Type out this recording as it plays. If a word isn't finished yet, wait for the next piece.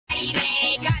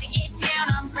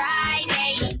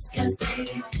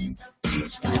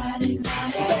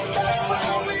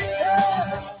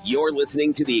You're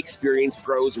listening to the Experience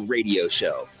Pros Radio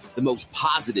Show, the most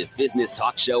positive business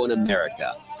talk show in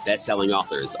America. Best-selling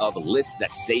authors of Lists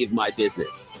That Save My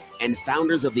Business and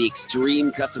founders of the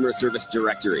Extreme Customer Service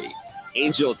Directory,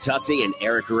 Angel Tussey and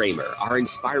Eric Raymer, are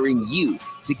inspiring you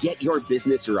to get your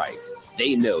business right.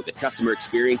 They know that customer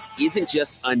experience isn't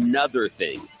just another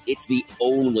thing. It's the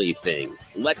only thing.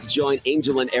 Let's join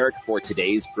Angel and Eric for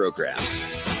today's program.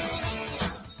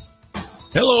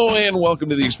 Hello and welcome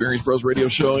to the Experience Pros Radio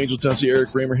Show. Angel Tussey,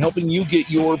 Eric Raymer, helping you get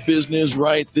your business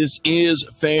right. This is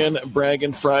Fan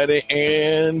Braggin Friday,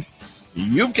 and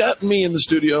you've got me in the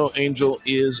studio. Angel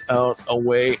is out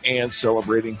away and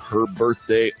celebrating her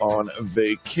birthday on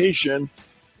vacation.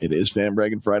 It is Fan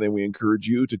Braggin Friday. We encourage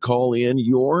you to call in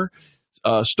your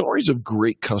stories of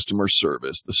great customer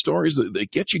service, the stories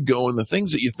that get you going, the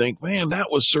things that you think, man,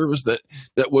 that was service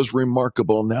that was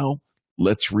remarkable. Now,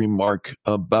 let's remark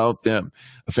about them.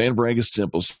 A fan brag is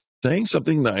simple, saying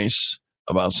something nice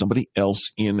about somebody else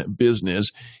in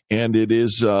business, and it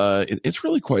is it's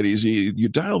really quite easy. You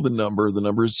dial the number. The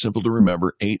number is simple to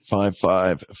remember: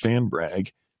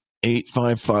 855-FAN-BRAG,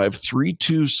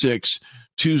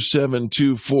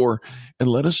 855-326-2724, and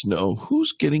let us know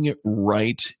who's getting it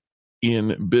right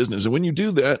in business. And when you do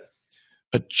that,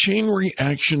 a chain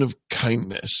reaction of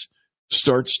kindness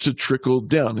starts to trickle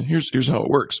down. And here's how it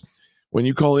works. When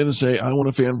you call in and say, I want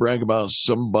to fan brag about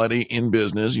somebody in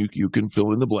business, you can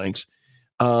fill in the blanks.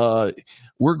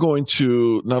 We're going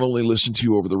to not only listen to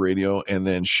you over the radio and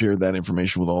then share that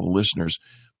information with all the listeners,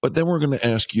 but then we're going to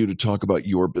ask you to talk about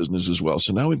your business as well.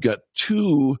 So now we've got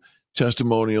two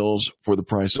testimonials for the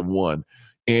price of one.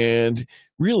 And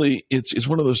really, it's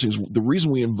one of those things. The reason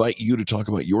we invite you to talk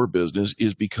about your business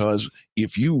is because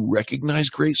if you recognize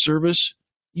great service,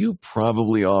 you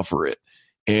probably offer it.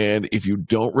 And if you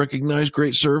don't recognize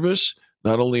great service,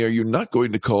 not only are you not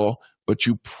going to call, but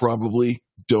you probably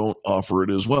don't offer it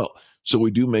as well. So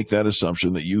we do make that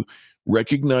assumption that you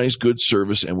recognize good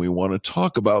service, and we want to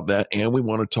talk about that, and we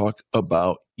want to talk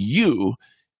about you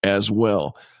as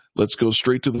well. Let's go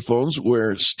straight to the phones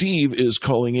where Steve is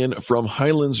calling in from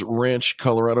Highlands Ranch,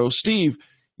 Colorado. Steve,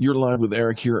 you're live with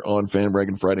Eric here on Fan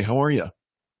Braggin Friday. How are you?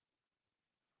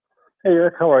 Hey,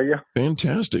 Eric, how are you?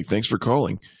 Fantastic. Thanks for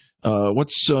calling.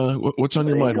 What's on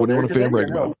your mind? What do you want to fan brag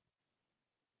about?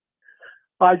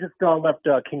 I just left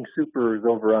King Soopers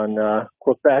over on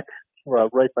Quebec,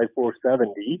 right by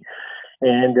 470,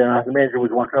 and the manager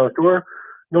was walking out the door.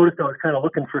 Noticed I was kind of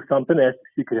looking for something, asked if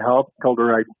she could help. Told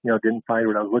her I, didn't find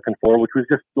what I was looking for, which was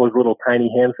just those little tiny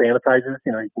hand sanitizers.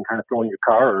 You can kind of throw in your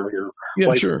car or your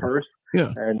wife's purse.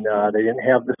 Yeah. And they didn't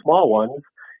have the small ones.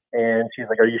 And she's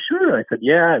like, "Are you sure?" And I said,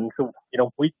 "Yeah." And so,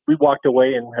 we walked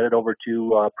away and headed over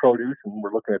to produce, and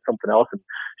we're looking at something else. And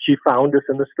she found us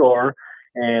in the store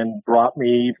and brought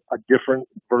me a different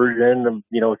version of,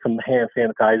 some hand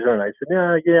sanitizer. And I said,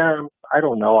 yeah, I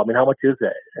don't know. I mean, how much is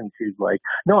it? And she's like,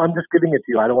 "No, I'm just giving it to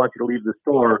you. I don't want you to leave the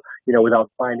store, without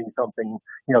finding something,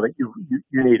 that you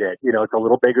need it. It's a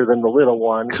little bigger than the little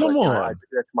one. Come on.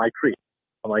 That's my treat."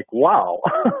 I'm like, wow.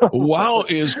 Wow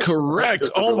is correct.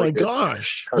 Oh, my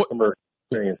gosh. Customer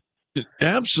experience.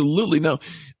 Absolutely. Now,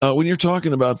 when you're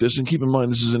talking about this, and keep in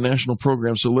mind, this is a national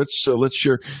program, so let's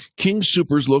share. King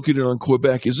Soopers, located on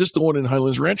Quebec. Is this the one in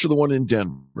Highlands Ranch or the one in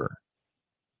Denver?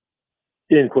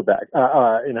 In Quebec,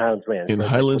 in Highlands Ranch. In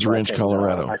Highlands Ranch,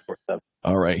 Colorado.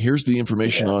 All right, here's the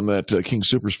information on that King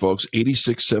Soopers, folks.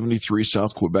 8673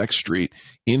 South Quebec Street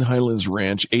in Highlands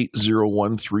Ranch,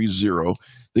 80130.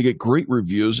 They get great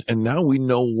reviews, and now we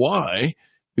know why,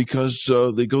 because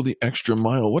they go the extra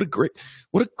mile. What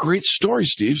a great story,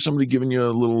 Steve. Somebody giving you a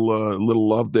little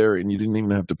love there, and you didn't even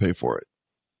have to pay for it.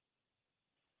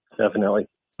 Definitely.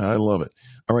 I love it.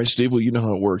 All right, Steve, well, you know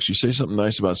how it works. You say something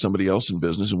nice about somebody else in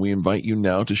business, and we invite you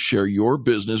now to share your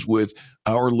business with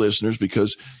our listeners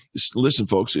because, listen,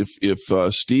 folks, if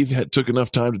Steve took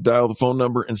enough time to dial the phone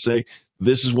number and say,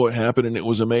 this is what happened and it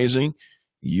was amazing,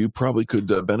 you probably could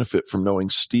benefit from knowing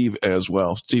Steve as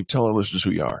well. Steve, tell our listeners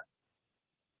who you are.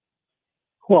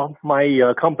 Well,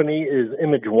 my company is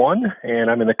Image One, and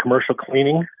I'm in the commercial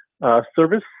cleaning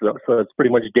service. So it's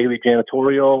pretty much daily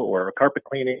janitorial or carpet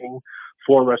cleaning,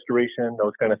 floor restoration,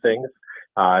 those kind of things.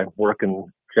 I work in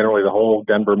generally the whole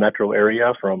Denver metro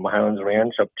area from Highlands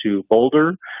Ranch up to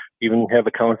Boulder, even have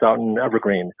accounts out in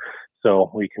Evergreen. So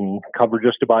we can cover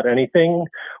just about anything.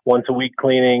 Once a week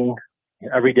cleaning,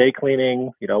 everyday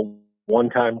cleaning,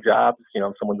 one-time jobs.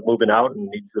 If someone's moving out and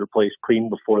needs their place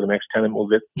cleaned before the next tenant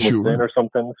moves in or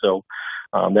something. So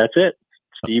that's it.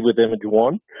 Steve with Image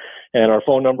One. And our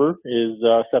phone number is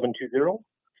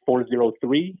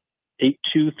 720-403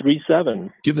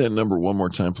 8237. Give that number one more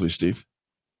time, please, Steve.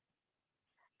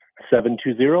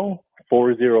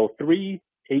 720-403-8237.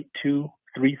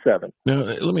 Now,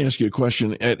 let me ask you a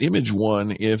question. At Image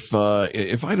One, if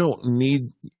I don't need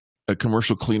a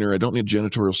commercial cleaner, I don't need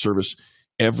janitorial service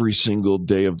every single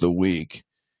day of the week,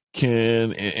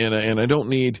 and I don't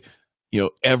need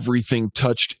everything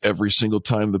touched every single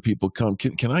time the people come.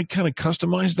 Can I kind of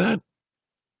customize that?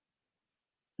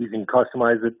 You can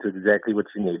customize it to exactly what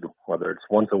you need, whether it's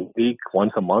once a week,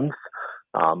 once a month,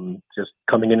 just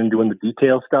coming in and doing the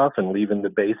detail stuff and leaving the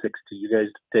basics to you guys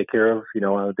to take care of,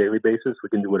 on a daily basis. We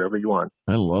can do whatever you want.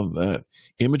 I love that.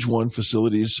 Image One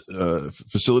Facility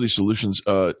Solutions.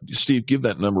 Steve, give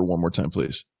that number one more time,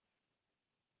 please.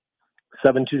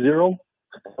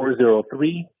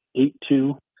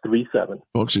 720-403-8237.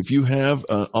 Folks, if you have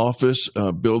an office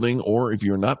building, or if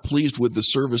you're not pleased with the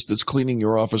service that's cleaning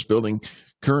your office building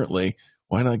currently,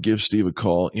 why not give Steve a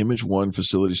call? Image One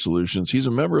Facility Solutions. He's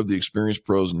a member of the Experienced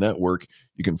Pros Network.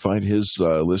 You can find his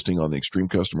listing on the Extreme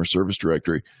Customer Service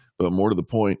Directory. But more to the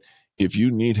point, if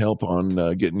you need help on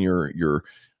getting your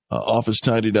office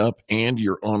tidied up and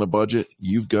you're on a budget,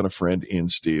 you've got a friend in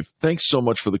Steve. Thanks so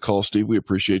much for the call, Steve. We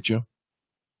appreciate you.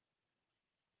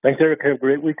 Thanks, Eric. Have a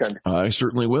great weekend. I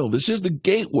certainly will. This is the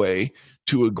gateway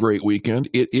to a great weekend.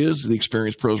 It is the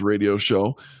Experience Pros Radio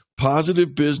Show.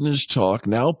 Positive business talk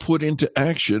now put into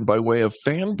action by way of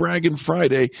Fan Braggin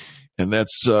Friday, and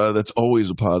that's always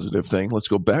a positive thing. Let's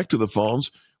go back to the phones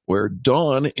where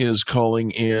Dawn is calling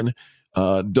in.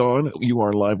 Dawn, you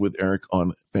are live with Eric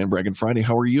on Fan Braggin Friday.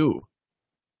 How are you?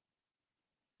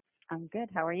 I'm good.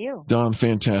 How are you? Dawn,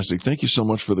 fantastic. Thank you so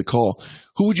much for the call.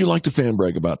 Who would you like to fan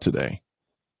brag about today?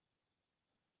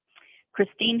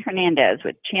 Christine Hernandez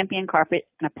with Champion Carpet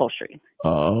and Upholstery.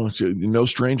 No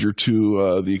stranger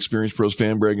to the Experience Pros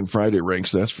Fan Braggin Friday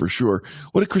ranks, that's for sure.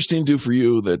 What did Christine do for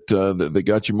you that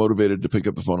got you motivated to pick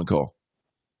up the phone and call?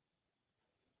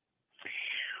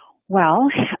 Well,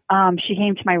 she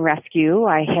came to my rescue.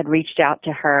 I had reached out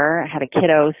to her, had a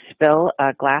kiddo spill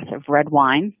a glass of red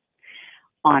wine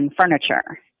on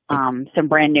furniture, some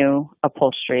brand new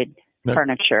upholstered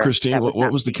furniture. Christine,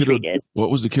 what was the kiddo?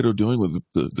 What was the kiddo doing with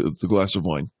the glass of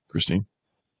wine, Christine?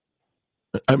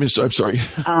 I'm sorry,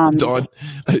 Dawn.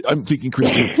 I'm thinking,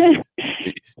 Christine.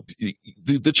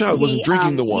 the child wasn't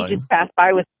drinking the wine. He just passed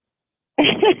by with.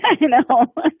 I know.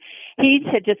 He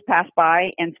had just passed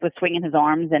by and was swinging his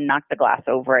arms and knocked the glass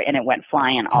over, and it went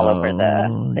flying all over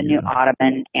the new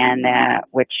ottoman and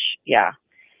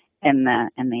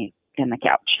the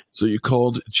couch. So you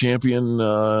called Champion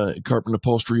Carpet and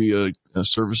Upholstery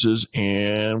Services,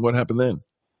 and what happened then?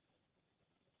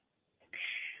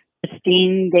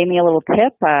 Christine gave me a little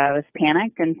tip. I was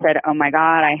panicked and said, "Oh my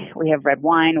God, we have red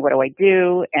wine. What do I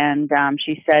do?" And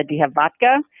she said, "Do you have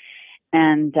vodka?"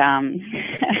 And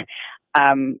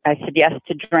I said yes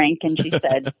to drink, and she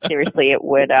said, "Seriously, it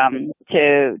would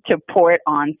to pour it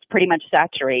on, pretty much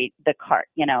saturate the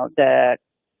the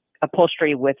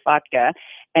upholstery with vodka,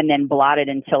 and then blot it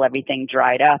until everything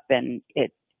dried up." And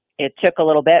it took a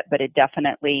little bit, but it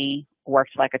definitely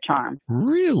worked like a charm.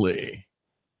 Really?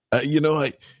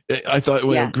 I thought,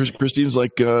 Christine's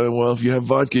like, well, if you have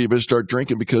vodka, you better start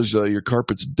drinking because your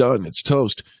carpet's done. It's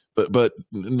toast. But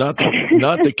not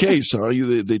the case, huh?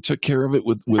 They took care of it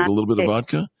with a little bit of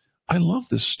vodka? I love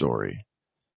this story.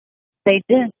 They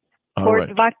did. Poured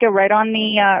Right. vodka right on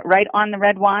the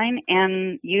red wine,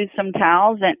 and used some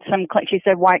towels and she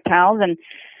said white towels, and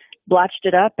blotched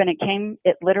it up, and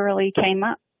it literally came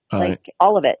up,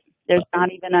 all of it. There's not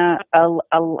even a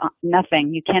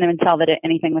nothing. You can't even tell that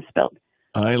anything was spilled.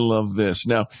 I love this.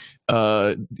 Now,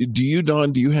 Dawn,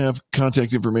 do you have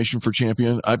contact information for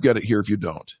Champion? I've got it here if you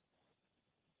don't.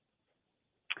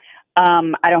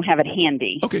 I don't have it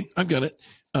handy. Okay, I've got it.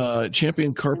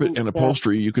 Champion Carpet and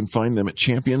Upholstery, you can find them at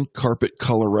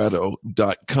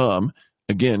championcarpetcolorado.com.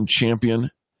 Again,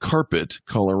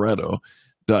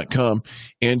 championcarpetcolorado.com.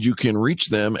 And you can reach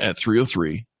them at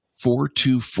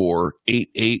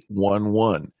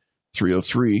 303-424-8811.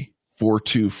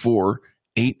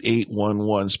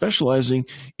 303-424-8811, specializing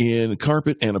in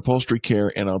carpet and upholstery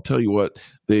care. And I'll tell you what,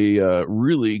 they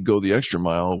really go the extra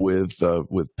mile with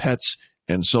pets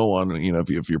and so on.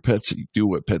 If your pets do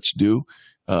what pets do,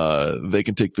 they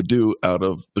can take the dew out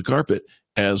of the carpet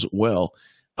as well.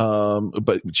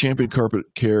 But Champion Carpet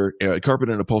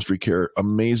and Upholstery Care,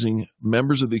 amazing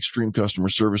members of the Extreme Customer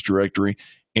Service Directory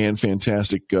and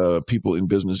fantastic people in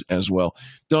business as well.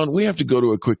 Dawn, we have to go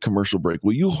to a quick commercial break.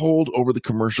 Will you hold over the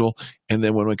commercial? And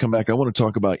then when we come back, I want to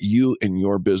talk about you and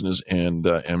your business and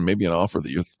maybe an offer that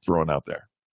you're throwing out there.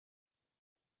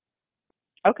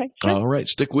 Okay. Sure. All right.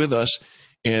 Stick with us.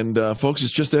 And folks,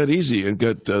 it's just that easy. And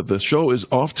the show is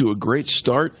off to a great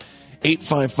start.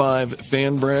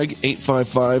 855-FAN-BRAG,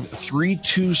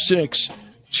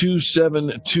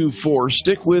 855-326-2724.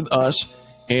 Stick with us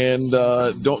and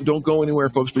don't go anywhere,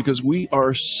 folks, because we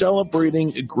are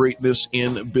celebrating greatness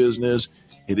in business.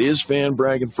 It is Fan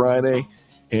Braggin Friday,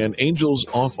 and Angel's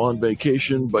off on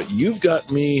vacation, but you've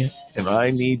got me, and I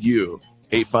need you.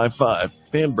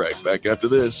 855-FAN-BRAG. Back after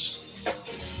this.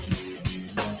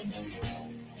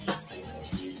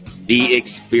 The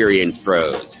Experience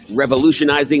Pros,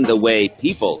 revolutionizing the way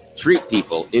people treat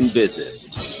people in business.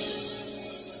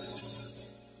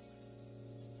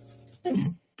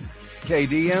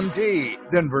 KDMD,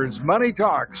 Denver's Money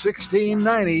Talk,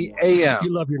 1690 AM.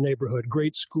 You love your neighborhood,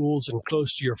 great schools, and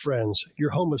close to your friends. Your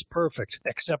home is perfect,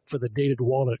 except for the dated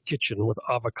walnut kitchen with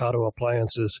avocado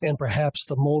appliances, and perhaps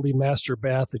the moldy master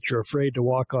bath that you're afraid to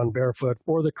walk on barefoot,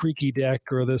 or the creaky deck,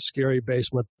 or the scary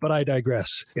basement. But I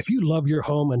digress. If you love your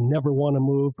home and never want to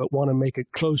move, but want to make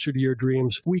it closer to your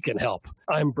dreams, we can help.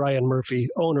 I'm Brian Murphy,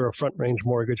 owner of Front Range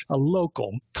Mortgage, a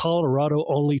local,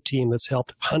 Colorado-only team that's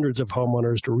helped hundreds of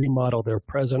homeowners to remodel their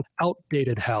present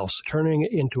outdated house, turning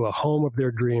it into a home of their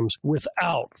dreams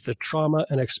without the trauma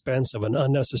and expense of an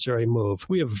unnecessary move.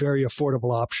 We have very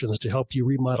affordable options to help you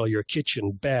remodel your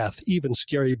kitchen, bath, even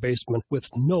scary basement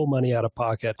with no money out of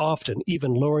pocket, often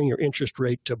even lowering your interest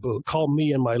rate to boot. Call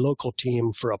me and my local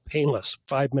team for a painless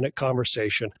 5-minute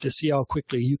conversation to see how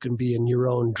quickly you can be in your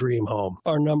own dream home.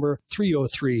 Our number,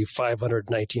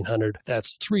 303-500-1900.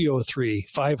 That's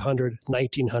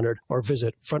 303-500-1900, or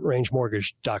visit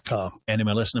frontrangemortgage.com.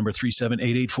 NMLS number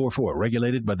 378844,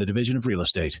 regulated by the Division of Real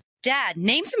Estate. Dad,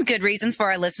 name some good reasons for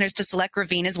our listeners to select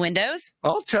Gravina's windows.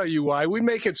 I'll tell you why. We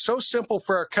make it so simple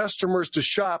for our customers to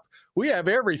shop. We have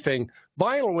everything.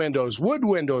 Vinyl windows, wood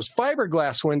windows,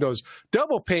 fiberglass windows,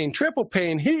 double pane, triple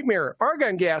pane, heat mirror,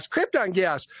 argon gas, krypton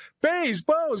gas, bays,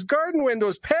 bows, garden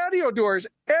windows, patio doors,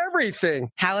 everything.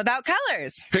 How about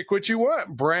colors? Pick what you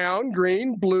want. Brown,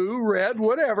 green, blue, red,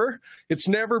 whatever. It's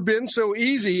never been so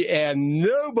easy, and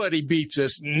nobody beats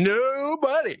us.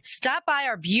 Nobody. Stop by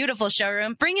our beautiful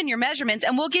showroom, bring in your measurements,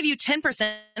 and we'll give you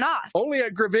 10% off. Only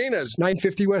at Gravina's,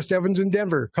 950 West Evans in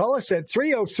Denver. Call us at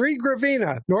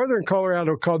 303-GRAVINA. Northern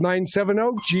Colorado, call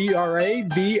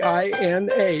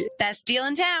 970-GRAVINA. Best deal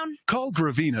in town. Call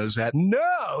Gravina's at...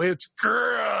 No, it's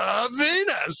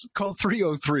Gravina's. Call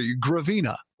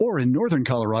 303-GRAVINA. Or in Northern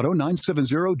Colorado,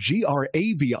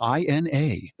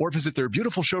 970-GRAVINA. Or visit their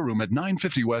beautiful showroom at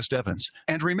 950 West Evans.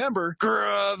 And remember,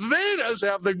 Gravina's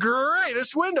have the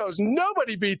greatest windows.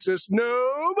 Nobody beats us.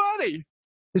 Nobody.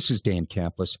 This is Dan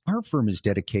Kaplis. Our firm is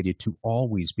dedicated to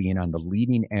always being on the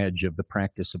leading edge of the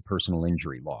practice of personal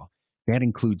injury law. That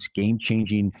includes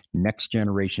game-changing,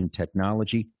 next-generation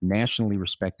technology, nationally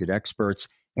respected experts,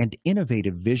 and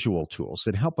innovative visual tools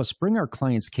that help us bring our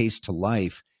client's case to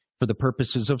life for the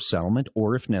purposes of settlement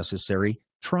or, if necessary,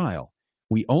 trial.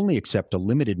 We only accept a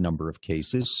limited number of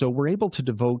cases, so we're able to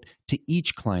devote to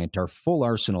each client our full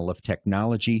arsenal of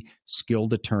technology,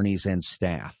 skilled attorneys, and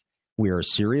staff. We are a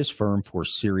serious firm for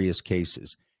serious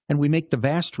cases, and we make the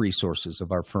vast resources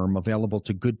of our firm available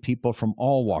to good people from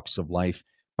all walks of life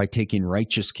by taking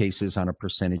righteous cases on a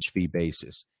percentage fee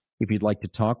basis. If you'd like to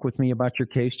talk with me about your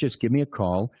case, just give me a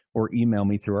call or email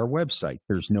me through our website.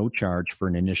 There's no charge for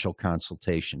an initial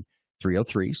consultation.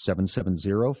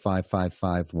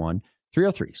 303-770-5551,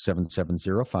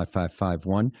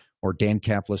 303-770-5551, or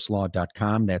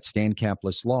dankapleslaw.com. That's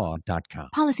dankapleslaw.com.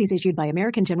 Policies issued by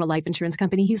American General Life Insurance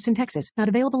Company, Houston, Texas. Not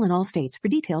available in all states. For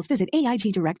details, visit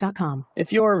AIGdirect.com.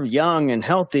 If you're young and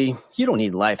healthy, you don't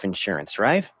need life insurance,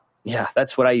 right? Yeah,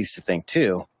 that's what I used to think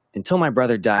too, until my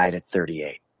brother died at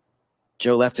 38.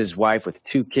 Joe left his wife with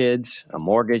 2 kids, a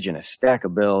mortgage, and a stack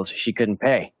of bills she couldn't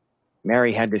pay.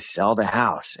 Mary had to sell the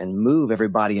house and move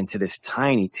everybody into this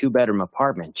tiny 2-bedroom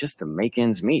apartment just to make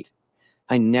ends meet.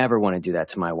 I never want to do that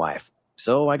to my wife,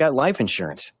 so I got life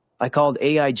insurance. I called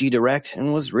AIG Direct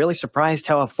and was really surprised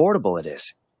how affordable it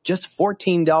is. Just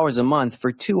 $14 a month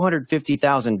for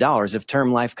 $250,000 of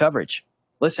term life coverage.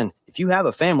 Listen, if you have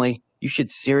a family, you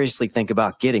should seriously think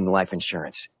about getting life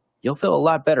insurance. You'll feel a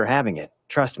lot better having it.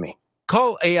 Trust me.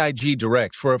 Call AIG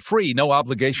Direct for a free,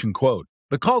 no-obligation quote.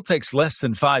 The call takes less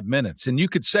than 5 minutes, and you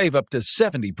could save up to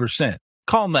 70%.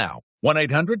 Call now.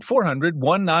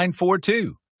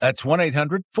 1-800-400-1942. That's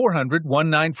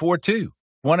 1-800-400-1942.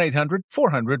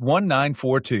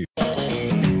 1-800-400-1942.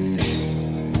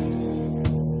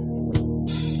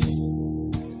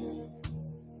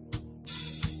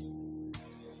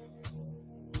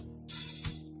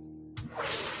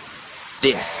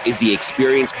 This is the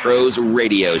Experience Pros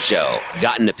Radio Show.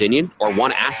 Got an opinion or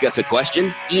want to ask us a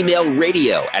question? Email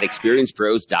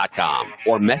radio@experiencepros.com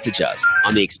or message us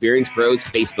on the Experience Pros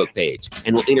Facebook page,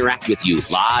 and we'll interact with you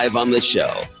live on the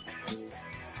show.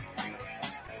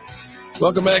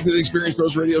 Welcome back to the Experience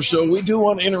Pros Radio Show. We do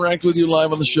want to interact with you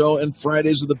live on the show, and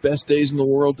Fridays are the best days in the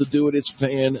world to do it. It's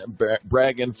Fan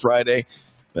Braggin Friday.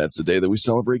 That's the day that we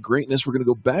celebrate greatness. We're going to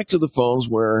go back to the phones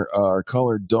where our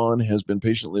caller, Dawn, has been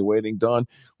patiently waiting. Dawn,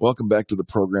 welcome back to the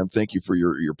program. Thank you for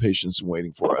your patience in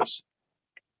waiting for us.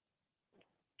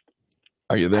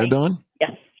 Are you there, Dawn?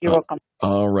 Yes, you're welcome.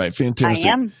 All right, fantastic. I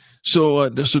am. So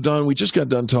Dawn, we just got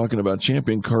done talking about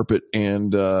Champion Carpet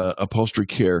and Upholstery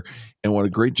Care, and what a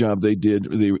great job they did.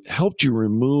 They helped you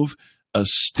remove a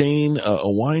stain,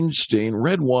 a wine stain,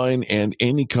 red wine, and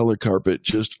any color carpet.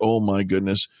 Just, oh my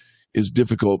goodness, is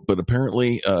difficult. But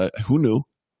apparently, who knew?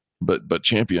 But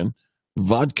Champion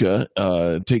vodka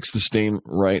takes the stain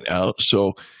right out.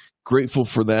 So grateful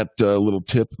for that little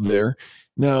tip there.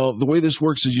 Now, the way this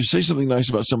works is you say something nice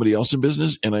about somebody else in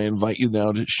business, and I invite you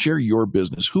now to share your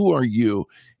business. Who are you,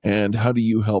 and how do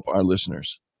you help our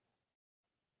listeners?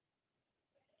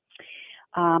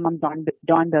 I'm Dawn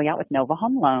Billiot with Nova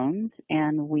Home Loans,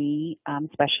 and we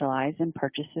specialize in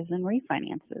purchases and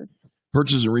refinances.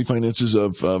 Purchases and refinances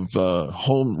of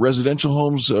residential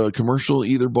homes, commercial,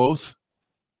 either, both?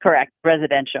 Correct.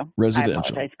 Residential.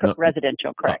 Residential. I apologize.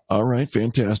 Residential, correct. All right,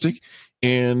 fantastic.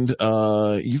 And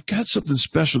you've got something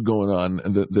special going on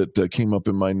that came up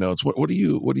in my notes. What are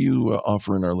you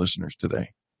offering our listeners today?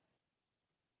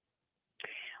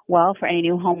 Well, for any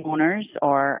new homeowners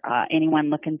or anyone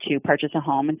looking to purchase a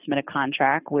home and submit a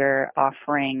contract, we're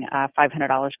offering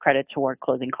 $500 credit toward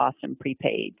closing costs and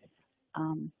prepaid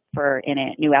for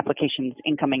new applications,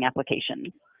 incoming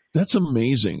applications. That's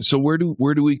amazing. So where do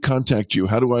we contact you?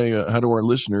 How do our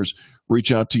listeners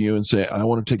reach out to you and say, I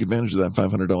want to take advantage of that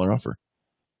 $500 offer?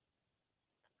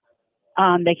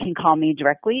 They can call me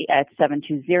directly at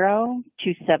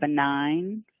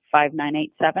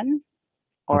 720-279-5987,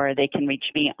 or they can reach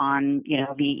me on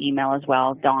via email as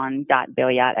well,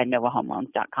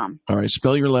 dawn.billiot@novahomeloans.com. All right,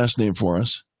 spell your last name for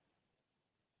us.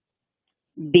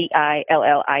 Billiot.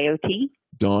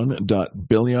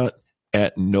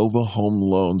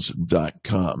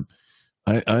 Dawn.billiot@novahomeloans.com.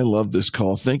 I love this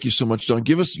call. Thank you so much, Dawn.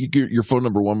 Give us your phone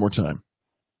number one more time.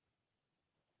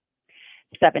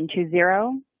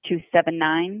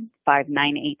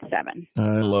 720-279-5987.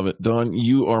 I love it. Dawn,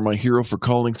 you are my hero for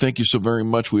calling. Thank you so very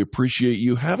much. We appreciate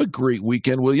you. Have a great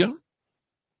weekend, will you?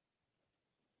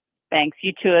 Thanks.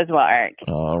 You too as well, Eric.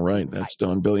 All right. That's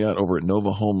Dawn Billiot over at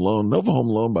Nova Home Loan. Nova Home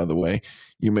Loan, by the way,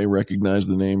 you may recognize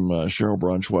the name Cheryl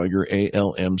Braunschweiger,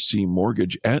 ALMC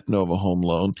Mortgage at Nova Home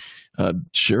Loan.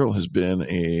 Cheryl has been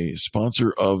a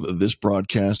sponsor of this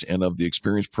broadcast and of the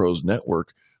Experience Pros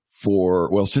Network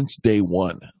since day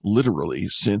one, literally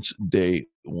since day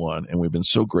one. And we've been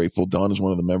so grateful. Dawn is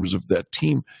one of the members of that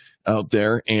team out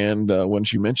there. And when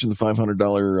she mentioned the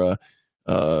 $500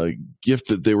 gift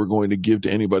that they were going to give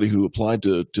to anybody who applied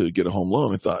to get a home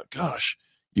loan, I thought, gosh,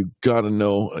 you got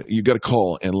to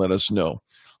call and let us know.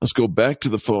 Let's go back to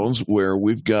the phones where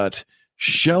we've got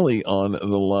Shelly on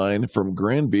the line from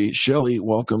Granby. Shelly,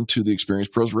 welcome to the Experience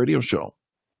Pros Radio Show.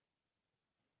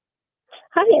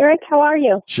 Hi, Eric. How are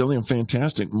you? Shelly, I'm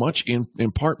fantastic. Much in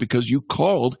part because you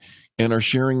called and are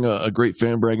sharing a great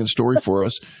fan bragging story for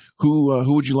us. Who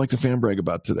would you like to fan brag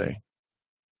about today?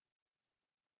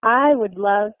 I would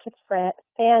love to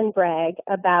fan brag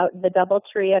about the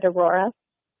DoubleTree at Aurora.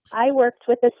 I worked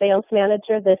with a sales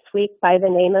manager this week by the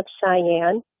name of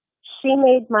Cheyenne. She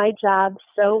made my job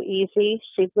so easy.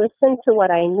 She listened to what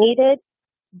I needed,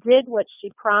 did what she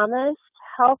promised,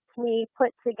 helped me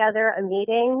put together a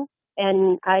meeting,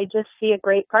 and I just see a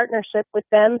great partnership with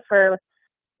them for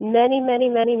many, many,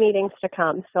 many meetings to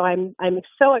come. So I'm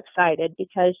so excited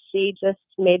because she just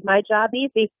made my job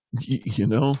easy.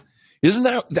 Isn't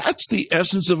that's the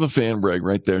essence of a fan brag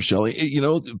right there, Shelly?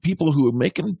 People who are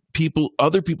making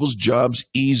other people's jobs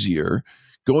easier,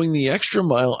 going the extra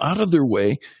mile out of their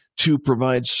way to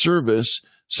provide service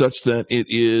such that it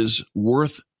is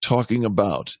worth talking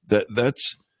about.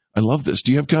 I love this.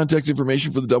 Do you have contact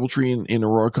information for the DoubleTree in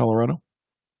Aurora, Colorado?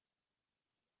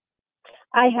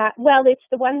 I have. Well, it's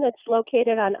the one that's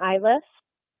located on Islas.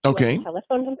 Okay.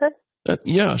 Telephone number?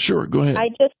 Yeah, sure. Go ahead. I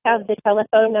just have the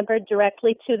telephone number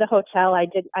directly to the hotel. I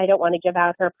don't want to give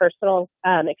out her personal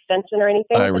extension or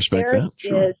anything. I respect that.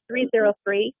 Sure. Is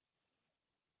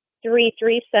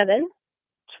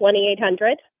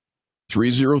 303-337-2800.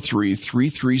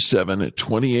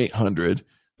 303-337-2800.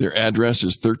 Their address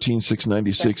is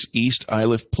 13696 East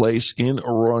Iliff Place in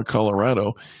Aurora,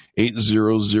 Colorado,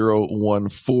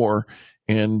 80014.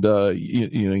 And,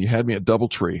 you had me at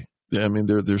Doubletree. I mean,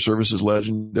 their service is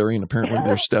legendary, and apparently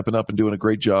they're stepping up and doing a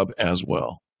great job as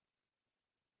well.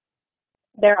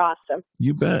 They're awesome.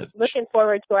 You bet. Looking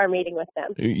forward to our meeting with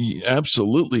them.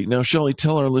 Absolutely. Now, Shelley,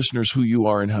 tell our listeners who you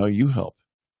are and how you help.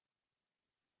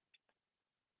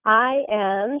 I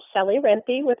am Shelley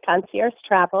Rempe with Concierge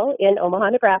Travel in Omaha,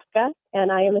 Nebraska,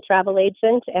 and I am a travel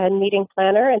agent and meeting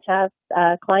planner and have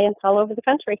clients all over the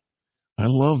country. I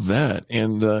love that.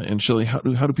 And Shelley, how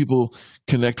do people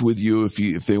connect with you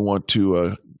if they want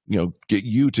to get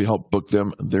you to help book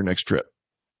them their next trip?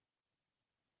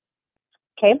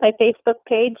 Okay, my Facebook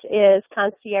page is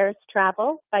Concierge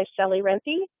Travel by Shelley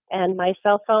Rempe, and my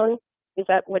cell phone, is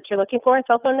that what you're looking for, a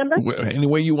cell phone number? Any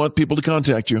way you want people to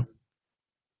contact you.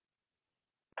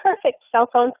 Perfect. Cell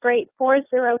phone's great.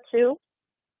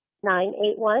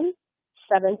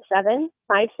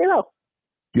 402-981-7750.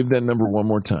 Give that number one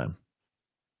more time.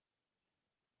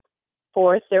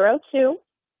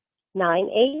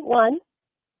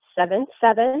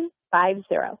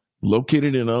 402-981-7750.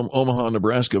 Located in Omaha,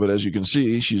 Nebraska, but as you can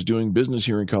see, she's doing business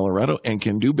here in Colorado and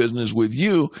can do business with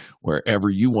you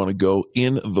wherever you want to go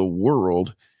in the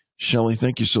world. Shelley,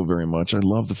 thank you so very much. I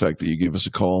love the fact that you gave us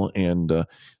a call and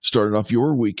started off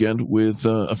your weekend with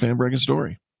a Fan Braggin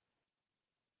story.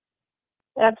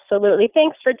 Absolutely.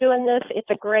 Thanks for doing this. It's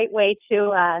a great way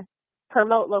to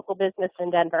promote local business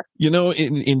in Denver.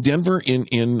 In Denver,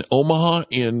 in Omaha,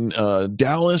 in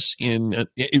Dallas, in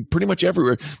pretty much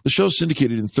everywhere. The show's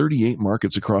syndicated in 38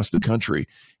 markets across the country.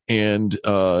 And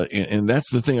that's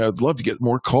the thing. I'd love to get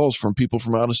more calls from people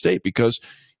from out of state because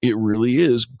it really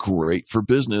is great for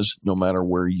business no matter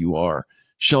where you are.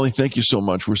 Shelley, thank you so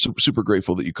much. We're super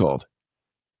grateful that you called.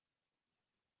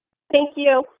 Thank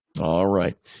you. All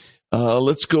right.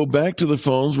 Let's go back to the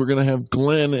phones. We're going to have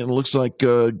Glenn, and it looks like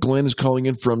Glenn is calling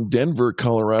in from Denver,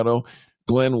 Colorado.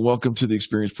 Glenn, welcome to the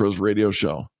Experience Pros radio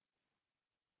show.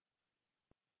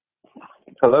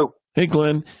 Hello. Hey,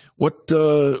 Glenn. What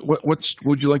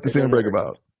would you like to fan brag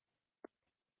about?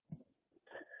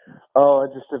 Oh, I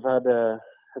just have had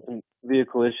some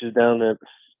vehicle issues down at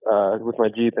with my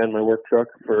Jeep and my work truck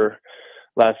for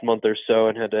last month or so,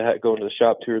 and had to go into the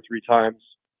shop 2 or 3 times.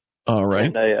 All right.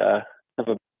 And I have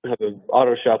an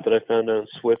auto shop that I found on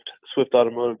Swift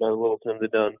Automotive down in Littleton. They've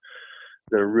done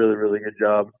a really, really good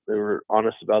job. They were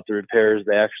honest about the repairs.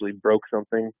 They actually broke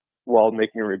something while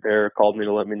making a repair, called me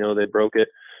to let me know they broke it,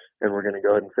 and we're going to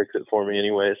go ahead and fix it for me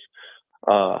anyways.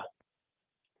 So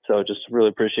just really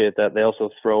appreciate that. They also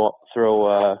throw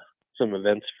some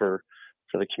events for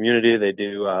the community. They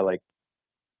do like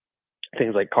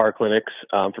things like car clinics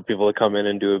for people to come in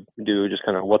and do just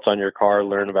kind of what's on your car,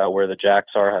 learn about where the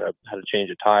jacks are, how to change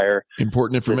a tire.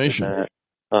 Important information.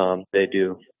 They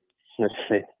do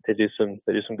some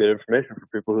good information for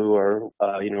people who are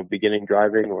beginning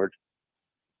driving or.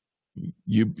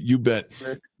 You bet.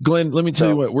 Glenn, let me tell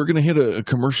you what, we're going to hit a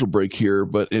commercial break here,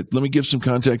 but let me give some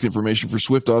contact information for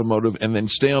Swift Automotive and then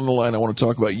stay on the line. I want to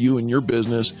talk about you and your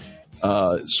business.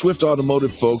 Swift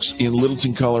Automotive, folks, in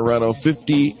Littleton, Colorado,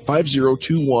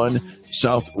 5021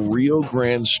 South Rio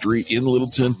Grande Street in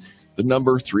Littleton. The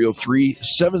number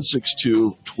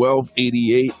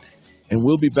 303-762-1288. And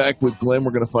we'll be back with Glenn.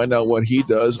 We're going to find out what he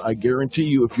does. I guarantee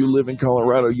you, if you live in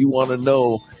Colorado, you want to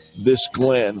know this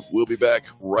Glenn. We'll be back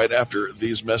right after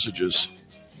these messages.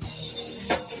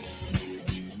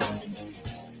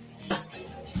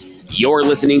 You're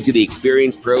listening to the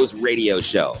Experience Pros radio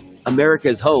show,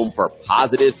 America's home for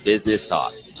positive business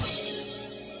talk.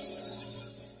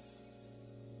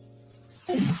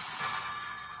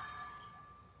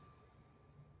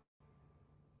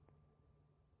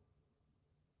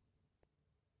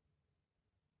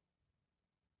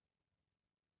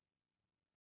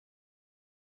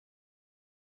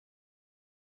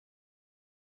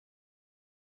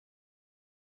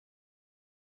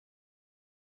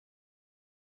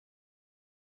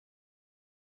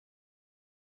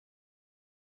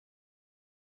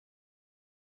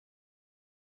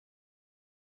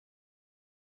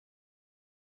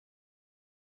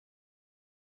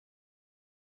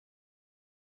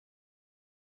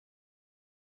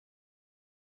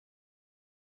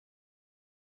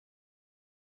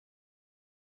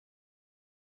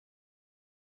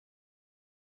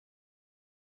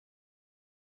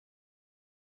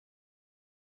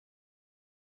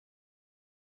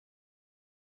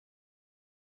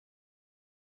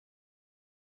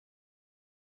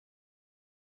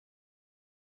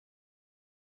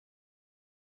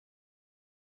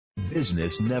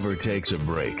 Business never takes a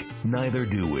break. Neither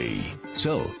do we.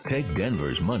 So take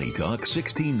Denver's Money Talk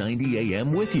 1690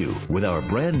 AM with you with our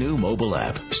brand new mobile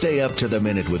app. Stay up to the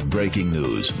minute with breaking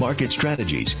news, market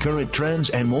strategies, current trends,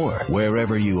 and more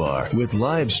wherever you are. With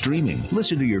live streaming,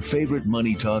 listen to your favorite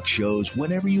Money Talk shows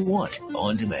whenever you want,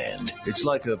 on demand. It's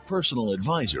like a personal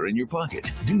advisor in your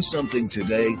pocket. Do something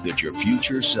today that your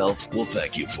future self will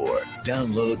thank you for.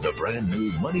 Download the brand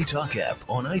new Money Talk app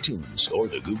on iTunes or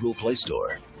the Google Play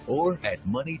Store, or at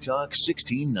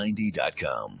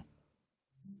moneytalk1690.com.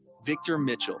 Victor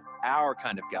Mitchell, our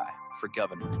kind of guy for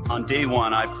governor. On day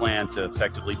one, I plan to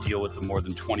effectively deal with the more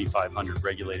than 2,500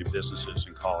 regulated businesses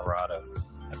in Colorado.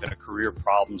 I've been a career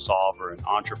problem solver and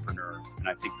entrepreneur, and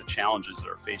I think the challenges that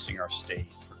are facing our state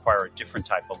require a different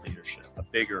type of leadership, a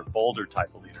bigger, bolder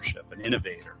type of leadership, an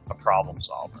innovator, a problem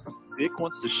solver. Vic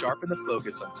wants to sharpen the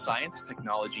focus on science,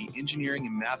 technology, engineering,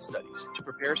 and math studies to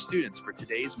prepare students for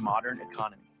today's modern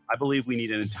economy. I believe we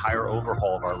need an entire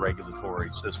overhaul of our regulatory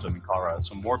system in Colorado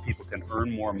so more people can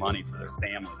earn more money for their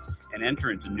families and enter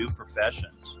into new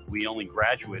professions. We only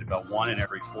graduate about 1 in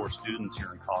every 4 students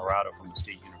here in Colorado from the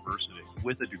state university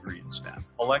with a degree in STEM.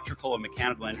 Electrical and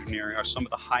mechanical engineering are some of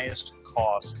the highest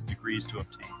cost degrees to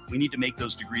obtain. We need to make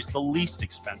those degrees the least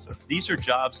expensive. These are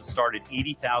jobs that start at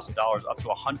 $80,000 up to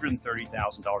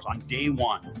 $130,000 on day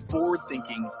one.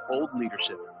 Forward-thinking, bold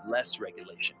leadership, less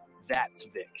regulation. That's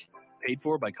Vic. Paid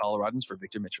for by Coloradans for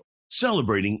Victor Mitchell.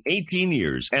 Celebrating 18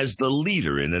 years as the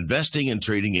leader in investing and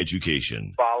trading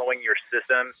education. Following your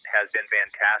system has been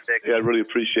fantastic. Yeah, I really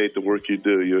appreciate the work you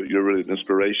do. You're really an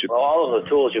inspiration. Well, all of the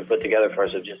tools you put together for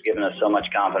us have just given us so much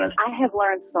confidence. I have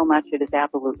learned so much. It is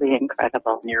absolutely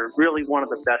incredible. You're really one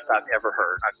of the best I've ever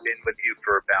heard. I've been with you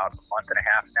for about a month and a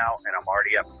half now, and I'm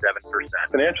already up 7%.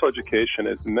 Financial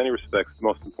education is, in many respects, the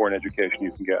most important education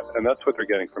you can get, and that's what they're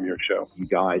getting from your show.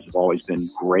 You guys have always been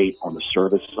great on the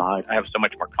service side. I have so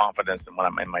much more confidence than when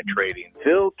I'm in my trading.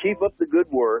 Phil, keep up the good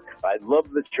work. I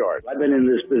love the chart. I've been in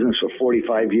this business for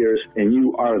 45 years, and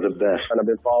you are the best. And I've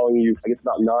been following you, I guess,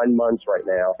 about 9 months right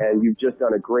now, and you've just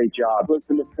done a great job.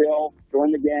 Listen to Phil,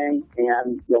 join the gang,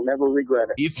 and you'll never regret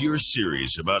it. If you're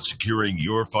serious about securing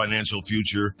your financial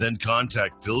future, then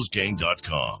contact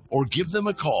philsgang.com or give them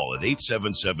a call at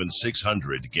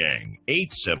 877-600-GANG,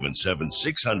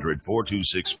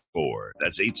 877-600-4264.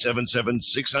 That's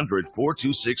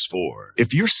 877-600-4264.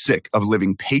 If you're sick of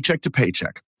living paycheck to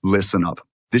paycheck, listen up.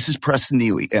 This is Preston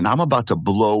Neely, and I'm about to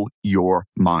blow your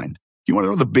mind. You want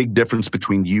to know the big difference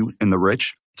between you and the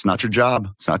rich? It's not your job.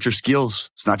 It's not your skills.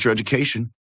 It's not your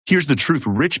education. Here's the truth.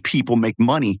 Rich people make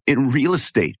money in real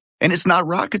estate. And it's not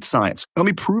rocket science. Let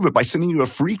me prove it by sending you a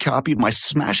free copy of my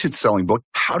smash hit selling book,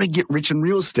 How to Get Rich in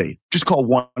Real Estate. Just call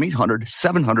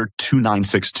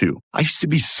 1-800-700-2962. I used to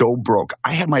be so broke.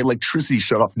 I had my electricity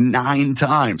shut off 9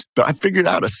 times, but I figured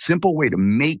out a simple way to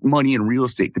make money in real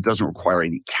estate that doesn't require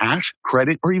any cash,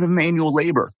 credit, or even manual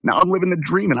labor. Now I'm living the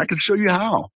dream, and I can show you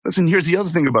how. Listen, here's the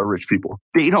other thing about rich people.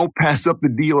 They don't pass up the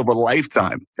deal of a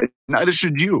lifetime. Neither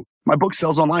should you. My book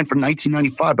sells online for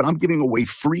 $19.95, but I'm giving away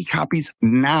free copies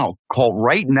now. Call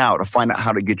right now to find out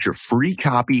how to get your free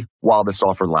copy while this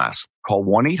offer lasts. Call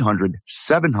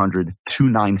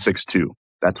 1-800-700-2962.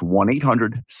 That's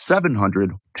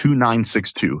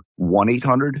 1-800-700-2962.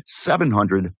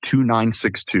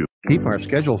 1-800-700-2962. Keep our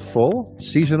schedule full?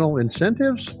 Seasonal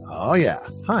incentives? Oh, yeah.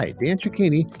 Hi, Dan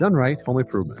Cicchini, Done Right Home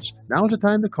Improvements. Now is the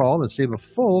time to call and save a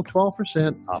full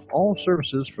 12% off all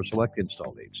services for select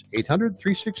install dates.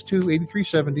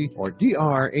 800-362-8370 or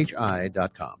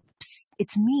drhi.com.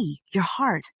 It's me, your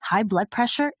heart. High blood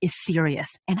pressure is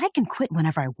serious, and I can quit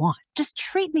whenever I want. Just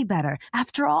treat me better.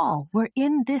 After all, we're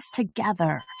in this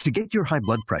together. To get your high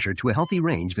blood pressure to a healthy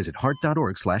range, visit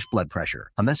heart.org/blood pressure.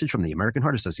 A message from the American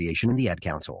Heart Association and the Ad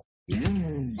Council.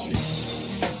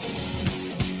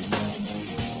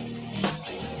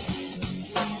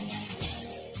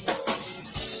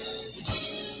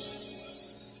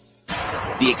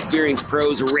 The Experienced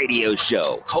Pros Radio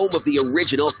Show, home of the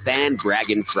original Fan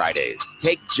Braggin Fridays.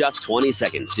 Take just 20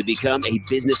 seconds to become a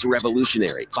business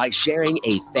revolutionary by sharing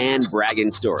a Fan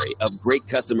Braggin story of great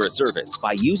customer service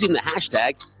by using the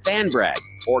hashtag FanBrag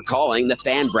or calling the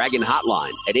Fan Braggin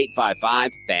hotline at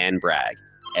 855-FAN-BRAG,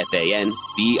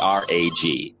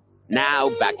 FANBRAG. Now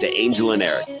back to Angel and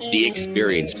Eric, the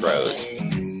Experienced Pros.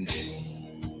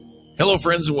 Hello,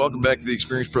 friends, and welcome back to the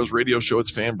Experienced Pros Radio Show.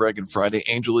 It's Fan Braggin Friday.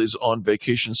 Angel is on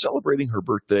vacation celebrating her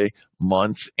birthday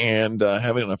month and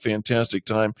having a fantastic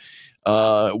time.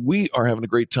 We are having a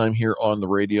great time here on the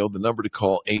radio. The number to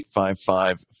call,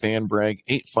 855-FAN-BRAG,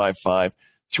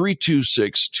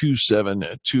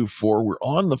 877-326-2724. We're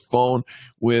on the phone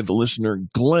with listener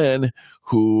Glenn,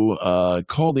 who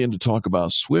called in to talk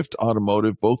about Swift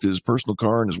Automotive. Both his personal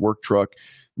car and his work truck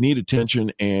need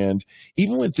attention, and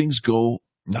even when things go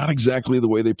not exactly the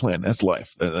way they planned, that's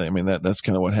life. I mean, that's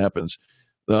kind of what happens.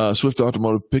 Swift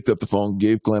Automotive picked up the phone,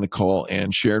 gave Glenn a call,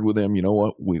 and shared with him, you know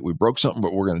what, we broke something,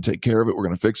 but we're going to take care of it. We're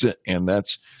going to fix it. And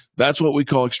that's what we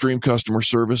call extreme customer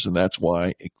service, and that's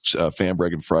why Fan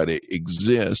Braggin Friday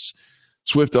exists.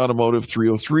 Swift Automotive,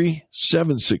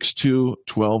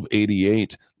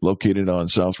 303-762-1288, located on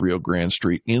South Rio Grande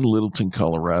Street in Littleton,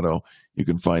 Colorado. You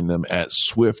can find them at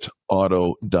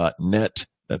swiftauto.net.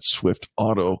 That's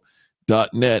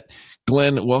swiftauto.net.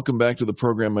 Glenn, welcome back to the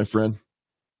program, my friend.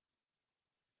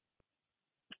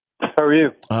 How are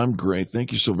you? I'm great.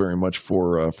 Thank you so very much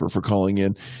for calling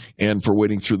in and for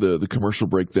waiting through the commercial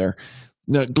break there.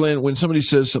 Now, Glenn, when somebody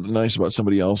says something nice about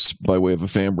somebody else by way of a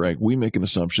fan brag, we make an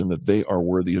assumption that they are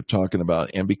worthy of talking about.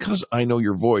 And because I know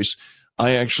your voice,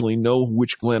 I actually know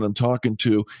which Glenn I'm talking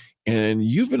to. And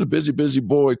you've been a busy, busy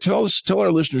boy. Tell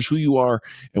our listeners who you are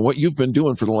and what you've been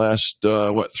doing for the last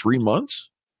 3 months.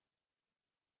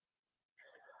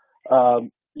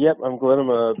 Yep, I'm Glenn. I'm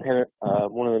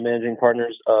one of the managing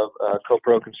partners of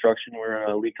CoPro Construction. We're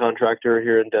a lead contractor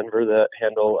here in Denver that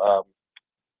handle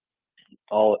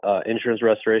all insurance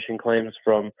restoration claims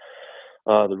from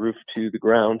the roof to the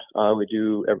ground. We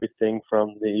do everything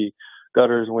from the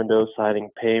gutters, windows, siding,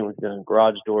 paint. We've done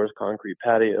garage doors, concrete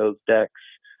patios, decks,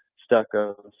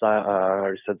 stucco, I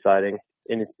already said siding,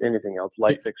 anything else,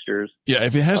 light fixtures. Yeah,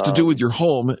 if it has to do with your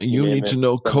home, you need to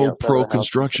know CoPro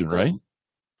Construction, right?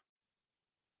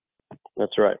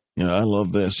 That's right. Yeah, I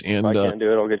love this. And if I can't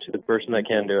do it, I'll get you the person that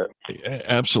can do it.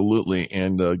 Absolutely,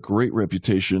 and a great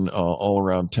reputation all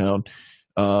around town.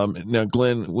 Now,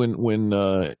 Glenn,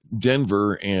 when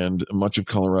Denver and much of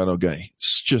Colorado got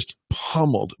just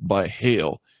pummeled by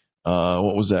hail,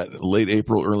 what was that? Late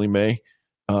April, early May.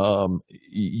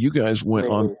 You guys went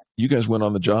on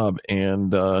the job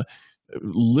and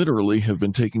literally have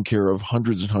been taking care of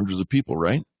hundreds and hundreds of people,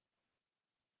 right?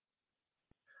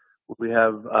 We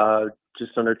have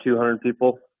just under 200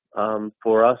 people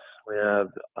for us. We have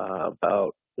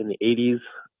about in the 80s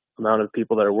amount of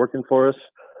people that are working for us.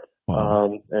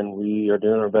 Wow. And we are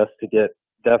doing our best to get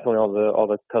definitely all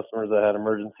the customers that had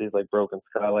emergencies like broken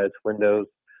skylights, windows,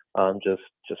 just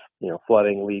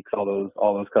flooding, leaks. All those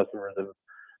customers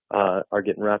are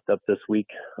getting wrapped up this week.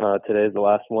 Today is the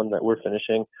last one that we're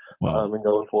finishing. Wow. And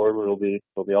going forward, it'll be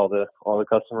all the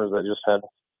customers that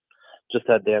just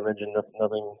had damage and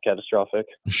nothing catastrophic.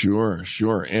 Sure.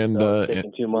 And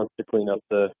taking 2 months to clean up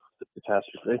the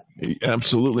catastrophe.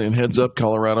 Absolutely. And heads up,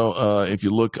 Colorado, if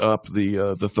you look up,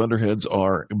 the thunderheads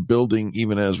are building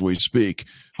even as we speak.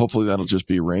 Hopefully that'll just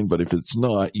be rain, but if it's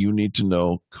not, you need to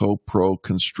know CoPro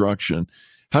Construction.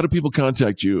 How do people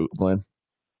contact you, Glenn?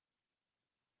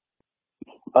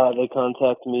 They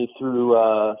contact me through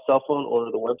cell phone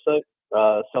or the website.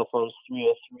 Cell phone's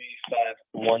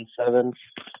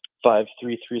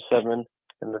 303-517-5337,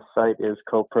 and the site is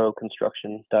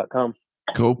coproconstruction.com.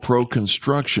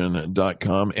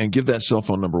 coproconstruction.com, and give that cell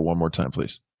phone number one more time,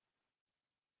 please.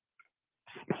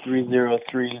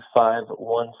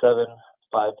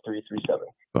 303-517-5337.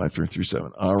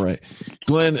 5337. All right.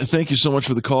 Glenn, thank you so much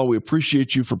for the call. We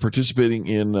appreciate you for participating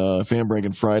in Fan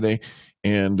Braggin Friday.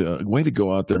 And way to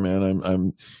go out there,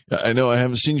 man. I know I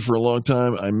haven't seen you for a long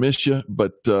time. I missed you,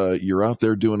 but you're out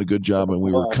there doing a good job, and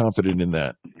we were confident in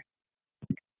that.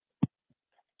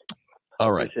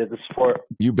 All right. Appreciate the support.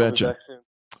 You betcha.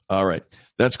 All right.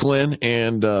 That's Glenn.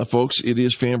 And folks, it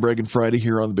is Fan Braggin Friday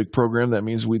here on the big program. That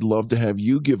means we'd love to have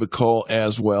you give a call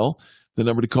as well. The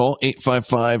number to call,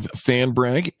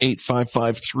 855-FAN-BRAG,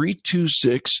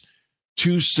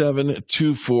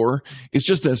 855-326-2724. It's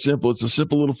just that simple. It's a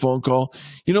simple little phone call.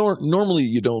 You know, normally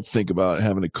you don't think about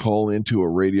having to call into a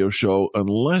radio show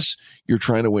unless you're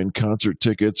trying to win concert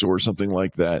tickets or something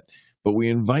like that. But we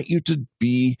invite you to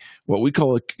be what we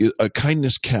call a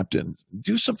kindness captain.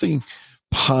 Do something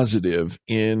positive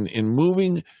in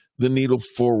moving the needle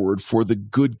forward for the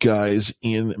good guys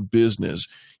in business.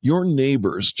 Your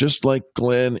neighbors, just like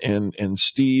Glenn and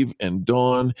Steve and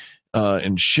Dawn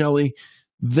and Shelley,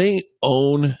 they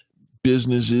own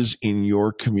businesses in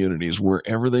your communities,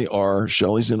 wherever they are.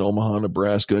 Shelley's in Omaha,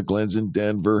 Nebraska. Glenn's in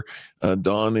Denver.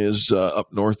 Dawn is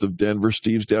up north of Denver.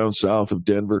 Steve's down south of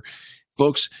Denver.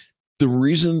 Folks, the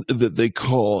reason that they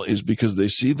call is because they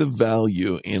see the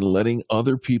value in letting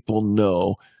other people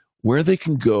know where they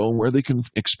can go, where they can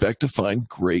expect to find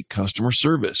great customer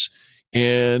service.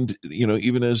 And, you know,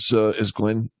 even as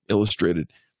Glenn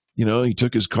illustrated, You know, he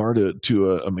took his car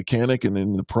to a mechanic, and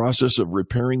in the process of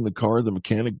repairing the car, the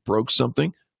mechanic broke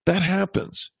something. That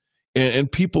happens.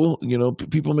 And people, you know,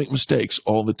 people make mistakes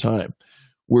all the time.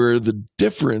 Where the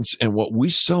difference and what we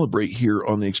celebrate here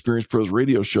on the Experience Pros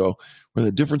radio show, where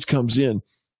the difference comes in,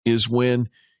 is when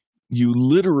you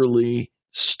literally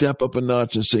step up a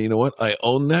notch and say, you know what, I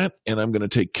own that and I'm going to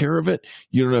take care of it.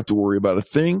 You don't have to worry about a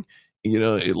thing. You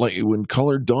know, like when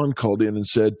caller Dawn called in and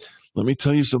said, let me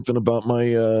tell you something about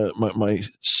my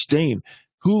stain.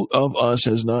 Who of us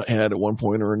has not had at one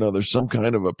point or another some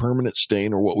kind of a permanent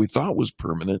stain, or what we thought was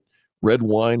permanent? Red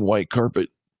wine, white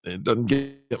carpet. It doesn't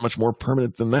get much more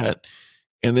permanent than that.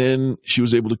 And then she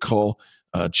was able to call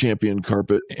Champion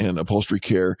Carpet and Upholstery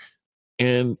Care.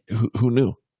 And who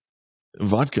knew?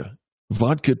 Vodka.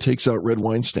 Vodka takes out red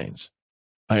wine stains.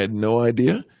 I had no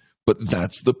idea, but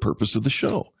that's the purpose of the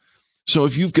show. So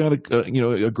if you've got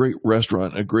a great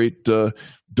restaurant, a great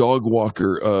dog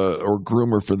walker or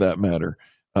groomer for that matter,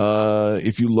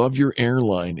 if you love your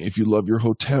airline, if you love your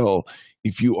hotel,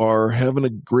 if you are having a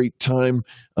great time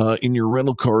in your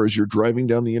rental car as you're driving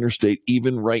down the interstate,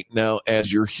 even right now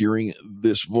as you're hearing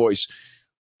this voice,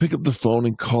 pick up the phone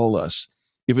and call us.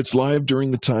 If it's live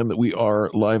during the time that we are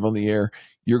live on the air,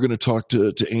 you're going to talk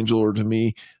to Angel or to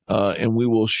me, and we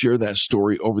will share that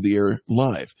story over the air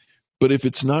live. But if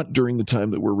it's not during the time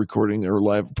that we're recording or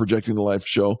live projecting the live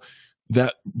show,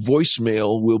 that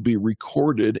voicemail will be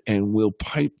recorded and we'll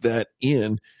pipe that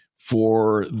in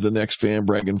for the next Fan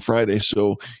Braggin Friday,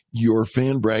 so your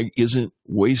fan brag isn't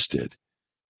wasted.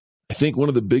 I think one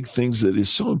of the big things that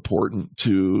is so important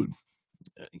to,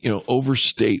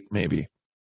 overstate maybe,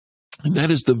 and that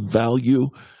is the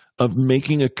value of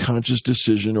making a conscious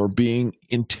decision or being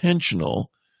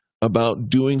intentional about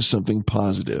doing something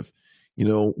positive. You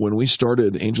know, when we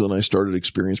started, Angel and I started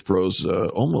Experience Pros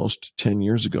almost 10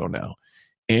 years ago now.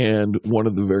 And one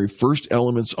of the very first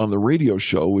elements on the radio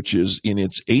show, which is in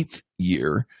its 8th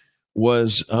year,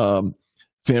 was Fan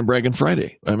Braggin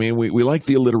Friday. I mean, we like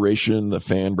the alliteration, the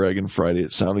Fan Braggin Friday.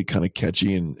 It sounded kind of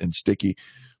catchy and sticky.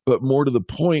 But more to the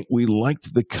point, we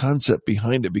liked the concept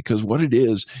behind it because what it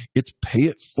is, it's pay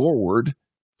it forward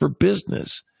for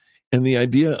business. And the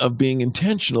idea of being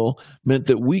intentional meant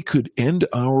that we could end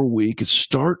our week,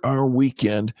 start our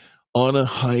weekend on a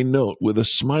high note with a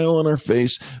smile on our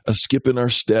face, a skip in our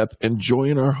step, and joy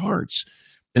in our hearts.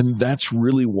 And that's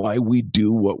really why we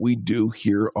do what we do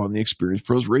here on the Experience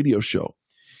Pros radio show.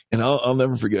 And I'll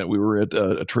never forget, we were at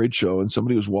a trade show and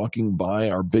somebody was walking by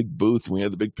our big booth. And we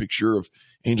had the big picture of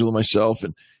Angel and myself,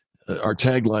 and our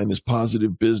tagline is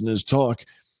Positive Business Talk.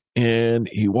 And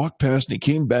he walked past and he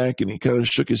came back and he kind of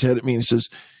shook his head at me and he says,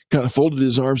 kind of folded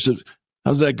his arms, said,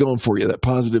 how's that going for you, that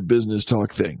Positive Business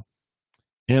Talk thing?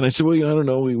 And I said, well, I don't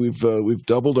know. We've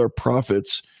doubled our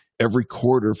profits every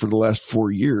quarter for the last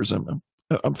 4 years. I'm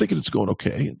thinking it's going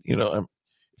okay. It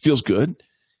feels good.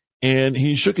 And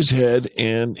he shook his head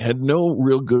and had no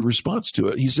real good response to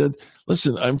it. He said,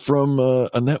 listen, I'm from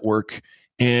a network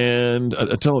and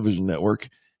a television network.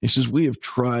 He says, we have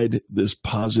tried this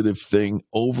positive thing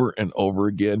over and over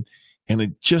again, and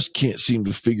I just can't seem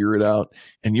to figure it out.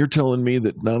 And you're telling me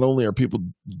that not only are people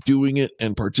doing it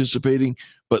and participating,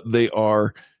 but they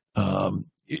are,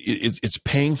 it's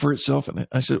paying for itself. And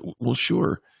I said, well,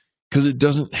 sure, because it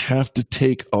doesn't have to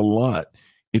take a lot.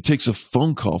 It takes a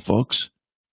phone call, folks,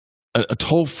 a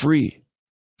toll-free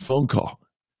phone call.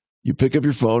 You pick up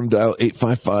your phone, dial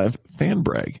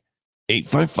 855-FAN-BRAG,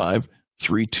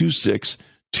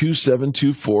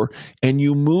 855-326-2724, and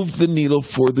you move the needle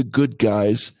for the good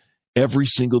guys every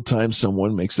single time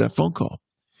someone makes that phone call.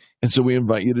 And so we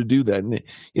invite you to do that. And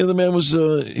the man was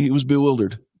he was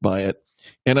bewildered by it.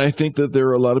 And I think that there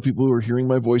are a lot of people who are hearing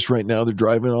my voice right now. They're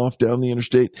driving off down the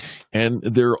interstate, and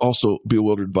they're also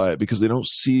bewildered by it because they don't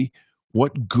see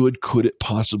what good could it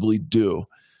possibly do.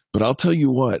 But I'll tell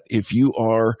you what, if you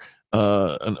are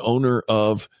an owner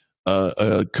of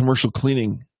a commercial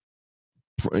cleaning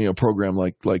program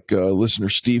like listener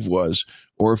Steve was,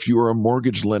 or if you are a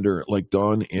mortgage lender like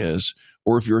Dawn is,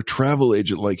 or if you're a travel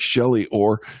agent like Shelley,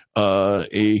 or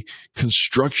a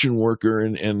construction worker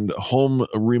and home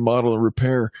remodel and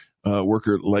repair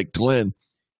worker like Glenn,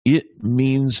 it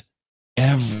means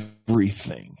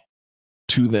everything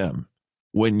to them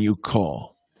when you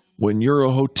call. When you're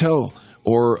a hotel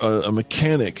or a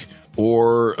mechanic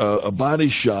or a body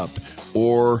shop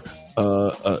or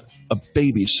a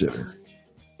babysitter,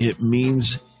 it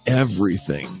means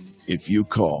everything if you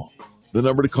call. The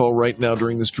number to call right now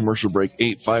during this commercial break,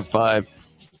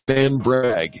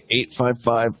 855-FAN-BRAG,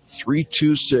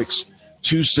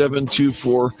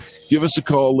 855-326-2724. Give us a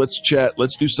call. Let's chat.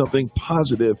 Let's do something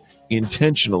positive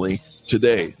intentionally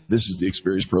today. This is the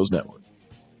Experience Pros Network.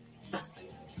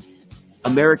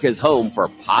 America's home for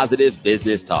positive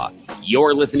business talk.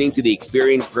 You're listening to the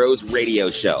Experience Pros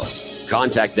radio show.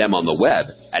 Contact them on the web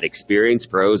at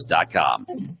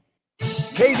experiencepros.com.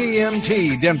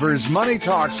 KDMT, Denver's Money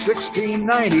Talk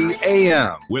 1690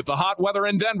 AM. With the hot weather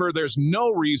in Denver, there's no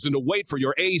reason to wait for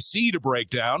your AC to break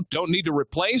down. Don't need to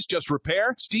replace, just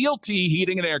repair? Steel T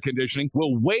Heating and Air Conditioning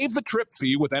will waive the trip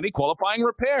fee with any qualifying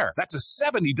repair. That's a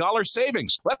 $70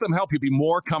 savings. Let them help you be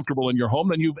more comfortable in your home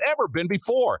than you've ever been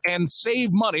before and save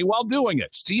money while doing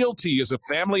it. Steel T is a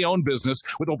family-owned business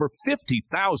with over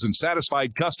 50,000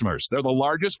 satisfied customers. They're the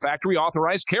largest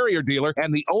factory-authorized carrier dealer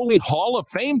and the only Hall of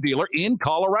Fame dealer in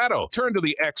Colorado. Turn to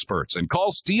the experts and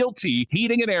call Steel T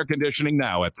Heating and Air Conditioning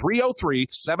now at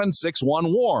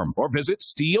 303-761-WARM or visit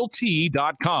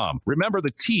SteelT.com. Remember,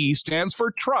 the T stands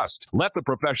for trust. Let the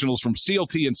professionals from Steel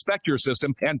T inspect your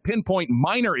system and pinpoint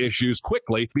minor issues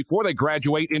quickly before they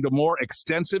graduate into more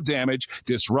extensive damage,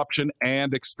 disruption,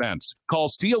 and expense. Call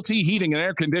Steel T Heating and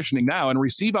Air Conditioning now and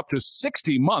receive up to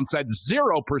 60 months at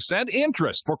 0%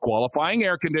 interest for qualifying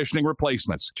air conditioning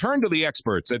replacements. Turn to the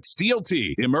experts at Steel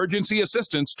T. Emergency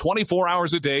assistance 24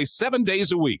 hours a day, 7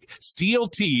 days a week.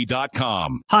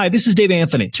 SteelT.com. Hi, this is Dave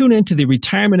Anthony. Tune in to the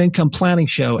Retirement Income Planning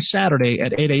Show Saturday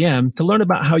at 8 a.m. to learn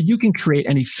about how you can create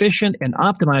an efficient and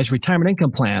optimized retirement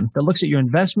income plan that looks at your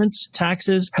investments,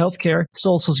 taxes, healthcare,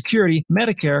 Social Security,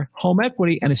 Medicare, home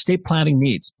equity, and estate planning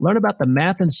needs. Learn about the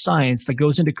math and science that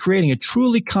goes into creating a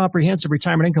truly comprehensive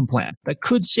retirement income plan that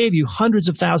could save you hundreds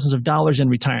of thousands of dollars in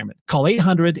retirement. Call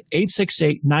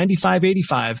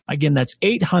 800-868-9585. Again, that's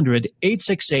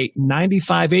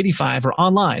 800-868-9585 or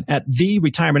online at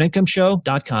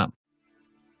theretirementIncomeshow.com.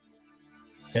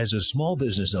 As a small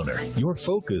business owner, your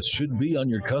focus should be on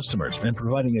your customers and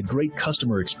providing a great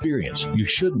customer experience. You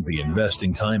shouldn't be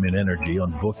investing time and energy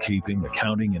on bookkeeping,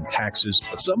 accounting, and taxes,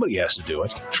 but somebody has to do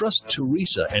it. Trust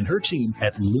Teresa and her team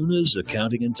at Luna's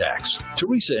Accounting and Tax.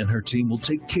 Teresa and her team will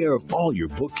take care of all your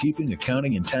bookkeeping,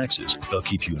 accounting, and taxes. They'll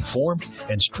keep you informed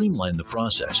and streamline the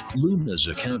process. Luna's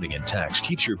Accounting and Tax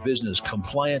keeps your business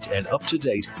compliant and up to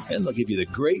date, and they'll give you the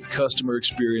great customer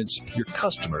experience your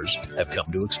customers have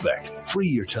come to expect. Free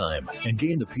your time and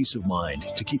gain the peace of mind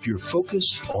to keep your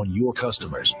focus on your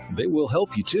customers. They will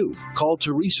help you too. Call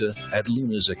Teresa at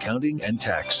Luna's Accounting and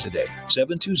Tax today.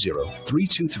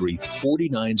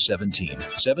 720-323-4917.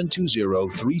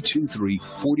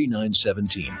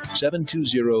 720-323-4917.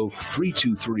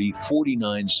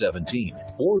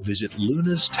 720-323-4917. Or visit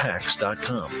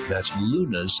lunastax.com. That's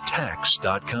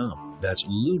lunastax.com. That's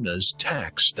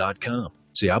lunastax.com.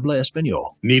 Se habla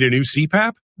español. Need a new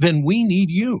CPAP? Then we need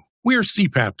you. We're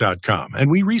CPAP.com,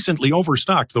 and we recently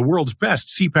overstocked the world's best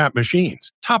CPAP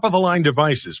machines. Top-of-the-line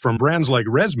devices from brands like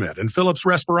ResMed and Philips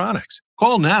Respironics.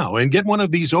 Call now and get one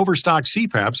of these overstocked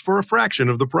CPAPs for a fraction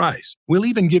of the price. We'll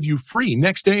even give you free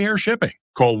next-day air shipping.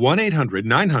 Call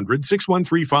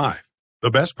 1-800-900-6135.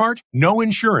 The best part? No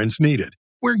insurance needed.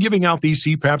 We're giving out these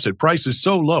CPAPs at prices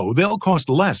so low, they'll cost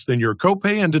less than your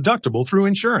copay and deductible through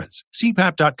insurance.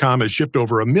 CPAP.com has shipped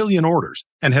over 1 million orders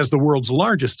and has the world's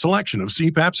largest selection of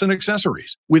CPAPs and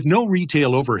accessories. With no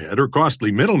retail overhead or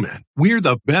costly middlemen, we're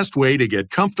the best way to get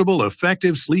comfortable,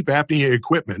 effective sleep apnea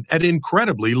equipment at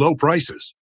incredibly low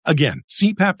prices. Again,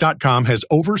 CPAP.com has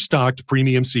overstocked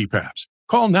premium CPAPs.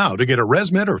 Call now to get a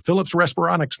ResMed or Philips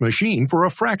Respironics machine for a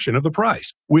fraction of the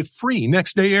price with free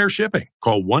next-day air shipping.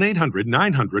 Call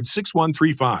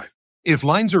 1-800-900-6135. If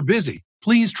lines are busy,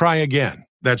 please try again.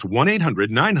 That's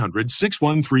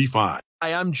 1-800-900-6135.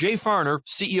 Hi, I'm Jay Farner,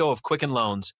 CEO of Quicken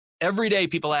Loans. Every day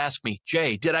people ask me,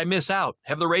 Jay, did I miss out?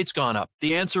 Have the rates gone up?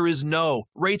 The answer is no.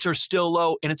 Rates are still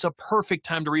low, and it's a perfect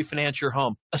time to refinance your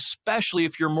home, especially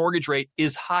if your mortgage rate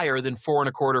is higher than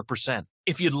 4.25%.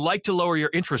 If you'd like to lower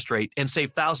your interest rate and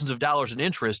save thousands of dollars in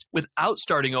interest without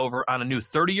starting over on a new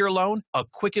 30-year loan, a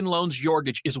Quicken Loans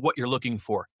Yorgage is what you're looking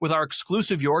for. With our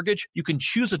exclusive Yorgage, you can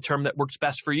choose a term that works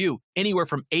best for you, anywhere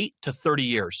from 8 to 30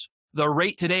 years. The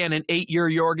rate today on an 8-year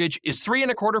Yorgage is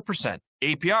 3.25%,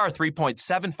 APR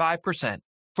 3.75%.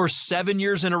 For 7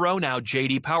 years in a row now,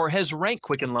 J.D. Power has ranked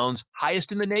Quicken Loans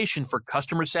highest in the nation for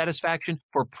customer satisfaction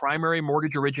for primary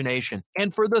mortgage origination.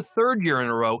 And for the 3rd year in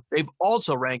a row, they've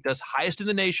also ranked us highest in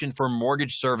the nation for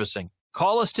mortgage servicing.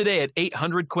 Call us today at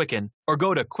 800-QUICKEN or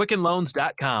go to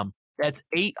QuickenLoans.com. That's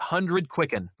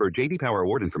 800-QUICKEN. For J.D. Power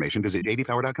award information, visit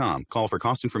jdpower.com. Call for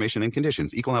cost information and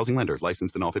conditions. Equal housing lender.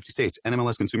 Licensed in all 50 states.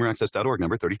 NMLSConsumerAccess.org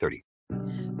number 3030.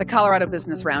 The Colorado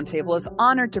Business Roundtable is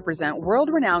honored to present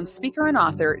world-renowned speaker and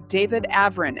author David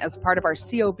Avrin as part of our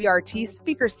COBRT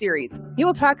speaker series. He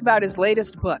will talk about his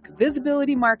latest book,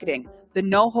 Visibility Marketing, the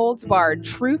no-holds-barred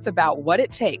truth about what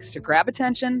it takes to grab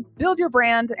attention, build your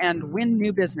brand, and win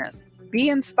new business. Be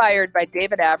inspired by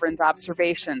David Avrin's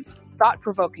observations,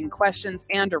 thought-provoking questions,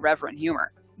 and irreverent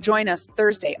humor. Join us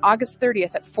Thursday, August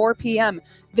 30th at 4 p.m.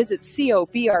 Visit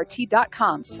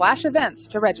cobrt.com/events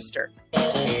to register.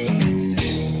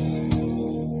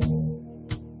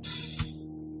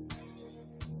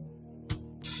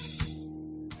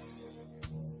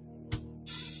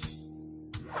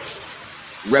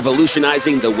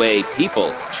 Revolutionizing the way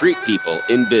people treat people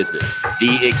in business.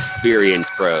 The Experience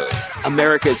Pros,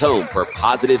 America's home for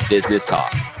positive business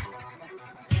talk.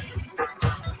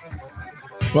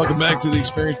 Welcome back to the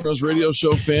Experience Pros Radio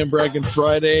Show, Fan Braggin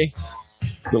Friday.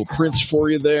 Little Prince for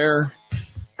you there.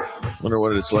 Wonder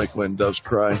what it's like when doves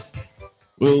cry.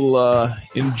 We'll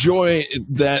enjoy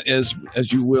that as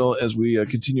you will as we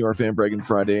continue our Fan Braggin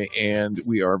Friday, and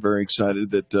we are very excited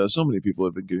that so many people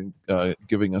have been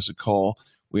giving us a call.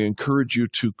 We encourage you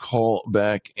to call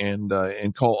back and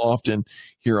call often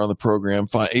here on the program.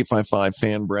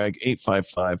 855-FAN-BRAG,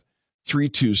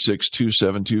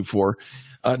 855-326-2724.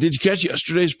 Did you catch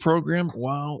yesterday's program?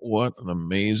 Wow, what an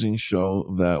amazing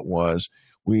show that was.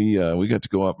 We got to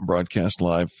go up and broadcast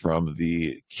live from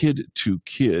the Kid to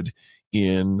Kid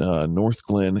in North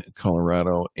Glen,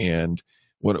 Colorado, and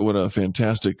what a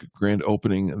fantastic grand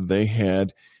opening they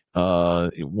had.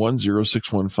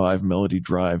 10615 Melody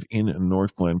Drive in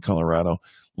North Glen, Colorado.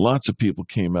 Lots of people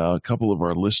came out. A couple of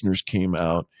our listeners came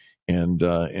out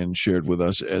and shared with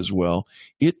us as well.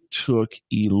 It took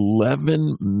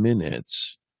 11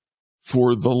 minutes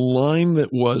for the line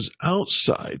that was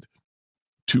outside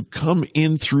to come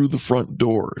in through the front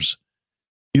doors.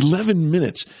 11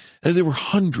 minutes. And there were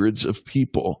hundreds of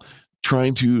people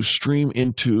trying to stream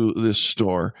into this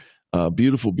store.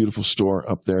 Beautiful, beautiful store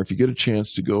up there. If you get a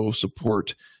chance to go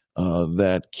support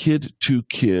that Kid to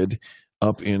Kid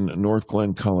up in North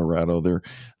Glen, Colorado, they're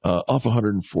off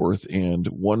 104th and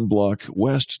 1 block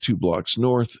west, 2 blocks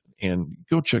north, and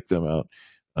go check them out.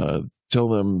 Tell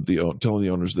the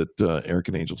owners that Eric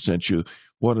and Angel sent you.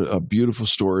 What a beautiful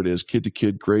store it is. Kid to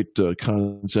Kid, great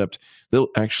concept. They'll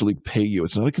actually pay you.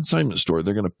 It's not a consignment store.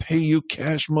 They're going to pay you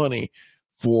cash money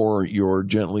for your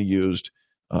gently used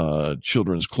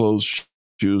children's clothes,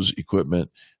 shoes,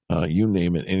 equipment, you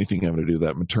name it, anything having to do with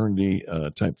that, maternity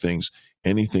type things,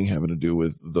 anything having to do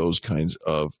with those kinds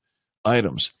of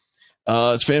items.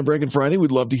 It's Fan Braggin Friday.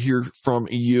 We'd love to hear from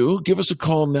you. Give us a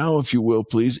call now, if you will,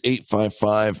 please.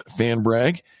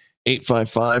 855-FAN-BRAG,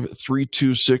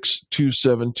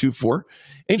 855-326-2724.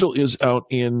 Angel is out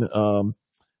in, I'm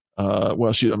not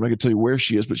going to tell you where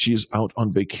she is, but she's out on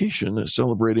vacation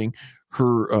celebrating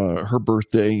her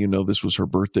birthday. You know, this was her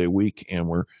birthday week, and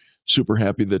we're super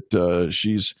happy that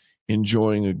she's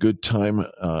enjoying a good time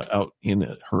out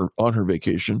on her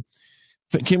vacation.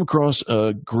 Came across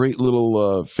a great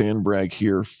little fan brag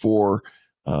here for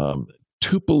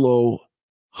Tupelo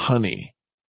Honey.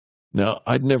 Now,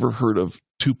 I'd never heard of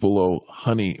Tupelo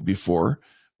Honey before,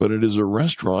 but it is a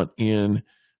restaurant in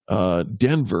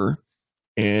Denver,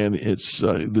 and it's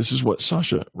this is what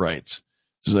Sasha writes.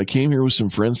 Says, I came here with some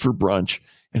friends for brunch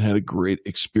and had a great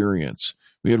experience.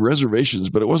 We had reservations,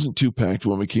 but it wasn't too packed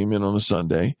when we came in on a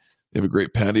Sunday. They have a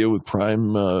great patio with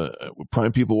prime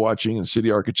people watching and city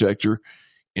architecture,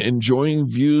 enjoying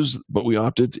views, but we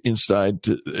opted inside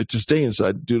to stay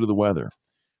inside due to the weather.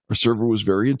 Our server was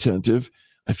very attentive.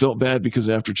 I felt bad because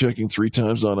after checking 3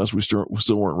 times on us, we still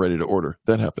weren't ready to order.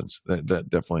 That happens. That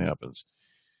definitely happens.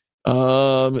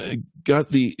 Got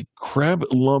the crab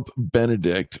lump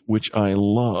Benedict, which I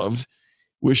loved.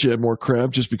 Wish it had more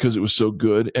crab just because it was so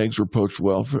good. Eggs were poached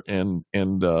well, and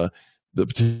the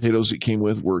potatoes it came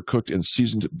with were cooked and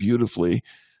seasoned beautifully.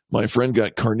 My friend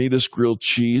got carnitas grilled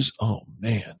cheese. Oh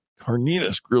man,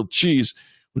 carnitas grilled cheese,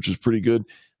 which was pretty good.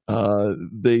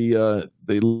 They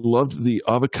loved the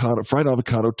fried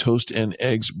avocado toast and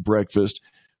eggs breakfast,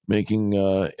 making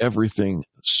everything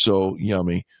so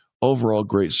yummy. Overall,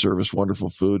 great service,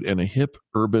 wonderful food, and a hip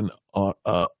urban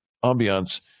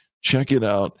ambiance. Check it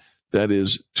out. That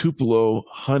is Tupelo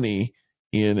Honey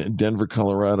in Denver,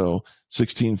 Colorado,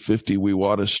 1650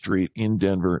 Wewata Street in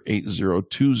Denver,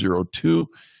 80202.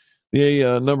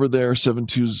 The number there,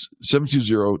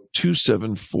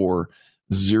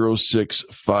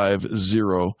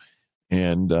 720-274-0650.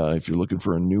 And if you're looking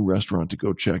for a new restaurant to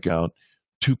go check out,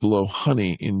 Tupelo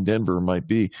honey in Denver might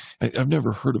be. I've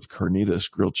never heard of carnitas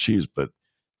grilled cheese, but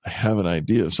I have an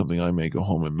idea of something I may go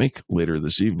home and make later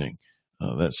this evening.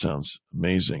 That sounds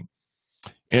amazing.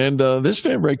 And this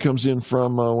fan brag comes in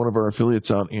from one of our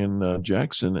affiliates out in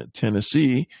Jackson,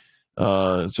 Tennessee.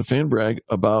 It's a fan brag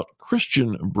about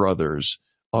Christian Brothers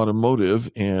Automotive,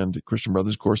 and Christian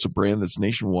Brothers, of course, a brand that's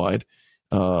nationwide.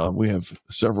 We have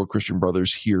several Christian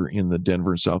Brothers here in the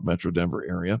Denver and South Metro Denver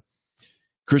area.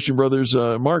 Christian Brothers,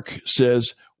 Mark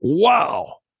says,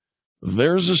 wow,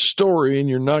 there's a story, and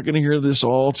you're not going to hear this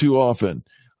all too often.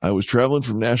 I was traveling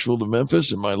from Nashville to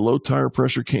Memphis, and my low tire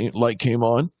pressure light came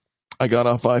on. I got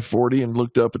off I-40 and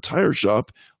looked up a tire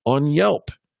shop on Yelp.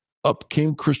 Up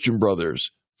came Christian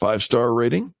Brothers, 5-star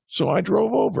rating, so I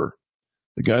drove over.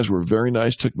 The guys were very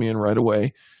nice, took me in right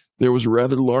away. There was a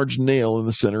rather large nail in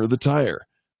the center of the tire.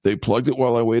 They plugged it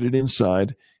while I waited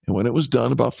inside, and when it was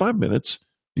done, about 5 minutes,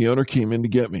 the owner came in to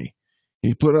get me.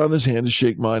 He put out his hand to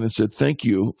shake mine and said, "Thank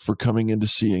you for coming in to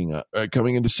see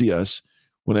us."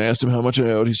 When I asked him how much I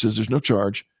owed, he says, "There's no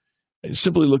charge." I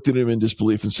simply looked at him in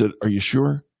disbelief and said, "Are you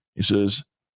sure?" He says,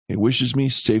 "He wishes me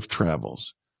safe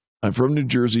travels. I'm from New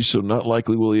Jersey, so not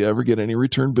likely will he ever get any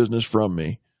return business from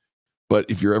me. But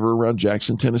if you're ever around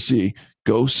Jackson, Tennessee,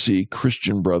 go see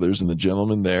Christian Brothers and the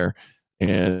gentleman there,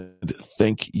 and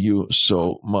thank you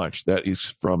so much." That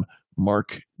is from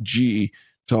Mark G.,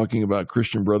 talking about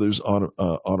Christian Brothers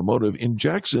Automotive in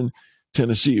Jackson,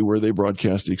 Tennessee, where they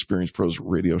broadcast the Experience Pros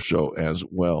radio show as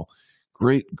well.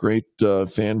 Great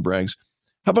fan brags.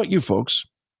 How about you folks?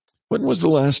 When was the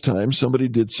last time somebody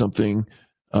did something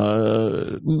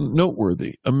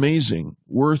noteworthy, amazing,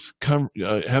 worth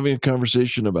having a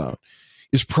conversation about?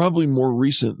 Is probably more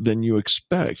recent than you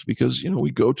expect, because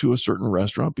we go to a certain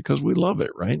restaurant because we love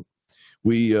it, right?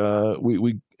 We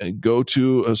go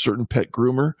to a certain pet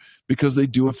groomer because they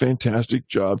do a fantastic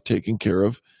job taking care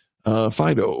of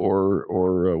Fido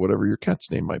or whatever your cat's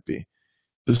name might be.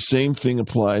 The same thing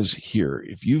applies here.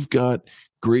 If you've got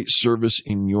great service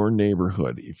in your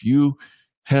neighborhood, if you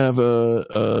have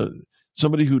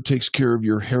somebody who takes care of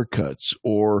your haircuts,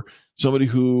 or somebody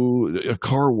a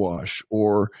car wash,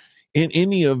 or in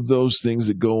any of those things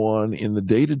that go on in the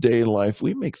day-to-day life,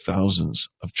 we make thousands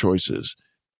of choices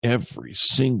every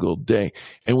single day.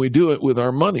 And we do it with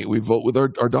our money. We vote with our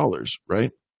dollars,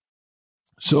 right?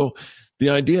 So the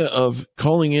idea of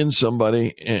calling into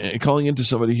somebody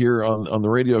here on the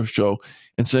radio show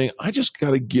and saying, I just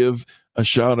got to give a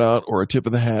shout out or a tip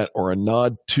of the hat or a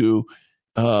nod to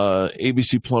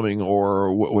ABC Plumbing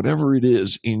or whatever it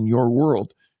is in your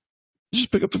world, just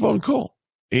pick up the phone and call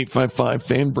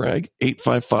 855-FAN-BRAG,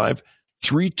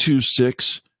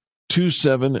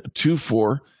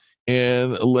 855-326-2724.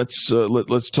 And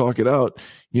let's talk it out.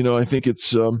 I think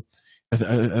it's I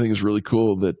think it's really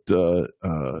cool that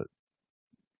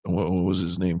what was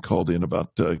his name called in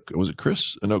about? Was it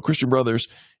Chris? No, Christian Brothers,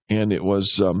 and it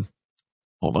was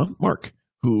Mark,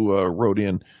 who wrote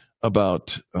in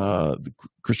about the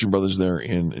Christian Brothers there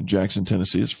in Jackson,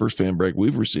 Tennessee. It's the first fan brag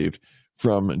we've received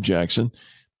from Jackson,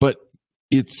 but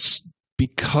it's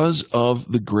because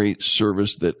of the great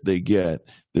service that they get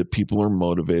that people are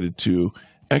motivated to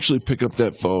actually pick up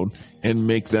that phone and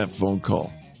make that phone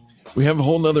call. We have a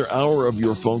whole nother hour of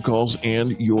your phone calls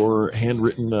and your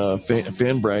handwritten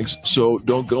fan brags, so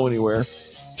don't go anywhere.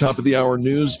 Top of the hour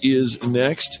news is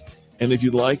next, and if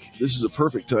you'd like, this is a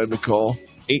perfect time to call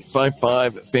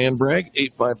 855-FAN-BRAG,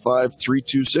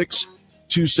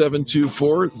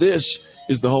 855-326-2724. This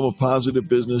is the home of positive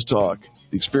business talk,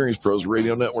 the Experience Pros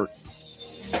Radio Network.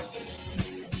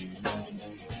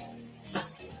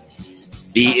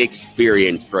 The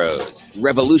Experience Pros,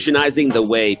 revolutionizing the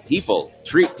way people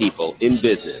treat people in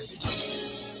business.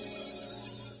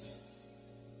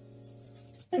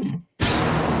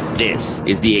 This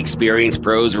is the Experience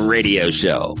Pros Radio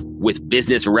Show with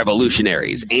business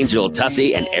revolutionaries Angel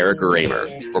Tussey and Eric Raymer.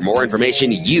 For more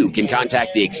information, you can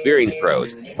contact the Experience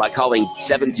Pros by calling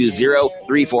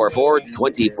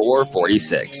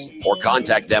 720-344-2446 or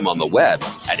contact them on the web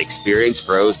at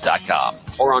experiencepros.com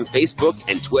or on Facebook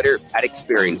and Twitter at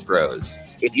Experience Pros.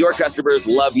 If your customers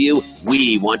love you,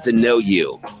 we want to know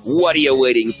you. What are you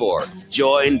waiting for?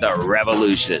 Join the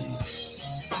revolution.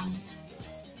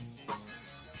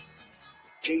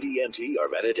 KDMT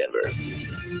Arvada, Denver.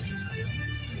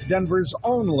 Denver's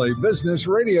only business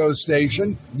radio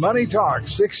station, Money Talk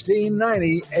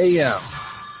 1690 AM.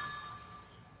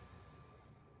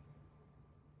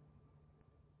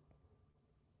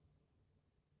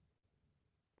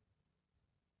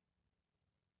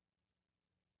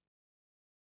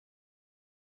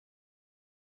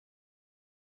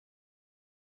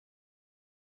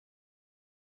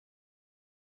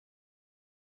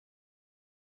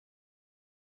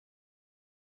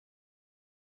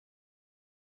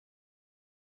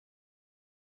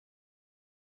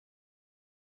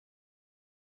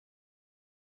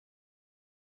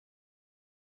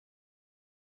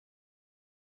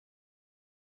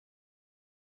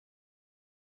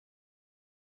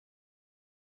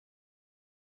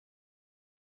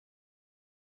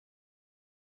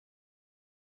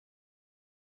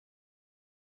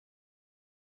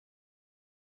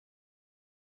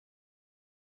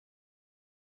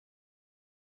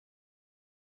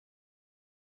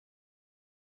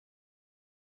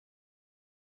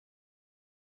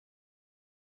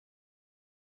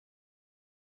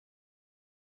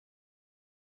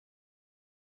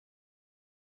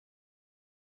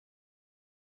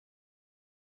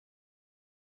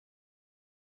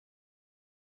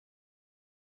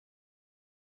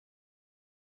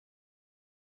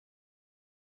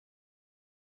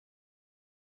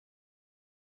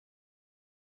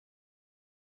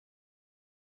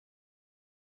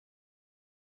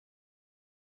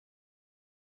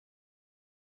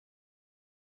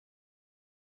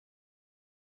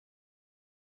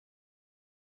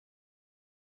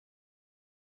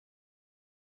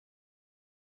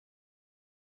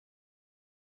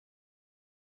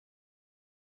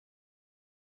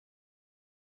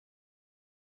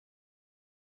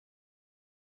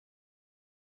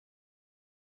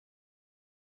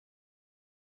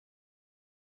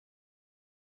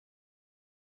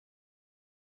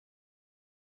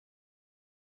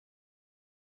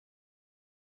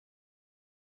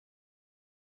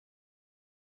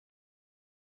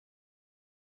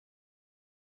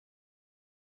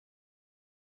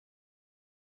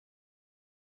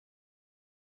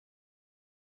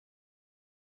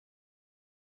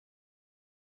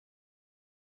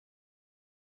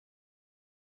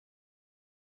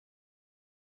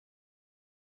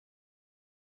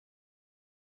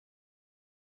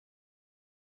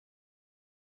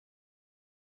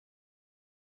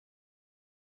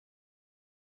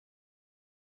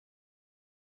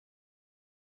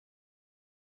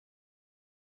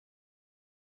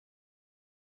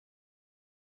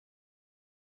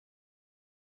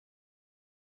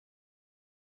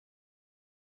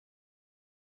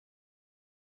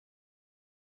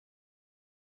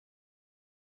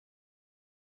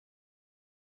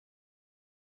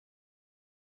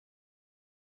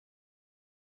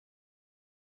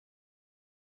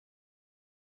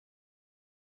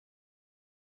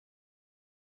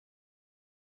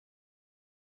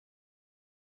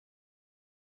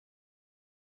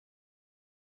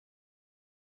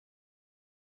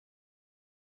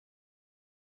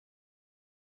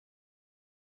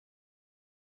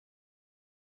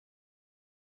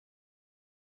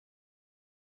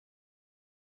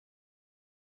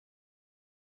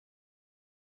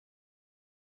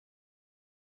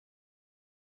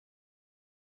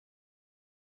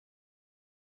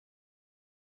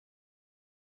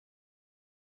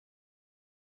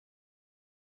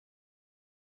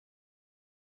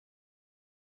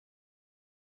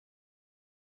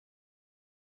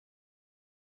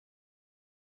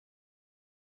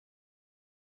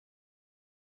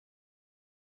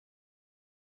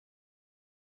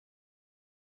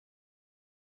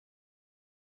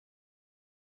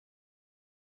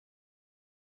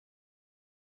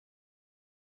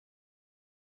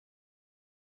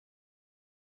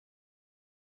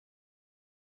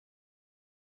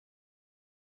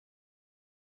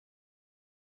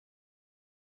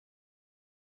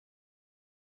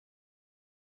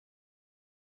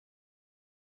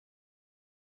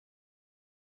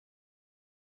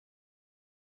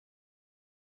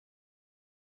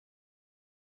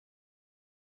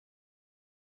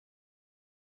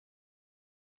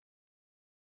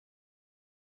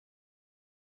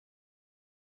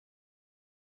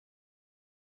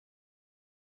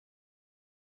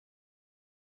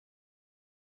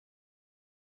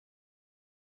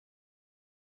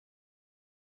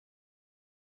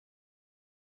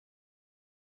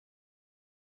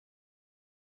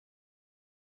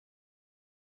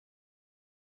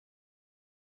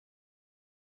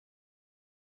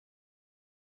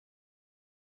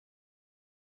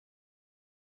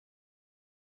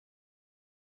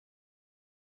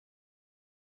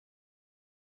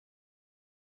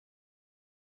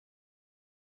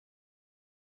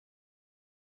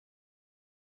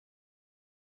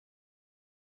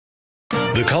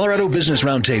 The Colorado Business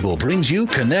Roundtable brings you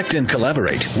Connect and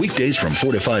Collaborate weekdays from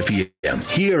 4 to 5 p.m.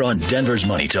 here on Denver's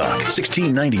Money Talk,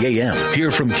 1690 a.m.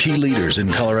 Hear from key leaders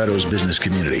in Colorado's business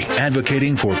community,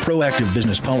 advocating for proactive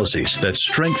business policies that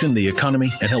strengthen the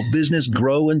economy and help business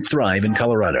grow and thrive in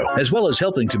Colorado, as well as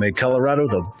helping to make Colorado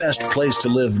the best place to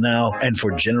live now and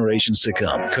for generations to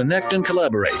come. Connect and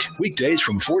Collaborate weekdays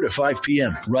from 4 to 5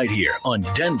 p.m. right here on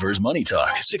Denver's Money Talk,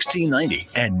 1690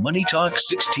 and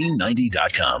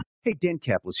MoneyTalk1690.com. Hey, Dan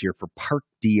Kaplis here for Park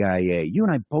DIA. You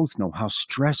and I both know how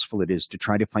stressful it is to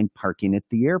try to find parking at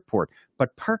the airport.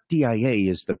 But Park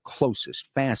DIA is the closest,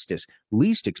 fastest,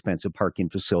 least expensive parking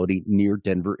facility near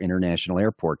Denver International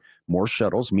Airport. More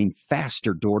shuttles mean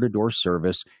faster door-to-door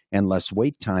service and less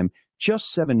wait time,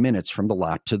 just 7 minutes from the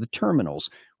lot to the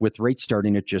terminals. With rates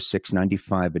starting at just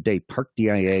 $6.95 a day, Park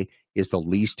DIA is the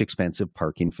least expensive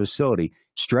parking facility.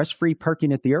 Stress-free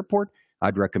parking at the airport?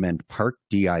 I'd recommend Park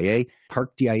DIA,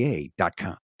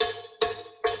 parkdia.com.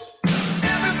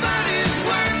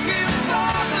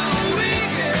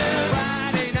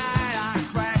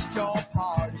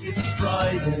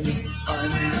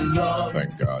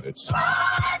 Thank God it's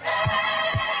Friday.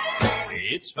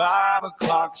 It's 5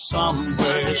 o'clock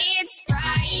somewhere. It's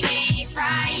Friday,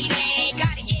 Friday.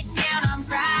 Gotta get down on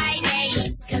Friday.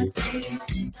 Just go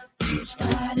it's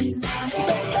Friday night.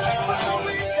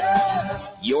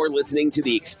 You're listening to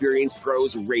the Experience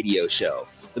Pros Radio Show,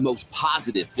 the most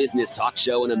positive business talk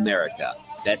show in America.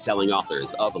 Best-selling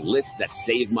authors of Lists That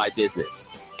Save My Business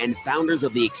and founders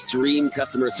of the Extreme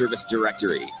Customer Service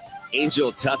Directory,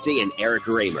 Angel Tussey and Eric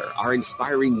Raymer, are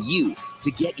inspiring you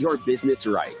to get your business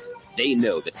right. They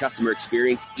know that customer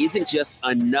experience isn't just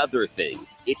another thing,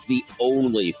 it's the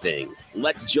only thing.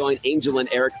 Let's join Angel and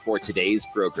Eric for today's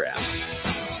program.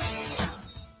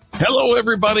 Hello,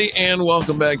 everybody, and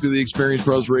welcome back to the Experience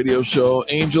Pros Radio Show.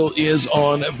 Angel is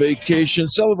on vacation,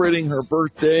 celebrating her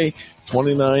birthday,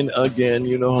 29 again.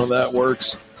 You know how that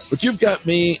works. But you've got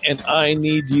me, and I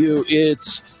need you.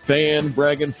 It's Fan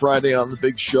Braggin Friday on the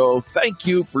big show. Thank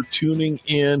you for tuning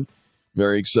in.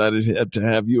 Very excited to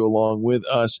have you along with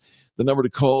us. The number to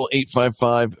call,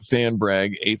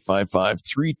 855-FAN-BRAG,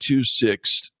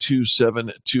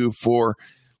 855-326-2724.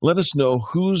 Let us know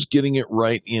who's getting it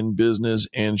right in business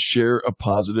and share a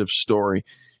positive story.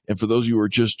 And for those of you who are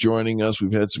just joining us,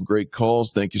 we've had some great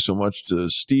calls. Thank you so much to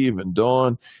Steve and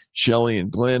Dawn, Shelly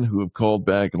and Glenn, who have called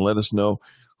back and let us know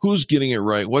who's getting it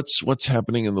right. What's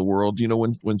happening in the world? You know,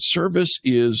 when service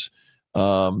is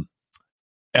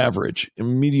average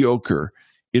and mediocre,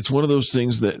 it's one of those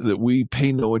things that we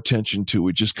pay no attention to.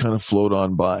 We just kind of float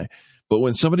on by. But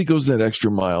when somebody goes that extra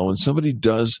mile, when somebody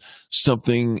does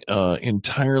something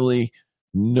entirely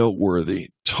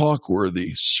noteworthy,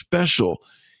 talk-worthy, special,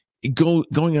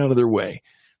 going out of their way,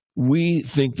 we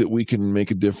think that we can make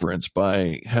a difference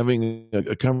by having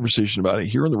a conversation about it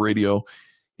here on the radio.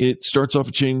 It starts off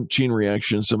a chain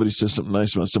reaction. Somebody says something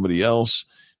nice about somebody else.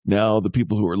 Now the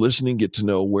people who are listening get to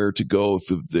know where to go if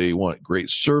they want great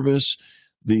service.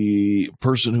 The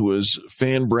person who has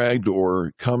fan bragged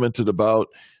or commented about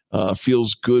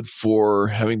feels good for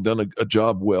having done a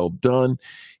job well done.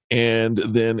 And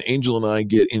then Angel and I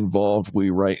get involved. We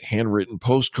write handwritten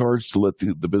postcards to let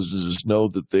the businesses know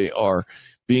that they are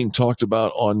being talked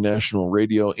about on national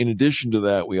radio. In addition to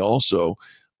that, we also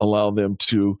allow them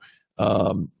to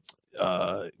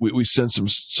we send some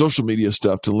social media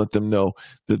stuff to let them know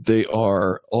that they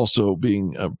are also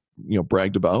being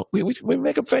bragged about. We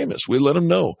make them famous. We let them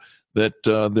know that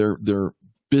their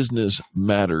business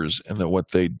matters and that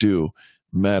what they do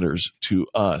matters to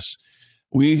us.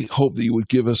 We hope that you would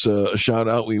give us a shout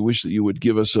out. We wish that you would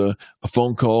give us a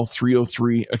phone call,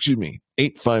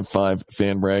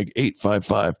 855-FAN-BRAG,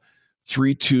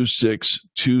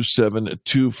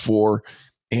 855-326-2724.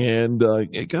 And I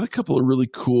got a couple of really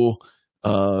cool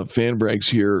fan brags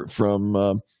here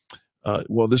from,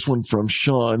 this one from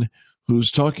Sean,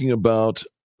 who's talking about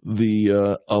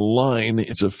the Align.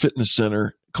 It's a fitness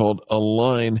center called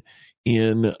Align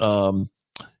in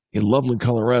Loveland,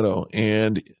 Colorado.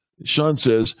 And Sean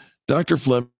says, Dr.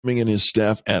 Fleming and his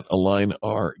staff at Align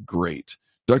are great.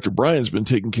 Dr. Brian's been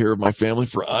taking care of my family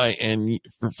my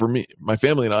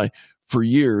family and I for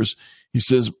years. He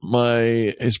says,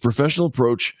 his professional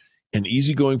approach and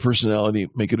easygoing personality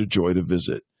make it a joy to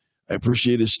visit. I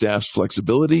appreciate his staff's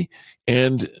flexibility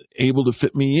and able to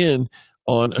fit me in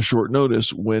on a short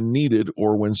notice when needed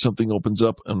or when something opens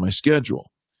up on my schedule.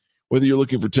 Whether you're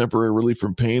looking for temporary relief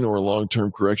from pain or a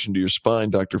long-term correction to your spine,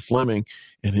 Dr. Fleming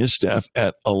and his staff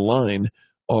at Align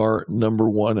are my number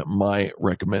one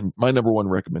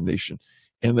recommendation.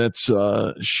 And that's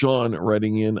Sean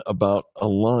writing in about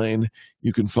Align.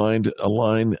 You can find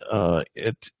Align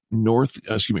at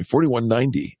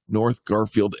 4190 North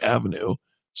Garfield Avenue,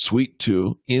 Suite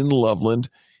 2 in Loveland,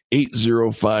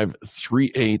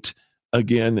 80538.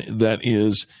 Again, that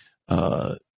is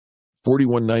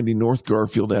 4190 North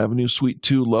Garfield Avenue, Suite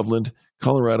 2, Loveland,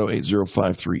 Colorado,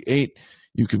 80538.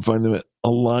 You can find them at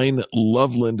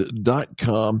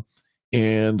alignloveland.com,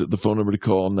 and the phone number to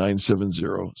call,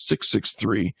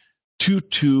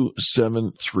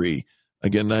 970-663-2273.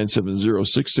 Again,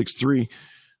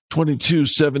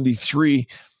 970-663-2273.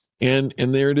 And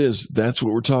there it is. That's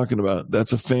what we're talking about.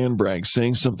 That's a fan brag,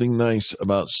 saying something nice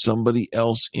about somebody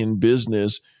else in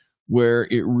business, where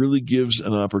it really gives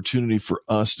an opportunity for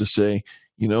us to say,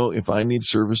 you know, if I need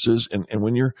services, and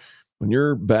when your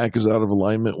back is out of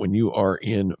alignment, when you are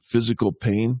in physical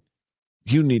pain,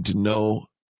 you need to know,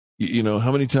 you know,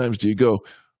 how many times do you go,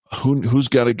 who's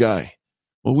got a guy?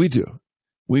 Well, we do.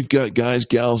 We've got guys,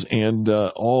 gals, and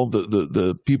all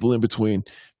the people in between,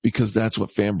 because that's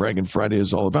what Fan Braggin Friday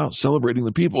is all about, celebrating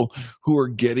the people who are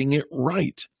getting it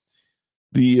right.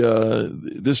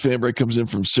 This fan brag comes in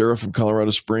from Sarah from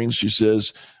Colorado Springs. She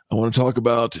says, I want to talk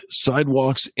about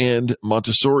Sidewalks and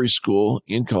Montessori School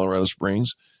in Colorado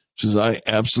Springs. She says, I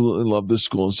absolutely love this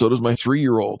school, and so does my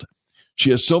 3-year-old.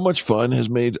 She has so much fun, has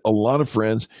made a lot of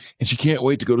friends, and she can't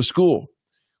wait to go to school.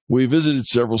 We visited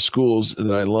several schools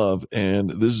that I love, and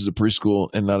this is a preschool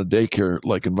and not a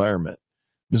daycare-like environment.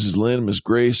 Mrs. Lynn, Ms.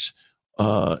 Grace,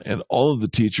 and all of the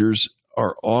teachers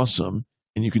are awesome,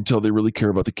 and you can tell they really care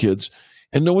about the kids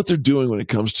and know what they're doing when it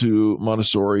comes to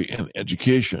Montessori and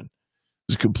education.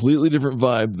 It's a completely different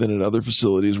vibe than at other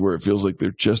facilities where it feels like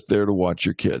they're just there to watch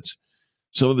your kids.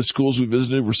 Some of the schools we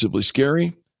visited were simply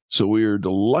scary, so we are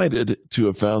delighted to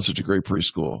have found such a great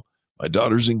preschool. My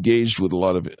daughter's engaged with a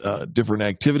lot of different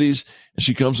activities, and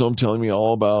she comes home telling me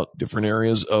all about different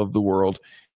areas of the world,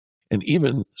 and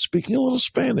even speaking a little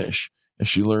Spanish as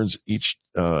she learns each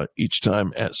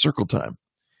time at circle time.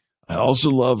 I also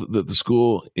love that the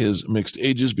school is mixed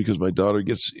ages, because my daughter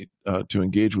gets to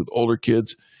engage with older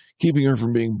kids, keeping her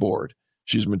from being bored.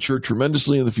 She's matured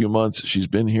tremendously in the few months she's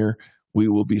been here. We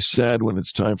will be sad when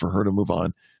it's time for her to move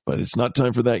on, but it's not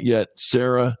time for that yet.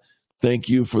 Sarah, thank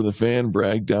you for the fan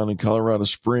brag down in Colorado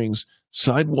Springs,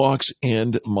 Sidewalks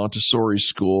and Montessori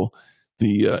School.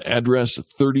 The address,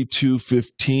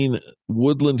 3215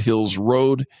 Woodland Hills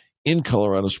Road in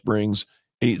Colorado Springs,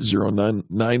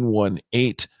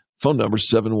 809-918. Phone number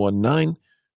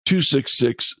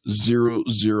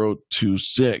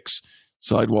 719-266-0026.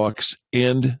 Sidewalks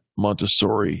and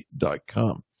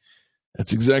Montessori.com.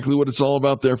 That's exactly what it's all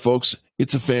about there, folks.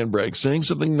 It's a fan brag, saying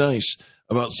something nice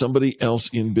about somebody else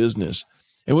in business.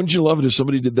 And wouldn't you love it if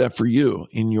somebody did that for you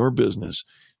in your business?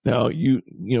 Now, you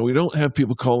know, we don't have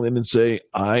people call in and say,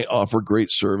 I offer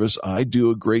great service, I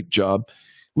do a great job.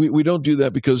 We don't do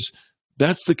that, because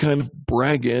that's the kind of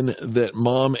bragging that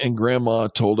mom and grandma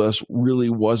told us really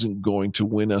wasn't going to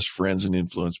win us friends and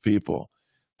influence people.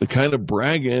 The kind of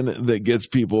bragging that gets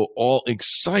people all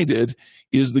excited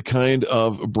is the kind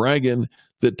of bragging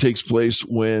that takes place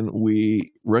when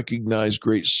we recognize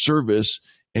great service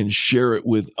and share it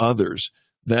with others.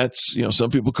 That's, you know,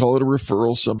 some people call it a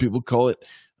referral. Some people call it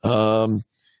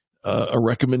a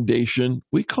recommendation.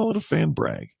 We call it a fan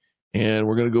brag. And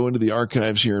we're going to go into the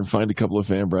archives here and find a couple of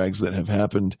fan brags that have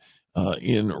happened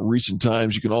in recent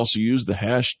times. You can also use the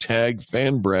hashtag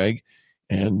fan brag,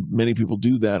 and many people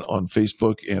do that on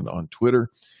Facebook and on Twitter.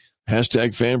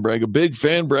 Hashtag fan brag. A big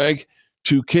fan brag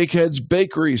to Cakehead's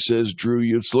Bakery, says Drew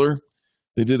Utzler.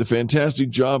 They did a fantastic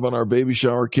job on our baby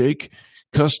shower cake.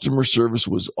 Customer service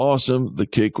was awesome. The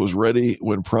cake was ready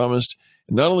when promised.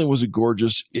 And not only was it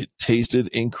gorgeous, it tasted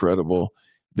incredible.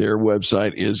 Their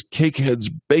website is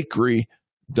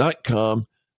cakeheadsbakery.com.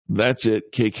 That's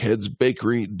it,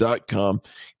 cakeheadsbakery.com.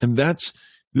 And this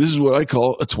is what I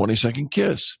call a 20-second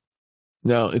kiss.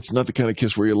 Now, it's not the kind of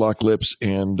kiss where you lock lips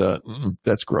and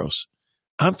that's gross.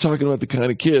 I'm talking about the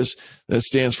kind of kiss that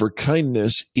stands for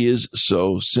kindness is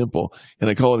so simple. And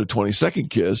I call it a 20-second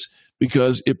kiss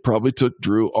because it probably took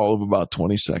Drew all of about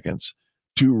 20 seconds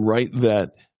to write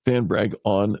that fan brag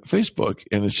on Facebook.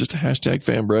 And it's just a hashtag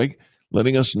fan brag,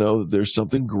 letting us know that there's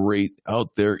something great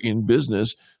out there in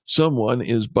business. Someone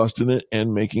is busting it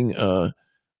and making a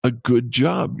good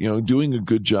job, doing a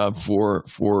good job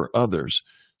for others.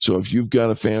 So if you've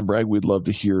got a fan brag, we'd love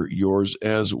to hear yours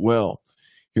as well.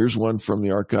 Here's one from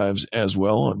the archives as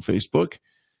well on Facebook.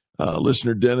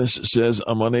 Listener Dennis says,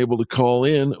 I'm unable to call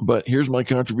in, but here's my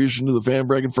contribution to the Fan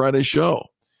Braggin Friday show.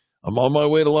 I'm on my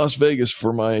way to Las Vegas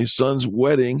for my son's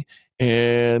wedding,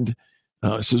 and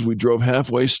it says we drove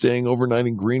halfway, staying overnight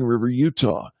in Green River,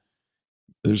 Utah.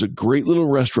 There's a great little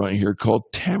restaurant here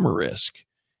called Tamarisk.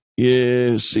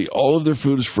 See, all of their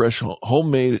food is fresh,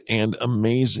 homemade, and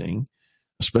amazing.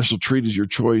 A special treat is your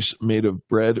choice made of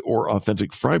bread or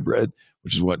authentic fry bread,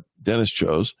 which is what Dennis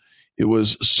chose. It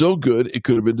was so good, it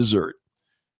could have been dessert.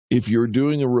 If you're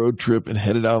doing a road trip and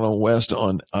headed out on west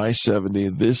on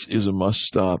I-70, this is a must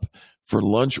stop for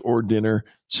lunch or dinner.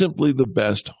 Simply the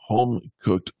best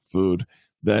home-cooked food.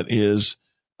 That is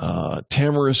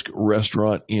Tamarisk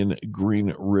Restaurant in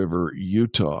Green River,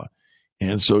 Utah.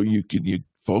 And so you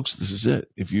folks, this is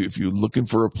it. If you're looking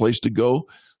for a place to go,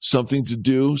 something to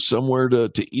do, somewhere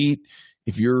to eat,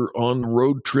 if you're on the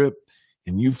road trip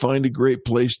and you find a great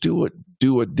place, do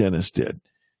what Dennis did.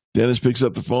 Dennis picks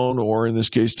up the phone, or in this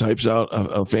case, types out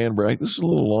a fan brag. This is a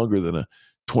little longer than a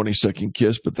 20-second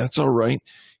kiss, but that's all right.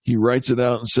 He writes it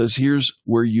out and says, here's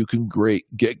where you can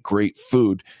get great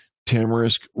food.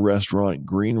 Tamarisk Restaurant,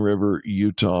 Green River,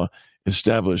 Utah,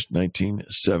 established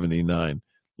 1979.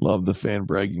 Love the fan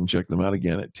bragging. Check them out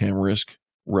again at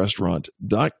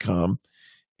tamariskrestaurant.com.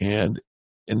 And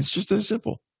it's just that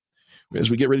simple. As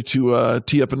we get ready to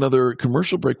tee up another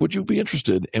commercial break, would you be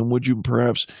interested, and would you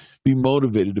perhaps be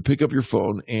motivated to pick up your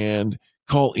phone and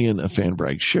call in a fan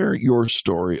brag? Share your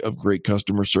story of great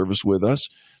customer service with us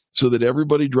so that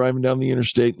everybody driving down the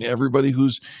interstate and everybody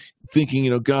who's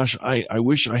thinking, gosh, I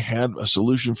wish I had a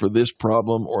solution for this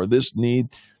problem or this need,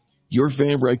 your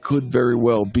fan brag could very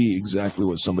well be exactly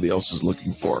what somebody else is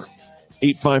looking for.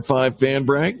 855 fan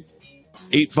brag,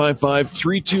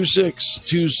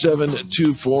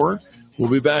 855-326-2724. We'll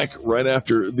be back right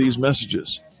after these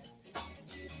messages.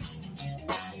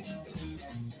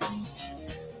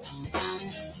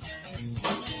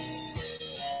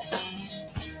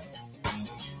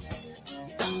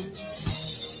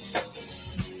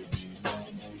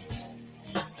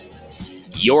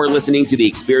 You're listening to the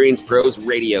Experience Pros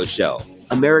Radio Show,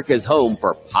 America's home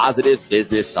for positive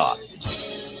business talk.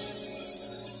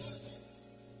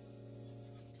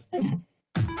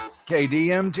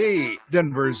 KDMT,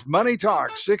 Denver's Money Talk,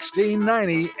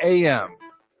 1690 AM.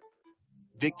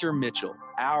 Victor Mitchell,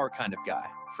 our kind of guy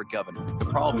for governor. The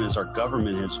problem is our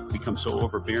government has become so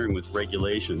overbearing with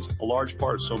regulations. A large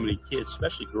part of so many kids,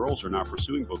 especially girls, are not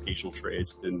pursuing vocational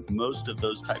trades. And most of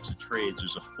those types of trades,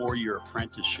 there's a 4-year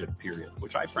apprenticeship period,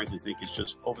 which I frankly think is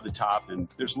just over the top. And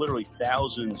there's literally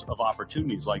thousands of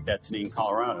opportunities like that today in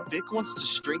Colorado. Vic wants to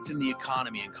strengthen the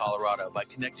economy in Colorado by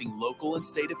connecting local and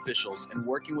state officials and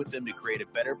working with them to create a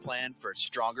better plan for a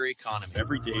stronger economy.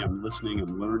 Every day I'm listening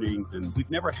and learning, and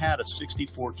we've never had a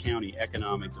 64-county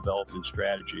economic development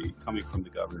strategy coming from the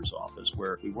governor's office,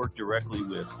 where we work directly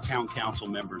with town council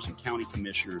members and county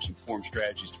commissioners and form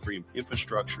strategies to bring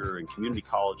infrastructure and community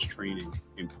college training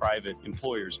and private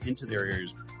employers into their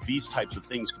areas. These types of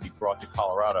things can be brought to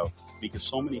Colorado because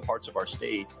so many parts of our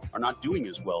state are not doing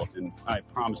as well, and I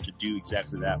promise to do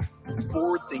exactly that.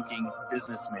 Forward-thinking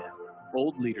businessman,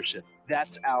 bold leadership.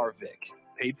 That's our Vic.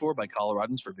 Paid for by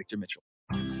Coloradans for Victor Mitchell.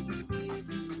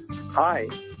 Hi,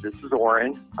 this is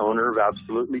Orrin, owner of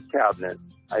Absolutely Cabinet.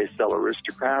 I sell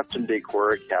Aristocraft and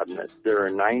Decor cabinets. There are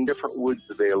 9 different woods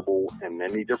available and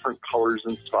many different colors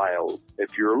and styles.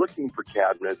 If you're looking for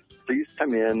cabinets, please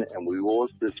come in and we will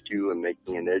assist you in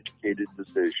making an educated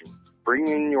decision. Bring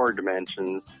in your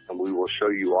dimensions and we will show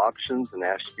you options and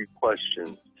ask you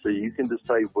questions so you can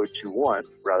decide what you want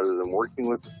rather than working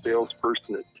with a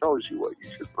salesperson that tells you what you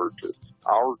should purchase.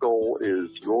 Our goal is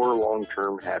your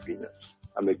long-term happiness.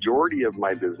 A majority of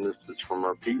my business is from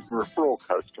repeat and referral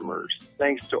customers.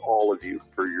 Thanks to all of you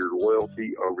for your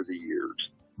loyalty over the years.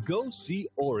 Go see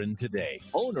Orrin today,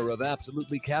 owner of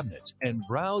Absolutely Cabinets, and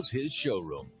browse his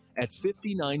showroom at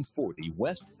 5940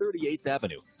 West 38th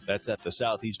Avenue. That's at the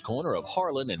southeast corner of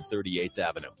Harlan and 38th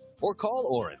Avenue. Or call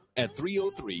Orrin at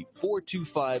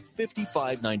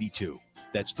 303-425-5592.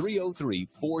 That's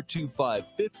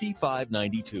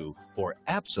 303-425-5592 for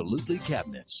Absolutely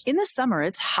Cabinets. In the summer,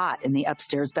 it's hot in the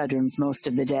upstairs bedrooms most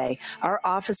of the day. Our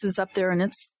office is up there and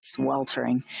it's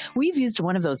sweltering. We've used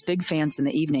one of those big fans in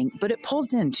the evening, but it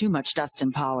pulls in too much dust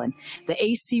and pollen. The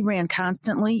AC ran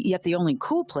constantly, yet the only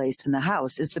cool place in the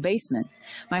house is the basement.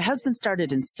 My husband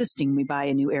started insisting we buy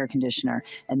a new air conditioner,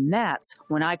 and that's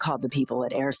when I called the people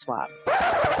at Air Swap.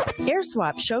 Air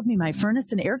Swap showed me my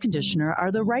furnace and air conditioner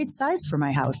are the right size for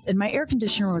my house, and my air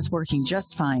conditioner was working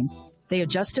just fine. They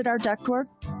adjusted our ductwork,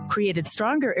 created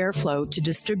stronger airflow to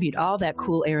distribute all that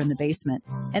cool air in the basement,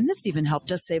 and this even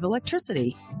helped us save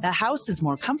electricity. The house is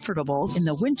more comfortable in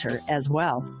the winter as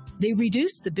well. They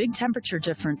reduced the big temperature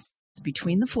difference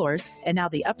between the floors, and now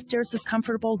the upstairs is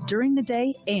comfortable during the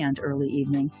day and early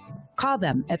evening. Call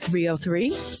them at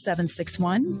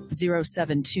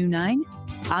 303-761-0729,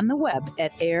 on the web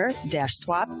at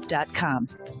air-swap.com,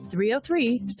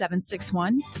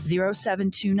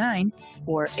 303-761-0729,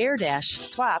 or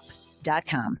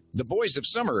air-swap.com. The boys of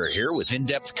summer are here with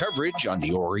in-depth coverage on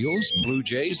the Orioles, Blue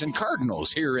Jays, and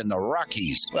Cardinals here in the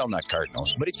Rockies. Well, not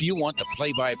Cardinals, but if you want the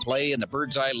play-by-play and the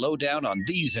bird's eye lowdown on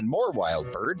these and more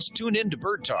wild birds, tune in to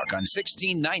Bird Talk on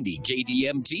 1690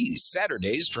 KDMT,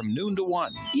 Saturdays from noon to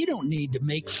 1. You don't need to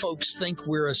make folks think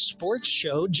we're a sports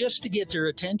show just to get their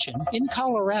attention. In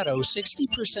Colorado,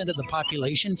 60% of the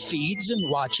population feeds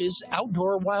and watches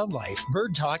outdoor wildlife.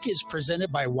 Bird Talk is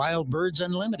presented by Wild Birds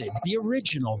Unlimited, the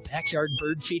original backyard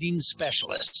bird feeding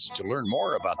specialists. To learn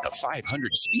more about the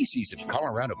 500 species of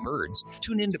Colorado birds,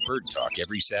 tune in to Bird Talk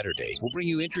every Saturday. We'll bring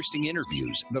you interesting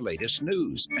interviews, the latest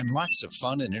news, and lots of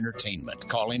fun and entertainment.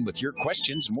 Call in with your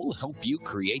questions and we'll help you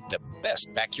create the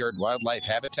best backyard wildlife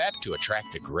habitat to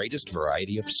attract the greatest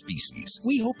variety of species.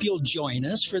 We hope you'll join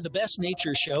us for the best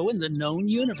nature show in the known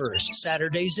universe,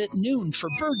 Saturdays at noon for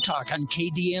Bird Talk on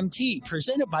KDMT,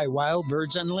 presented by Wild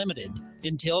Birds Unlimited.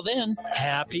 Until then,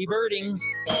 happy birding.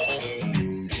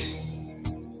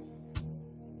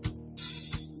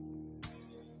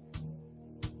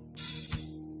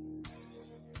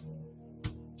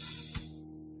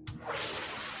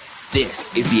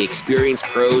 This is the Experience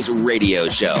Pros Radio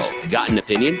Show. Got an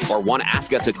opinion or want to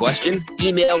ask us a question?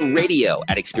 Email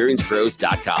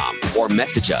radio@experiencepros.com or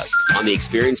message us on the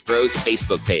Experience Pros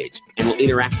Facebook page, and we'll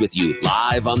interact with you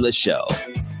live on the show.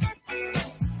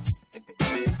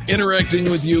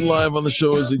 Interacting with you live on the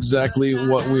show is exactly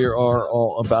what we are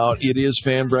all about. It is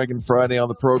Fan Braggin Friday on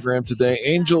the program today.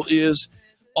 Angel is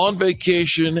on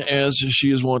vacation, as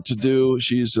she is wont to do.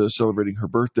 She's celebrating her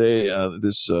birthday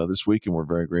this week, and we're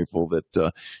very grateful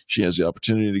that she has the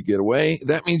opportunity to get away.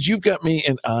 That means you've got me,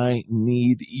 and I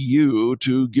need you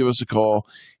to give us a call,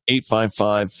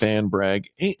 855-FAN-BRAG,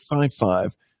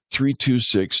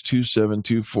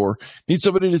 855-326-2724. Need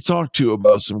somebody to talk to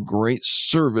about some great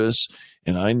service,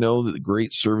 and I know that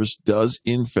great service does,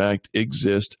 in fact,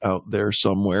 exist out there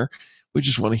somewhere. We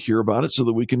just want to hear about it so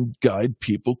that we can guide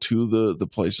people to the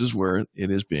places where it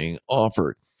is being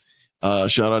offered.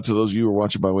 Shout out to those of you who are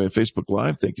watching by way of Facebook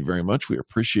Live. Thank you very much. We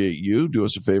appreciate you. Do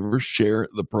us a favor, share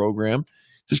the program.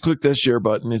 Just click that share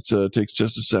button. It takes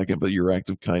just a second, but your act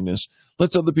of kindness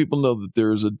lets other people know that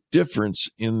there is a difference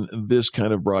in this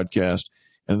kind of broadcast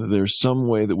and that there's some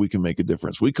way that we can make a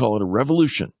difference. We call it a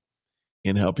revolution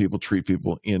in how people treat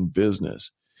people in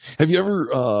business. Have you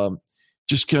ever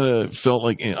just kind of felt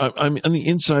like I'm on the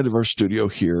inside of our studio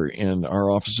here, and our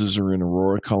offices are in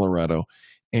Aurora, Colorado,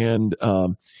 and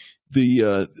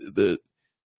the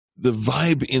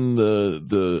vibe in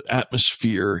the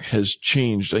atmosphere has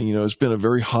changed. You know, it's been a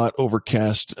very hot, not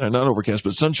overcast,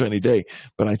 but sunshiny day.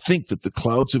 But I think that the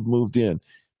clouds have moved in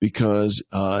because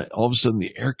all of a sudden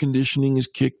the air conditioning is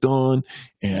kicked on,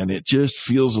 and it just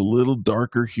feels a little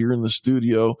darker here in the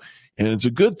studio. And it's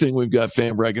a good thing we've got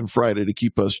Fan Braggin Friday to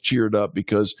keep us cheered up,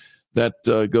 because that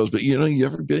goes. But, you know, you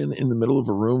ever been in the middle of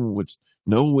a room with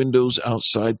no windows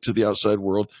outside to the outside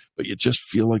world, but you just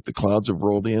feel like the clouds have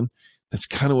rolled in? That's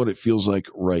kind of what it feels like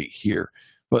right here.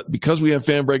 But because we have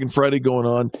Fan Braggin Friday going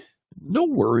on, no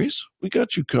worries. We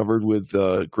got you covered with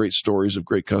great stories of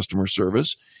great customer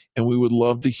service, and we would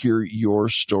love to hear your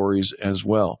stories as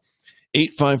well.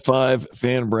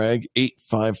 855-FAN-BRAG,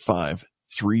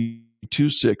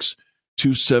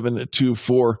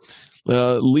 855-326-2724.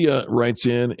 Leah writes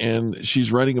in, and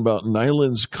she's writing about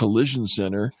Nyland's Collision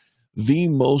Center, the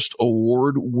most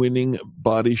award-winning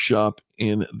body shop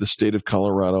in the state of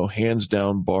Colorado, hands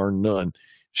down, bar none.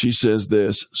 She says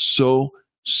this: so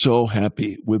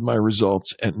happy with my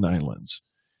results at Nyland's.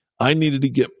 I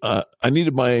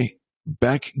needed my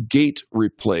back gate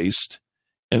replaced,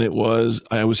 and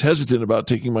I was hesitant about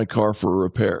taking my car for a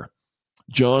repair.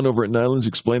 John over at Nyland's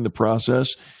explained the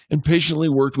process and patiently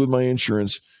worked with my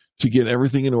insurance to get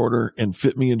everything in order and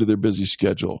fit me into their busy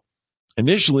schedule.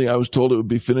 Initially, I was told it would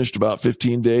be finished about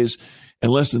 15 days,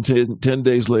 and less than 10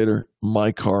 days later,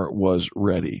 my car was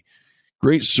ready.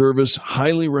 Great service.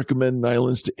 Highly recommend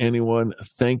Nyland's to anyone.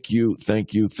 Thank you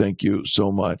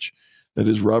so much. That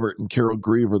is Robert and Carol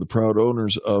Grieve are the proud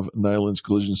owners of Nyland's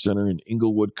Collision Center in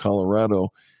Inglewood, Colorado.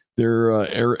 Their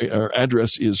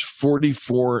address is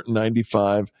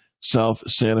 4495 South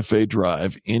Santa Fe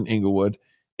Drive in Inglewood,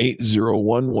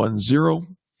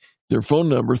 80110. Their phone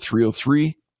number,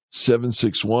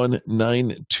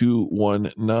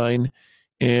 303-761-9219.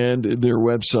 And their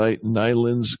website,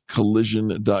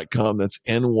 nylandscollision.com. That's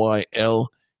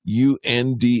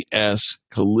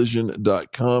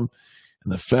UNDScollision.com.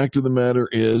 And the fact of the matter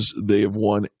is they have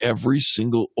won every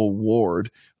single award.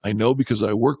 I know because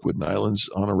I work with Nyland's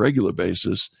on a regular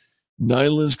basis.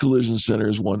 Nyland's Collision Center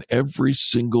has won every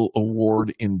single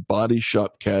award in body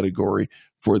shop category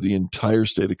for the entire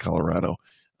state of Colorado.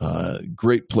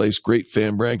 Great place, great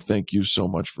fan brag. Thank you so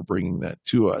much for bringing that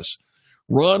to us.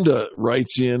 Rhonda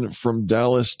writes in from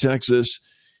Dallas, Texas,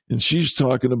 and she's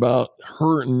talking about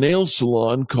her nail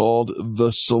salon called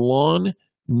The Salon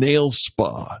Nail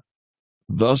Spa.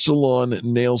 The Salon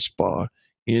Nail Spa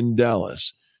in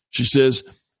Dallas. She says,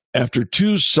 after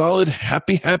 2 solid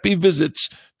happy visits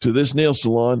to this nail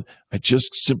salon, I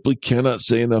just simply cannot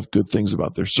say enough good things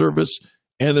about their service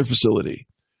and their facility.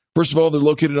 First of all, they're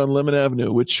located on Lemon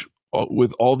Avenue, which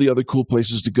with all the other cool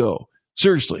places to go.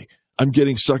 Seriously, I'm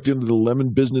getting sucked into the lemon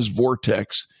business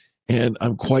vortex, and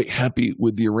I'm quite happy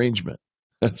with the arrangement.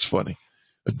 That's funny.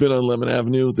 I've been on Lemon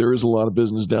Avenue. There is a lot of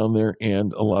business down there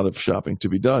and a lot of shopping to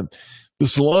be done. The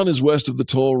salon is west of the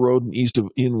toll road and east of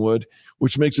Inwood,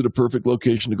 which makes it a perfect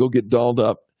location to go get dolled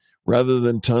up rather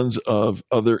than tons of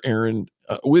other errand-bound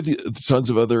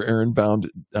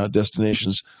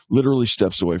destinations literally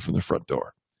steps away from the front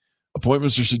door.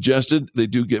 Appointments are suggested. They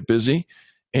do get busy.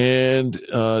 And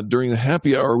during the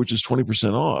happy hour, which is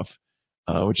 20% off,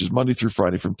 which is Monday through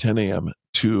Friday from 10 a.m.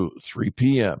 to 3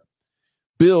 p.m.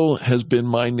 Bill has been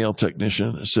my nail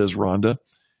technician, says Rhonda.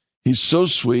 He's so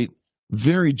sweet,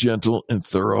 very gentle and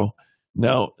thorough.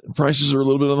 Now, prices are a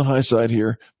little bit on the high side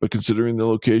here, but considering the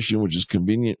location, which is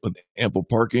convenient with ample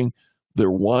parking, their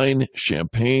wine,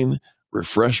 champagne,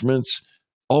 refreshments,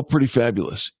 all pretty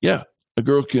fabulous. Yeah, a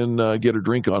girl can get her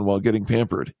drink on while getting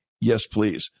pampered. Yes,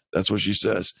 please. That's what she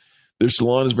says. Their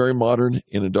salon is very modern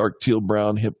in a dark teal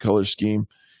brown hip color scheme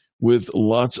with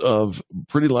lots of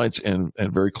pretty lights and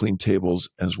very clean tables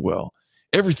as well.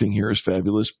 Everything here is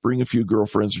fabulous. Bring a few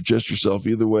girlfriends or just yourself.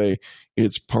 Either way,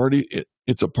 it's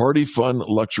a party fun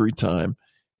luxury time.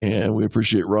 And we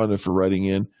appreciate Rhonda for writing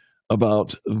in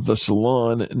about the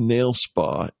Salon Nail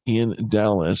Spa in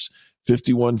Dallas,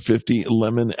 5150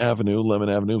 Lemon Avenue. Lemon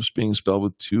Avenue is being spelled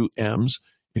with 2 M's.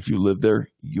 If you live there,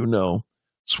 you know.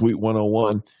 Suite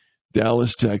 101,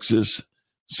 Dallas, Texas,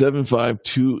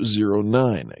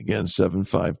 75209. Again,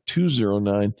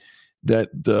 75209. That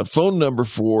the phone number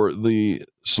for the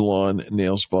Salon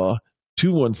Nail Spa,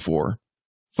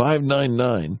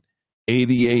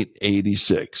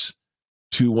 214-599-8886.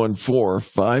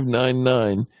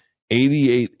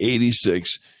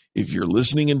 214-599-8886. If you're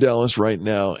listening in Dallas right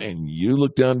now and you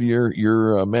look down to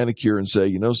your manicure and say,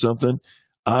 you know something,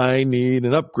 I need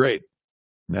an upgrade.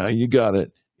 Now you got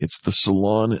it. It's the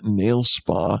Salon Nail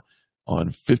Spa on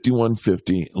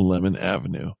 5150 Lemon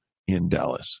Avenue in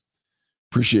Dallas.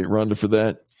 Appreciate Rhonda for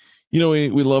that. You know, we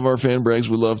love our fan brags.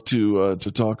 We love to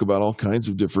talk about all kinds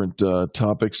of different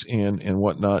topics and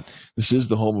whatnot. This is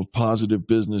the home of positive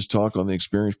business talk on the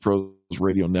Experience Pros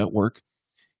Radio Network.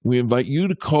 We invite you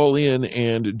to call in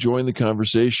and join the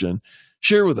conversation.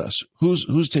 Share with us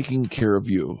who's taking care of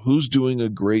you, who's doing a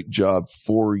great job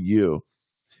for you.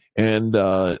 And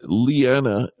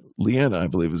Leanna, I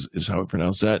believe is how we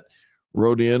pronounce that,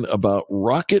 wrote in about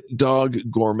Rocket Dog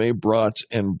Gourmet Brats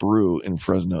and Brew in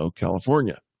Fresno,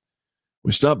 California.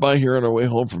 We stopped by here on our way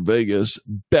home from Vegas.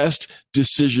 Best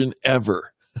decision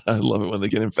ever. I love it when they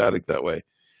get emphatic that way.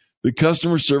 The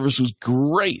customer service was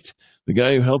great. The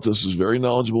guy who helped us was very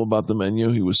knowledgeable about the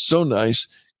menu. He was so nice,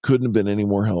 couldn't have been any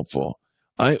more helpful.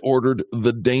 I ordered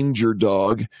the Danger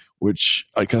Dog, which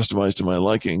I customized to my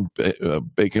liking,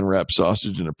 bacon wrapped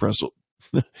sausage in a pretzel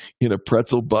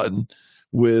button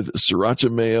with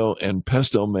sriracha mayo and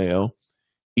pesto mayo.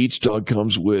 Each dog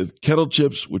comes with kettle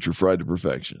chips, which are fried to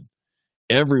perfection.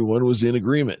 Everyone was in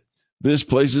agreement. This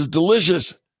place is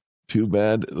delicious. Too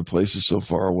bad the place is so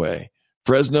far away.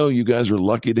 Fresno, you guys are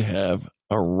lucky to have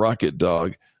a Rocket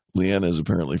Dog. Leanna is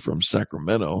apparently from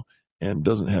Sacramento and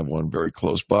doesn't have one very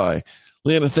close by.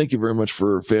 Leanna, thank you very much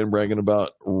for fan bragging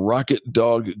about Rocket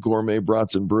Dog Gourmet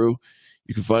Brats and Brew.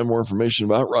 You can find more information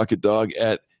about Rocket Dog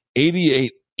at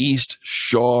 88 East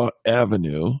Shaw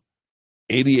Avenue,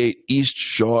 88 East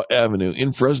Shaw Avenue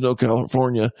in Fresno,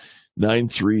 California,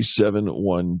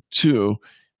 93712.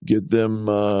 Get them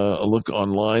a look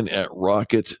online at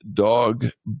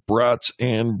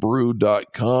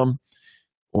rocketdogbratsandbrew.com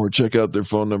or check out their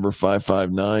phone number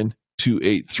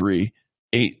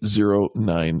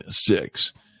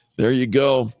 559-283-8096. There you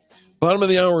go. Bottom of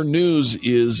the hour news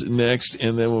is next,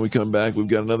 and then when we come back, we've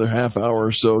got another half hour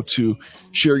or so to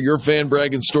share your fan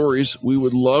bragging stories. We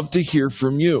would love to hear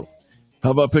from you. How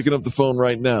about picking up the phone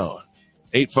right now?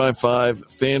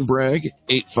 855-FAN-BRAG,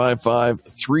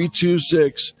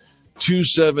 855-326-3776.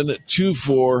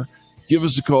 2724. Give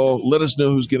us a call. Let us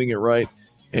know who's getting it right.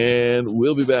 And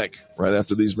we'll be back right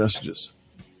after these messages.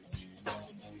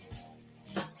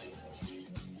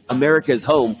 America's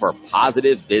home for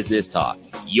positive business talk.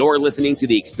 You're listening to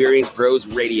the Experience Pros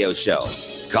Radio Show.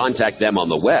 Contact them on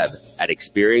the web at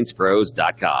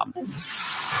experiencepros.com.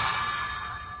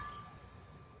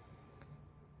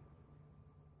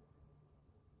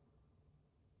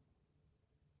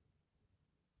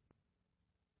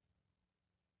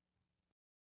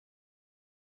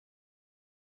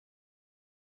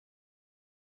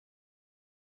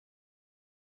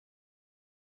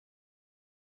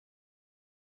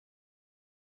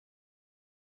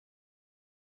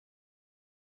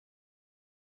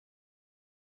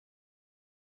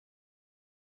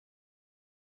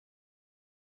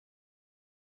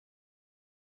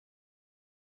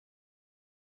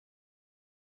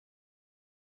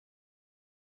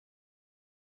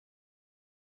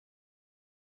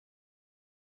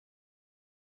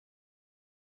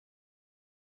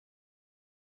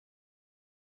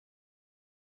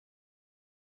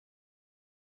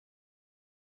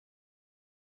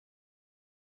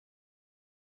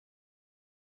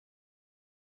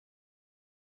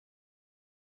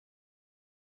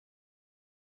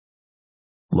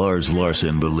 Lars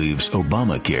Larson believes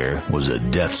Obamacare was a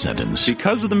death sentence.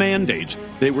 Because of the mandates,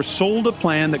 they were sold a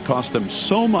plan that cost them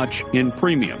so much in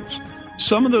premiums.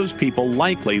 Some of those people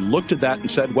likely looked at that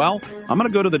and said, well, I'm going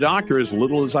to go to the doctor as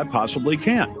little as I possibly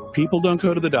can. People don't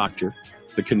go to the doctor.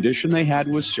 The condition they had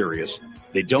was serious.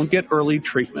 They don't get early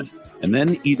treatment. And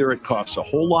then either it costs a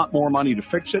whole lot more money to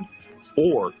fix it,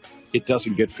 or it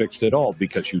doesn't get fixed at all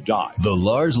because you die. The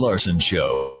Lars Larson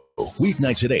Show.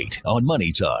 Weeknights at 8 on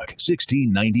Money Talk,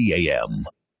 1690 AM.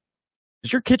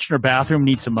 Does your kitchen or bathroom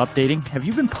need some updating? Have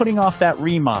you been putting off that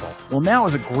remodel? Well, now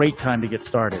is a great time to get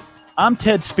started. I'm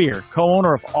Ted Spear,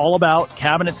 co-owner of All About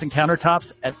Cabinets and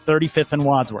Countertops at 35th and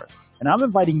Wadsworth. And I'm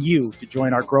inviting you to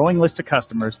join our growing list of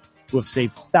customers who have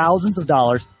saved thousands of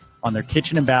dollars on their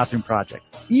kitchen and bathroom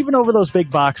projects, even over those big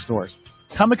box stores.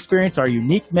 Come experience our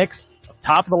unique mix of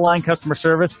top-of-the-line customer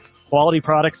service, quality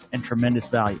products, and tremendous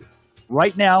value.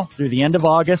 Right now, through the end of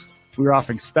August, we're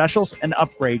offering specials and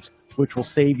upgrades which will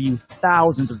save you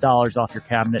thousands of dollars off your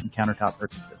cabinet and countertop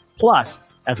purchases. Plus,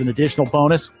 as an additional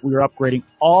bonus, we are upgrading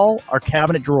all our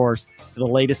cabinet drawers to the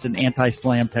latest in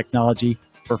anti-slam technology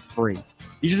for free.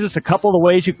 These are just a couple of the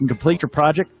ways you can complete your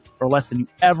project for less than you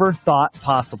ever thought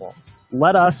possible.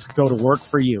 Let us go to work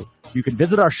for you. You can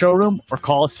visit our showroom or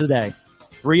call us today.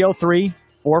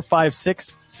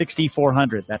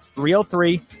 303-456-6400. That's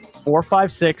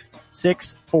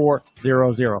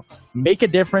 303-456-6400. Make a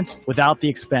difference without the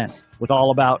expense with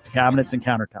All About Cabinets and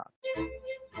Countertops.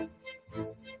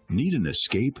 Need an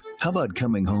escape? How about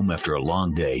coming home after a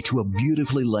long day to a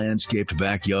beautifully landscaped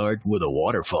backyard with a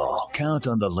waterfall? Count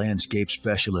on the landscape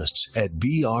specialists at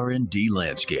BR&D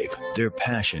Landscape. Their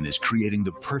passion is creating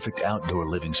the perfect outdoor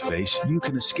living space you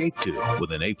can escape to.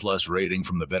 With an A+ rating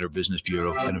from the Better Business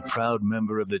Bureau and a proud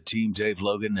member of the Team Dave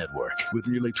Logan Network. With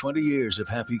nearly 20 years of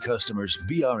happy customers,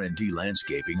 BR&D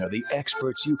Landscaping are the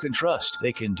experts you can trust.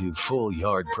 They can do full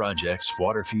yard projects,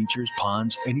 water features,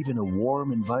 ponds, and even a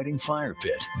warm, inviting fire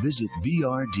pit. Visit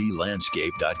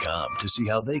brdlandscape.com to see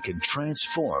how they can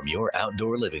transform your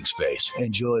outdoor living space.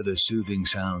 Enjoy the soothing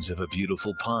sounds of a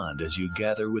beautiful pond as you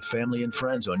gather with family and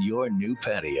friends on your new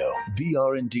patio.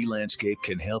 BR&D Landscape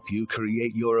can help you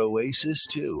create your oasis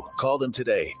too. Call them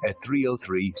today at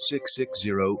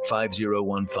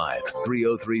 303-660-5015,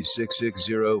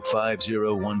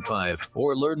 303-660-5015,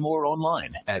 or learn more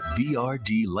online at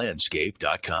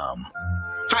brdlandscape.com.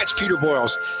 Hi, it's Peter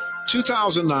Boyles.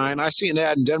 2009, I see an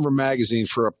ad in Denver Magazine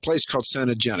for a place called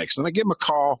Cenogenics, and I give him a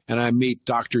call, and I meet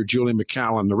Dr. Julie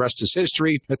McCallum. The rest is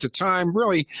history. At the time,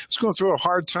 really, I was going through a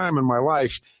hard time in my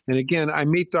life, and again, I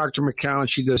meet Dr. McCallum.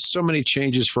 She does so many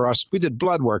changes for us. We did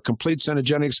blood work, complete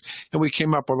Cenogenics, and we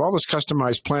came up with all this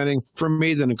customized planning for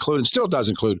me that included, still does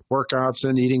include, workouts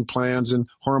and eating plans and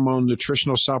hormone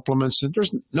nutritional supplements. And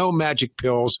there's no magic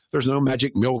pills. There's no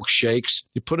magic milkshakes.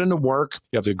 You put in the work,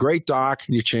 you have the great doc,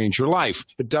 and you change your life.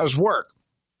 It does work.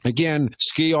 Again,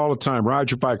 ski all the time, ride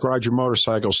your bike, ride your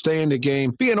motorcycle, stay in the game.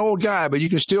 Be an old guy, but you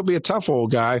can still be a tough old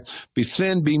guy. Be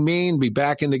thin, be mean, be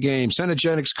back in the game.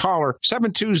 Cenogenics caller,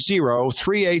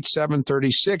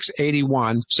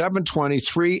 720-387-3681,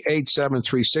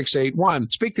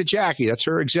 720-387-3681. Speak to Jackie, that's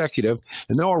her executive,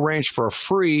 and they'll arrange for a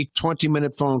free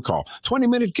 20-minute phone call.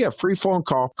 20-minute gift, free phone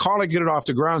call. Call it, get it off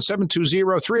the ground,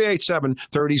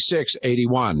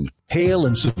 720-387-3681. Hail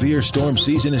and severe storm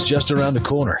season is just around the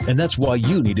corner, and that's why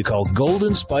you need need to call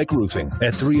Golden Spike Roofing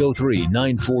at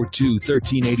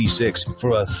 303-942-1386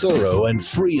 for a thorough and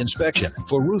free inspection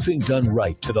for roofing done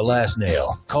right to the last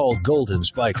nail. Call Golden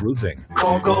Spike Roofing.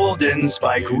 Call Golden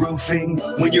Spike Roofing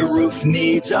when your roof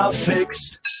needs a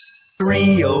fix.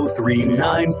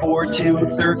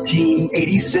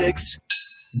 303-942-1386.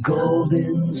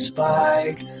 Golden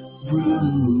Spike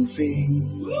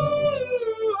Roofing.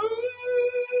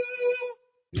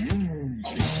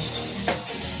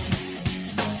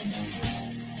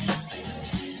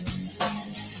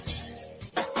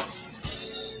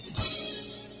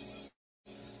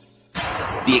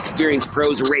 The Experienced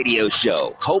Pros Radio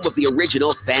Show, home of the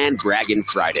original Fan Braggin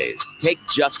Fridays. Take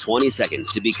just 20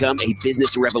 seconds to become a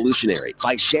business revolutionary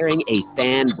by sharing a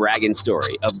Fan Braggin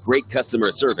story of great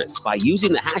customer service by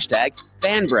using the hashtag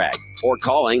FanBrag or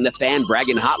calling the Fan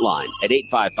Braggin hotline at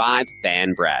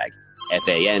 855-FAN-BRAG,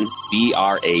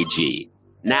 FANBRAG.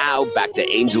 Now back to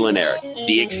Angel and Eric,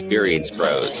 the Experienced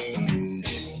Pros.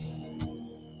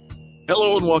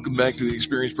 Hello and welcome back to the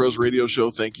Experienced Pros Radio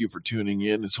Show. Thank you for tuning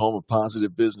in. It's home of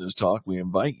positive business talk. We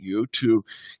invite you to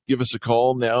give us a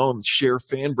call now and share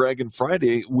Fan Braggin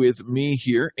Friday with me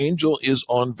here. Angel is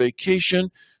on vacation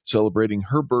celebrating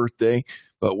her birthday,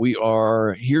 but we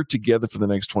are here together for the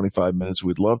next 25 minutes.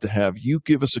 We'd love to have you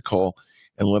give us a call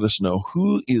and let us know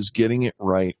who is getting it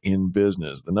right in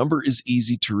business. The number is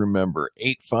easy to remember,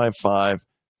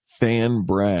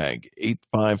 855-FAN-BRAG,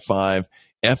 855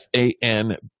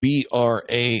 FANBRAG,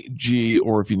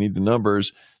 or if you need the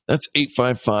numbers, that's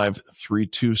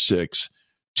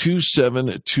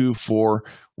 855-326-2724.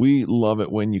 We love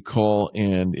it when you call,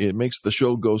 and it makes the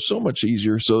show go so much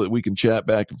easier so that we can chat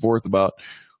back and forth about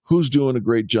who's doing a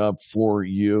great job for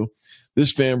you.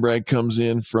 This fan brag comes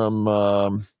in from,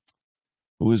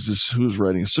 who is this? Who's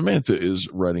writing? Samantha is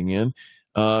writing in.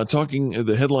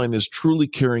 The headline is Truly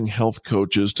Caring Health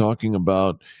Coaches, talking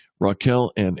about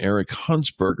Raquel and Eric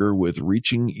Huntsberger with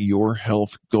Reaching Your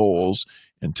Health Goals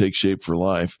and Take Shape for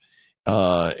Life.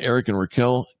 Eric and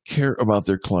Raquel care about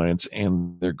their clients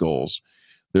and their goals.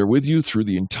 They're with you through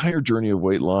the entire journey of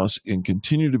weight loss and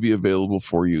continue to be available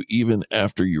for you even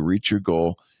after you reach your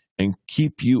goal and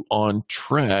keep you on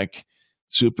track.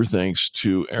 Super thanks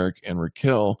to Eric and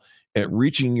Raquel at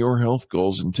Reaching Your Health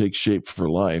Goals and Take Shape for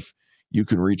Life. You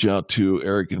can reach out to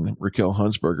Eric and Raquel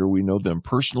Huntsberger. We know them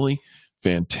personally.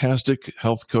 Fantastic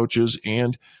health coaches.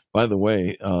 And by the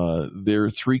way, their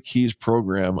 3 Keys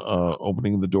program,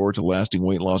 opening the door to lasting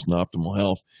weight loss and optimal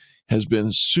health, has been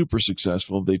super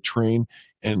successful. They train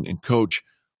and coach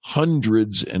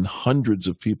hundreds and hundreds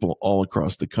of people all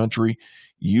across the country.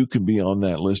 You can be on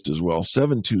that list as well.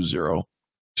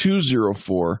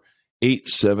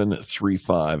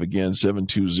 720-204-8735. Again,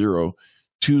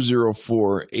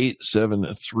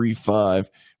 720-204-8735.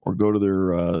 Or go to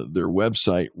their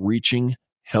website,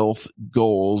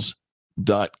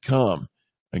 reachinghealthgoals.com.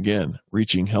 Again,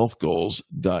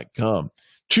 reachinghealthgoals.com.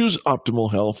 Choose optimal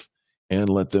health and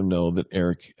let them know that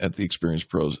Eric at the Experienced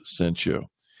Pros sent you.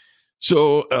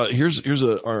 So here's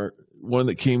our one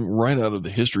that came right out of the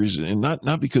histories, and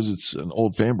not because it's an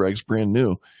old fan brag, it's brand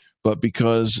new, but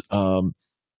because I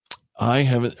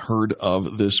haven't heard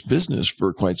of this business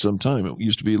for quite some time. It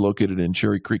used to be located in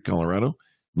Cherry Creek, Colorado.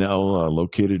 Now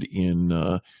located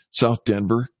in South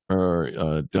Denver,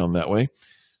 or down that way.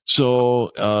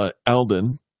 So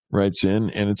Alden writes in,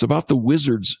 and it's about the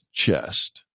Wizard's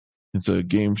Chest. It's a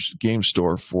game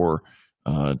store for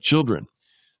children.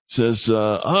 Says,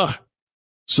 so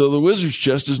the Wizard's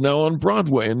Chest is now on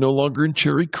Broadway and no longer in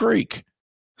Cherry Creek.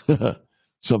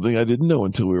 Something I didn't know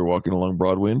until we were walking along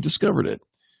Broadway and discovered it.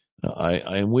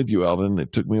 I am with you, Alden.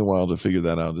 It took me a while to figure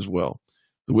that out as well.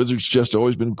 The Wizard's Chest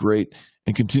always been great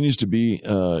and continues to be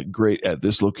great at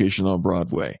this location on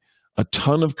Broadway. A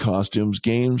ton of costumes,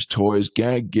 games, toys,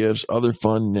 gag gifts, other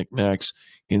fun knickknacks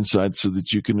inside so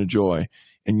that you can enjoy.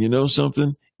 And you know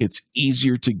something? It's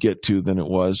easier to get to than it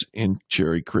was in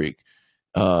Cherry Creek.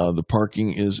 The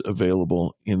parking is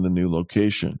available in the new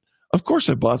location. Of course,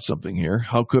 I bought something here.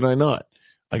 How could I not?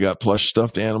 I got plush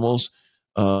stuffed animals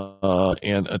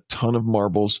and a ton of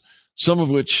marbles, some of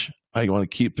which I want to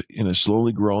keep in a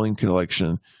slowly growing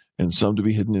collection, and some to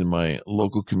be hidden in my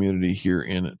local community here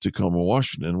in Tacoma,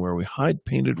 Washington, where we hide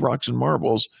painted rocks and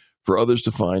marbles for others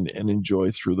to find and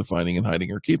enjoy through the finding and hiding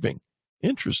or keeping.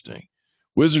 Interesting.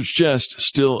 Wizard's Chest,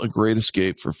 still a great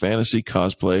escape for fantasy,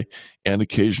 cosplay, and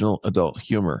occasional adult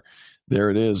humor. There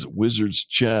it is, Wizard's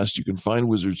Chest. You can find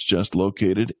Wizard's Chest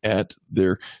located at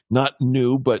their, not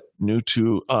new, but new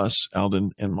to us,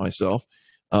 Alden and myself,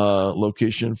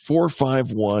 location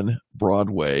 451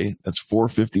 Broadway. That's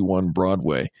 451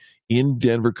 Broadway in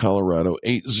Denver, Colorado,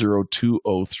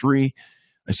 80203.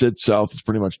 I said south. It's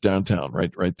pretty much downtown,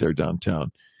 right there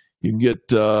downtown. You can get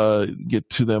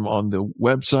to them on the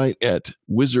website at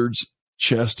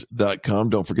wizardschest.com.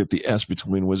 Don't forget the S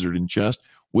between wizard and chest.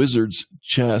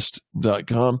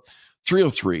 Wizardschest.com.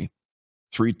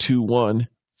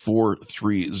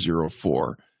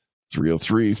 303-321-4304.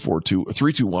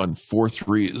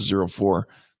 303-321-4304.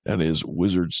 That is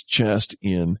Wizard's Chest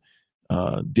in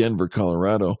Denver,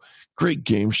 Colorado. Great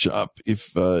game shop.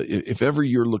 If ever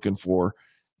you're looking for,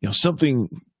 something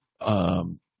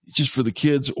just for the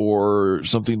kids or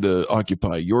something to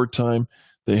occupy your time,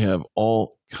 they have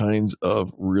all kinds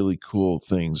of really cool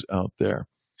things out there.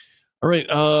 All right,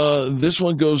 this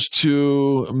one goes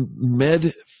to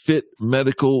MedFit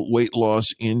Medical Weight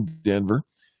Loss in Denver.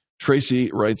 Tracy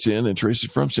writes in, and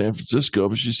Tracy's from San Francisco,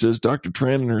 but she says, Dr.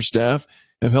 Tran and her staff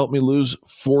have helped me lose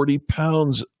 40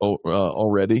 pounds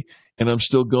already, and I'm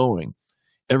still going.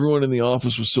 Everyone in the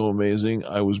office was so amazing.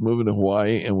 I was moving to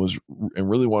Hawaii and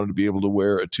really wanted to be able to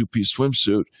wear a two-piece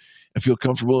swimsuit and feel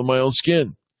comfortable in my own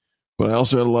skin. But I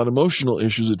also had a lot of emotional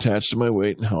issues attached to my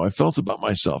weight and how I felt about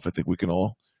myself. I think we can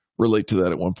all relate to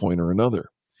that at one point or another.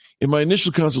 In my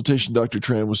initial consultation, Dr.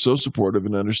 Tran was so supportive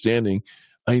and understanding.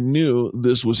 I knew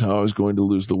this was how I was going to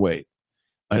lose the weight.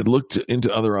 I had looked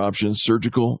into other options.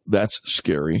 Surgical, that's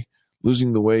scary.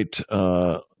 Losing the weight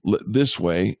this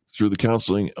way through the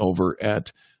counseling over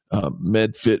at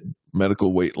MedFit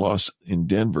Medical Weight Loss in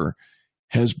Denver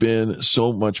has been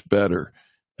so much better.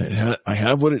 I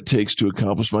have what it takes to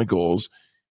accomplish my goals,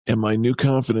 and my new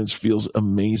confidence feels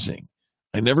amazing.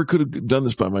 I never could have done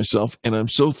this by myself, and I'm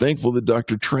so thankful that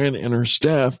Dr. Tran and her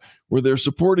staff were there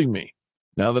supporting me.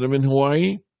 Now that I'm in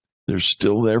Hawaii, they're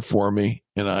still there for me,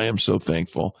 and I am so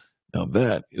thankful. Now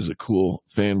that is a cool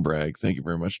fan brag. Thank you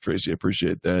very much, Tracy. I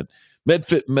appreciate that.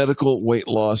 MedFit Medical Weight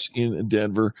Loss in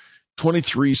Denver,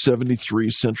 2373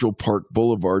 Central Park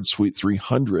Boulevard, Suite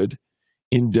 300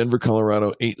 in Denver,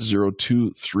 Colorado,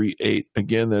 80238.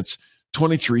 Again, that's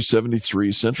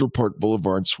 2373 Central Park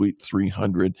Boulevard, Suite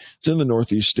 300. It's in the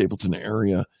Northeast Stapleton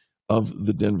area of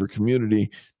the Denver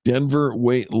community.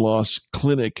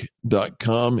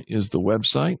 DenverWeightLossClinic.com is the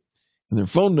website, and their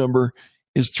phone number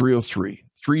is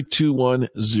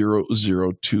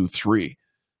 303-321-0023.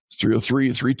 It's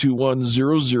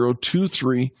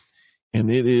 303-321-0023, and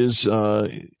it is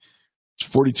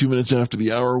 42 minutes after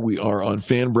the hour. We are on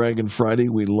Fan Braggin Friday.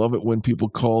 We love it when people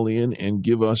call in and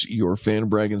give us your Fan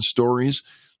Braggin stories.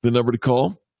 The number to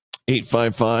call,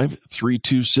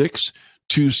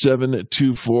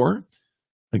 855-326-2724.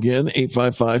 Again,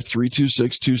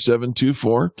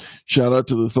 855-326-2724. Shout out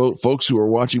to the folks who are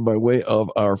watching by way of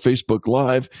our Facebook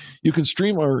Live. You can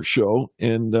stream our show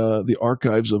and the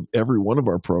archives of every one of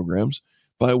our programs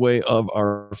by way of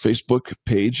our Facebook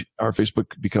page. Our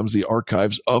Facebook becomes the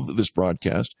archives of this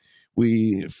broadcast.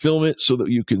 We film it so that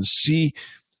you can see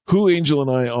who Angel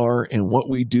and I are and what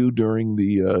we do during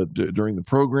the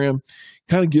program.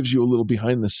 Kind of gives you a little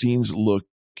behind-the-scenes look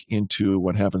into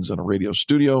what happens in a radio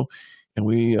studio. And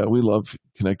we love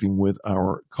connecting with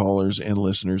our callers and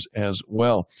listeners as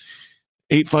well.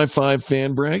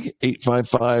 855-FAN-BRAG,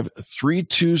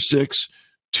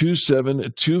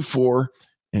 855-326-2724,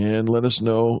 and let us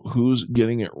know who's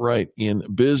getting it right in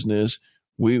business.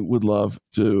 We would love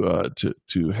to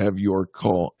have your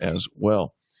call as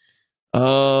well.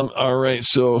 All right,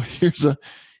 so here's a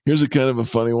kind of a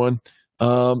funny one.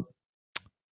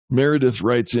 Meredith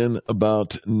writes in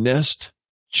about Nest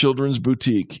Children's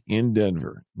Boutique in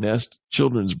Denver. Nest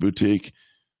Children's Boutique.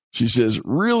 She says,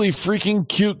 really freaking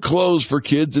cute clothes for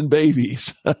kids and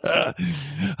babies.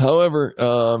 However,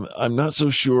 I'm not so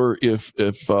sure if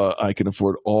I can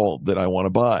afford all that I want to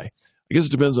buy. I guess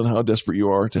it depends on how desperate you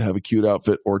are to have a cute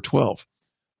outfit or 12.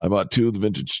 I bought 2 of the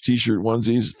vintage t-shirt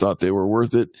onesies, thought they were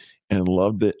worth it, and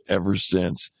loved it ever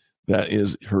since. That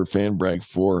is her fan brag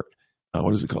for,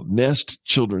 what is it called? Nest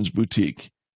Children's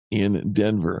Boutique in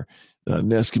Denver.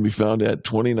 Nest can be found at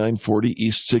 2940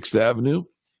 East 6th Avenue,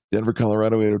 Denver,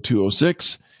 Colorado,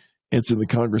 80206. It's in the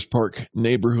Congress Park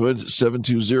neighborhood,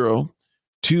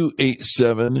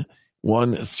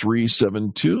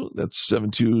 720-287-1372. That's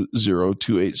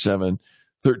 720-287-1372.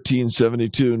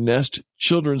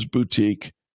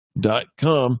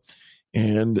 NestChildren'sBoutique.com.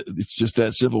 And it's just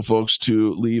that simple, folks,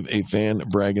 to leave a fan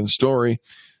bragging story.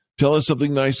 Tell us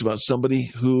something nice about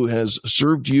somebody who has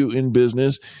served you in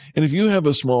business. And if you have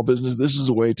a small business, this is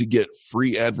a way to get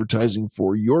free advertising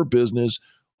for your business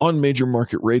on major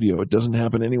market radio. It doesn't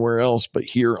happen anywhere else but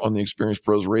here on the Experience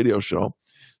Pros radio show.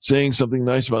 Saying something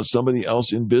nice about somebody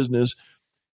else in business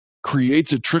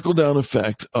creates a trickle-down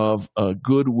effect of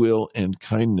goodwill and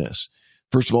kindness.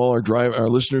 First of all, our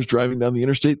listeners driving down the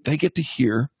interstate, they get to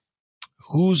hear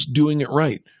who's doing it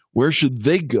right. Where should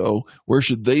they go? Where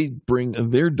should they bring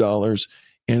their dollars?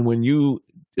 And when you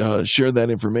share that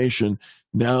information,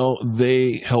 now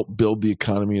they help build the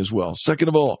economy as well. Second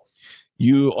of all,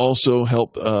 you also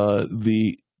help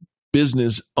the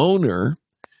business owner,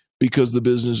 because the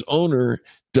business owner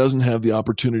doesn't have the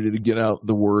opportunity to get out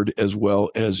the word as well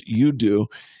as you do.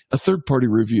 A third-party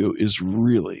review is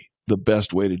really the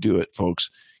best way to do it, folks.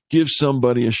 Give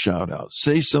somebody a shout-out.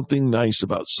 Say something nice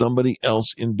about somebody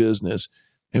else in business.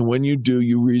 And when you do,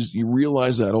 you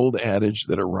realize that old adage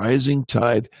that a rising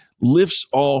tide lifts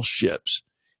all ships.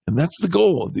 And that's the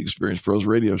goal of the Experience Pros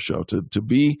radio show, to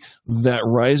be that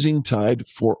rising tide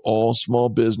for all small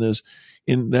business.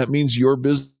 And that means your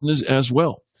business as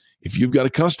well. If you've got a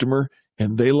customer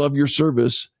and they love your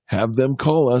service, have them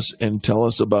call us and tell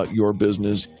us about your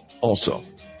business also.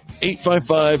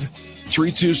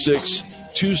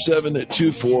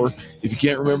 855-326-2724. If you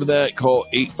can't remember that, call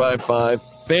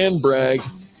 855-FAN-BRAG.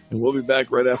 And we'll be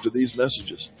back right after these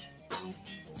messages.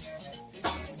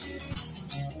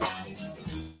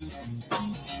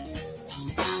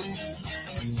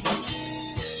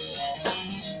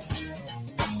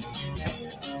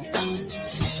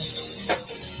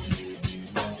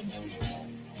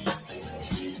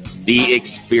 The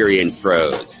Experience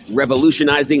Pros,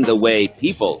 revolutionizing the way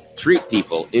people treat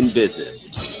people in business.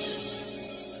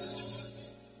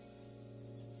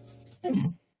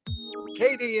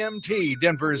 KDMT,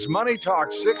 Denver's Money Talk,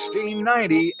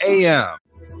 1690 AM.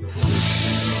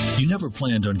 You never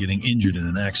planned on getting injured in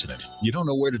an accident. You don't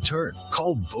know where to turn.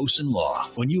 Call Boson Law.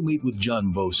 When you meet with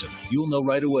John Boson, you'll know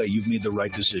right away you've made the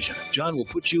right decision. John will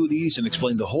put you at ease and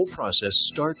explain the whole process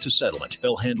start to settlement.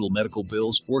 They'll handle medical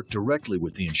bills, work directly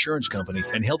with the insurance company,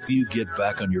 and help you get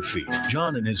back on your feet.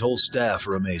 John and his whole staff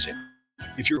are amazing.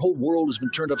 If your whole world has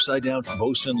been turned upside down,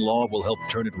 Boson Law will help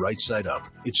turn it right side up.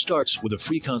 It starts with a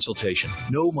free consultation,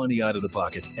 no money out of the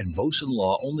pocket, and Boson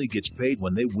Law only gets paid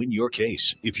when they win your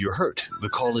case. If you're hurt, the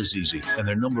call is easy, and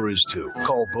their number is too.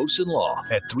 Call Boson Law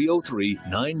at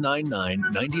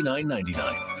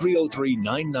 303-999-9999,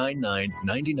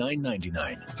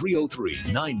 303-999-9999,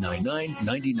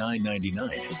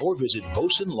 303-999-9999, or visit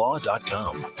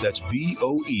bosonlaw.com. That's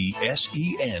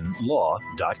BOESEN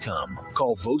law.com.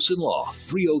 Call Boson Law,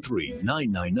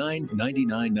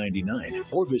 303-999-9999,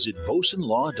 or visit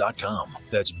bosonlaw.com.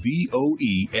 That's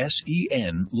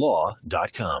BOESEN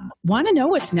law.com. Want to know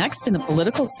what's next in the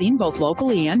political scene, both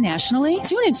locally and nationally?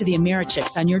 Tune into the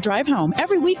Americhicks on your drive home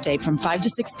every weekday from 5 to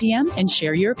 6 p.m. and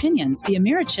share your opinions. The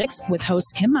Americhicks, with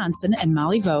hosts Kim Monson and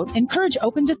Molly Vogt, encourage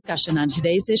open discussion on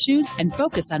today's issues and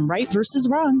focus on right versus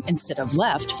wrong instead of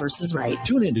left versus right.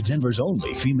 Tune in to Denver's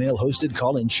only female-hosted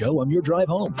call-in show on your drive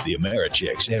home. The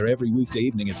Americhicks air every weekday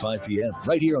evening at 5 p.m.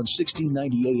 right here on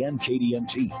 1690 AM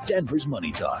KDMT, Denver's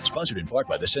Money Talk, sponsored in part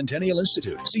by the Centennial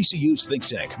Institute, CCU's think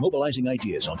tank, mobilizing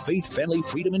ideas on faith, family,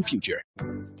 freedom, and future.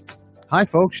 Hi,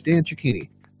 folks. Dan Cicchini.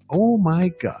 Oh, my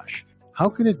gosh. How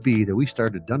can it be that we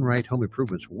started Done Right Home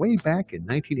Improvements way back in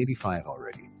 1985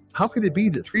 already? How could it be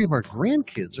that 3 of our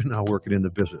grandkids are now working in the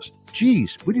business?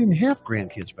 Geez, we didn't have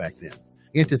grandkids back then.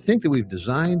 And to think that we've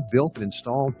designed, built, and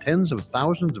installed tens of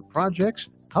thousands of projects,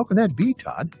 how can that be,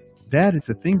 Todd? Dad, it's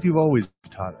the things you've always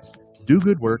taught us. Do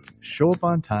good work, show up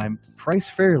on time, price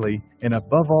fairly, and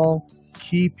above all,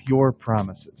 keep your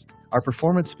promises. Our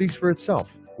performance speaks for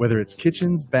itself. Whether it's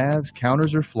kitchens, baths,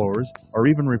 counters, or floors, or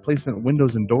even replacement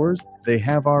windows and doors, they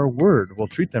have our word. We'll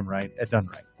treat them right at Done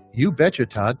Right. You betcha,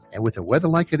 Todd. And with the weather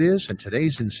like it is and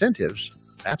today's incentives,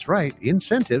 that's right,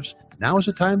 incentives, now is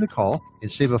the time to call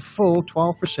and save a full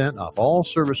 12% off all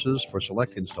services for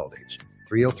select install dates.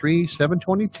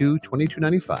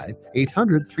 303-722-2295,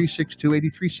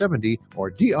 800-362-8370,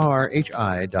 or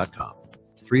drhi.com.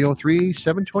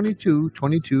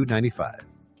 303-722-2295.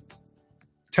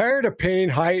 Tired of paying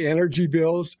high energy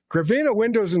bills? Gravina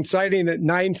Windows and Siding at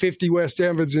 950 West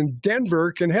Evans in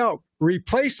Denver can help.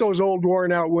 Replace those old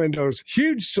worn out windows.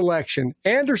 Huge selection.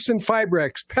 Anderson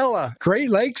Fibrex, Pella, Great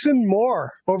Lakes, and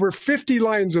more. Over 50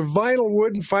 lines of vinyl,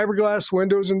 wood, and fiberglass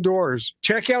windows and doors.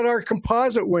 Check out our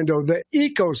composite window, the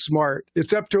EcoSmart.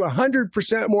 It's up to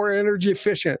 100% more energy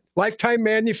efficient. Lifetime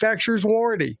manufacturer's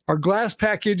warranty. Our glass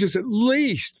package is at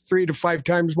least 3 to 5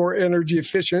 times more energy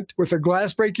efficient with a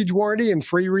glass breakage warranty and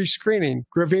free rescreening.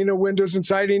 Gravina Windows and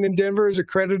Siding in Denver is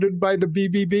accredited by the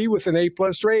BBB with an A+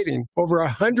 rating. Over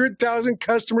 100,000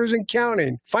 customers and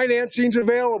counting. Financing's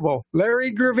available.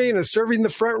 Larry Gravina, serving the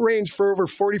Front Range for over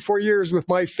 44 years with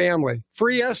my family.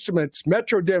 Free estimates.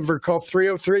 Metro Denver, call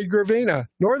 303-GRAVINA.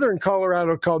 Northern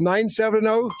Colorado, call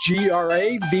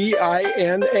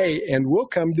 970-GRAVINA, and we'll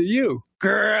come to you.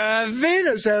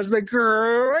 Gravina's has the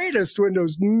greatest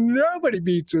windows. Nobody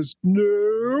beats us.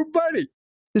 Nobody.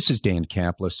 This is Dan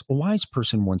Kaplis. A wise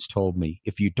person once told me,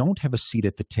 if you don't have a seat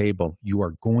at the table, you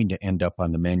are going to end up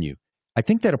on the menu. I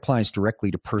think that applies directly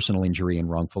to personal injury and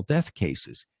wrongful death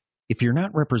cases. If you're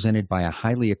not represented by a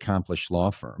highly accomplished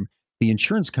law firm, the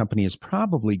insurance company is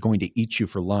probably going to eat you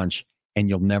for lunch and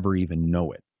you'll never even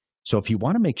know it. So if you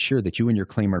want to make sure that you and your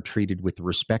claim are treated with the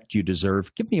respect you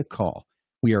deserve, give me a call.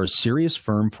 We are a serious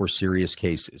firm for serious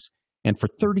cases. And for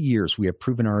 30 years, we have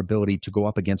proven our ability to go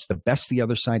up against the best the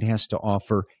other side has to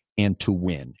offer and to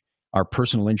win. Our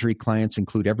personal injury clients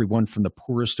include everyone from the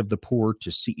poorest of the poor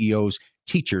to CEOs,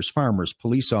 teachers, farmers,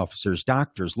 police officers,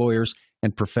 doctors, lawyers,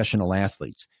 and professional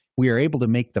athletes. We are able to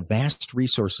make the vast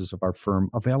resources of our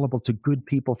firm available to good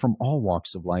people from all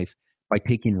walks of life by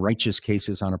taking righteous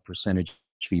cases on a percentage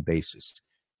fee basis.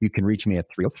 You can reach me at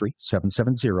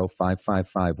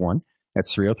 303-770-5551.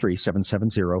 That's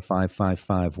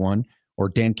 303-770-5551 or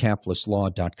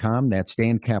dankaplislaw.com. That's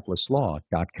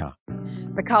dankaplislaw.com.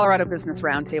 The Colorado Business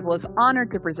Roundtable is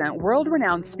honored to present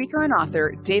world-renowned speaker and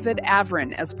author David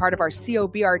Avrin as part of our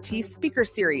COBRT Speaker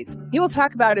Series. He will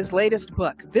talk about his latest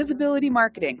book, Visibility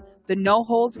Marketing, the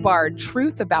no-holds-barred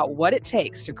truth about what it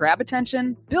takes to grab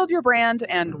attention, build your brand,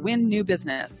 and win new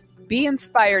business. Be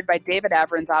inspired by David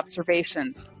Avrin's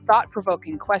observations,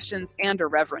 thought-provoking questions, and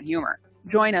irreverent humor.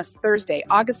 Join us Thursday,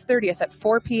 August 30th at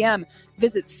 4 p.m.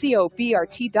 Visit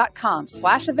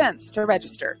cobrt.com/events to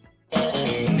register.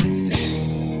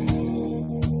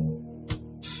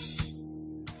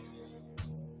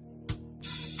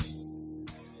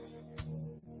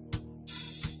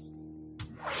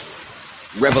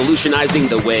 Revolutionizing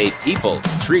the way people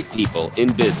treat people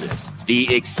in business.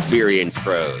 The Experience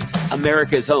Pros,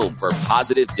 America's home for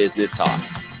positive business talk.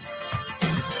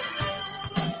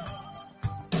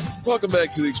 Welcome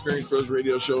back to the Experience Pros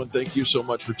Radio Show, and thank you so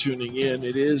much for tuning in.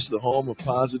 It is the home of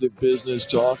positive business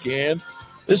talk, and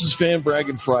this is Fan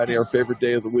Braggin Friday, our favorite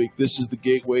day of the week. This is the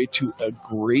gateway to a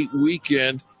great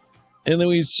weekend, and then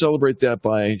we celebrate that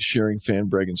by sharing Fan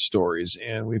Braggin stories.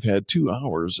 And we've had 2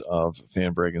 hours of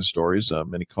Fan Braggin stories,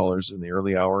 many callers in the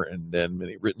early hour, and then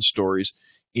many written stories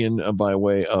in by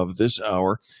way of this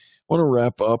hour. I want to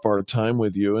wrap up our time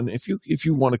with you, and if you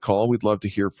want to call, we'd love to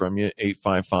hear from you.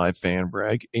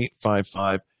 855-FAN-BRAG,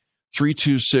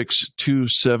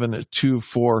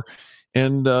 855-326-2724,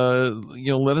 and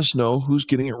let us know who's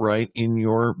getting it right in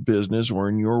your business or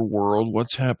in your world.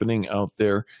 What's happening out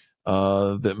there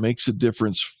that makes a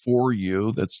difference for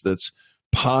you? That's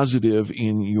positive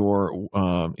in your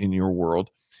world.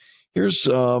 Here's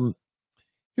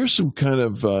some kind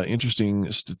of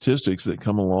interesting statistics that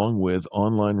come along with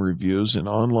online reviews, and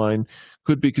online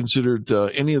could be considered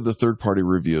any of the third-party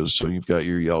reviews. So you've got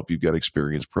your Yelp, you've got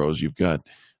Experience Pros, you've got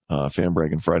Fan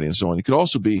Braggin Friday, and so on. It could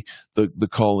also be the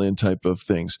call-in type of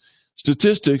things.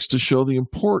 Statistics to show the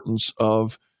importance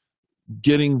of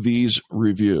getting these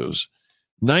reviews.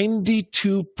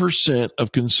 92%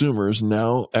 of consumers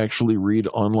now actually read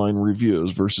online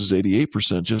reviews versus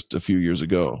 88% just a few years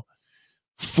ago.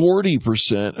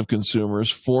 40% of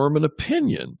consumers form an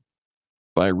opinion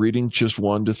by reading just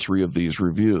 1 to 3 of these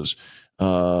reviews.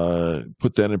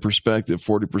 Put that in perspective,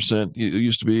 40%, it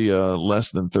used to be less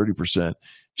than 30%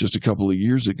 just a couple of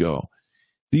years ago.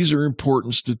 These are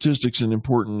important statistics and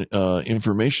important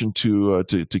information to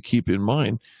keep in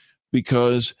mind,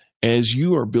 because as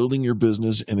you are building your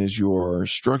business and as you are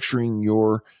structuring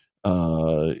your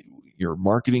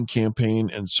marketing campaign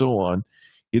and so on,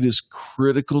 it is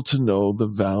critical to know the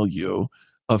value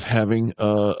of having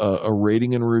a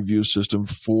rating and a review system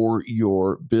for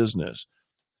your business.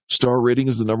 Star rating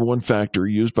is the number one factor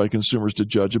used by consumers to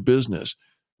judge a business.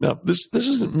 Now, this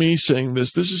isn't me saying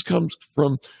this. This comes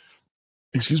from,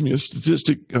 a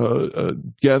statistic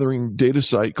gathering data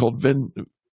site called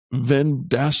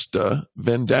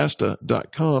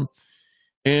Vendasta.com,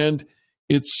 and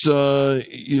it's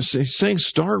saying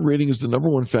star rating is the number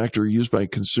one factor used by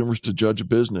consumers to judge a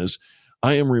business.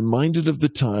 I am reminded of the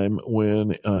time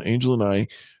when Angel and I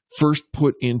first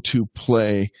put into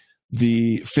play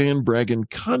the Fan Braggin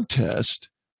contest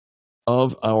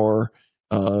of our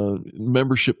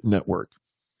membership network.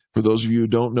 For those of you who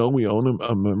don't know, we own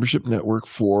a membership network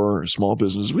for small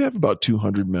businesses. We have about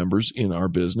 200 members in our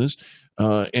business,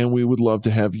 and we would love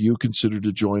to have you consider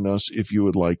to join us if you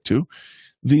would like to.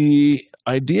 The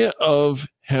idea of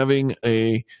having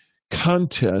a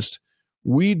contest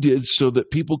we did so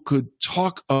that people could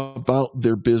talk about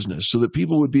their business, so that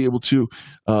people would be able to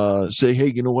say, hey,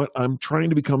 you know what? I'm trying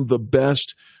to become the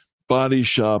best body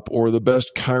shop or the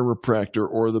best chiropractor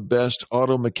or the best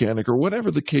auto mechanic or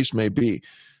whatever the case may be.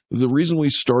 The reason we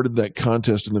started that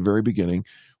contest in the very beginning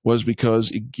was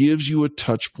because it gives you a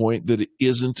touch point that it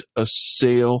isn't a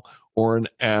sale or an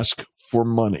ask for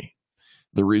money.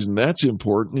 The reason that's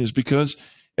important is because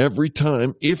every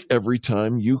time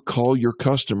you call your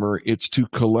customer, it's to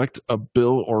collect a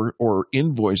bill or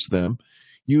invoice them,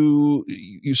 you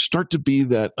start to be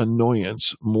that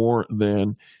annoyance more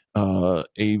than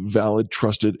a valid,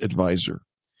 trusted advisor.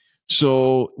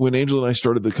 So when Angel and I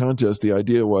started the contest, the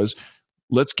idea was,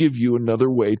 let's give you another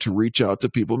way to reach out to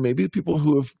people, maybe people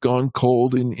who have gone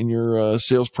cold in your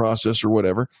sales process or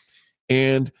whatever,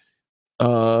 and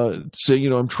say,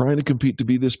 I'm trying to compete to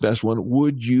be this best one.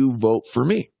 Would you vote for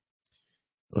me?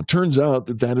 Well, it turns out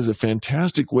that is a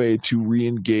fantastic way to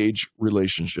re-engage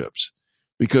relationships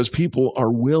because people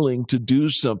are willing to do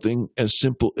something as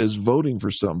simple as voting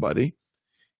for somebody.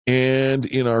 And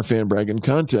in our Fan Braggin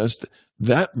contest,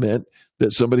 that meant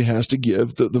that somebody has to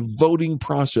give. The voting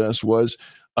process was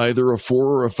either a 4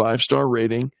 or a 5-star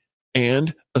rating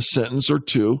and a sentence or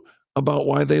two about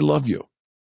why they love you.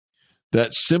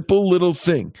 That simple little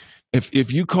thing.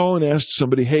 If you call and ask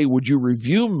somebody, hey, would you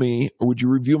review me or would you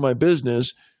review my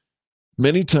business?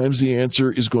 Many times the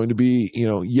answer is going to be,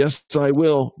 yes, I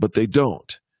will, but they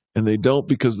don't. And they don't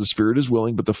because the spirit is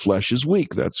willing, but the flesh is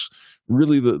weak. That's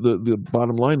really the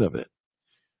bottom line of it.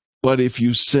 But if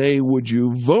you say, would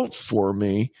you vote for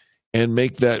me and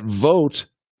make that vote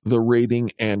the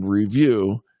rating and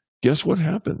review, guess what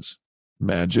happens?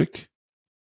 Magic.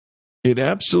 It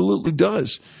absolutely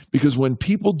does. Because when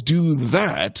people do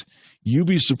that, you'd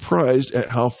be surprised at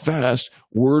how fast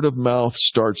word of mouth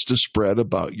starts to spread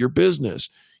about your business.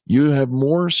 You have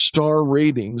more star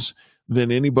ratings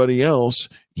than anybody else.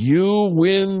 You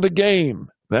win the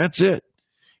game. That's it.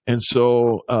 And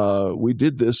so we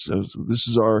did this. This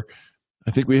is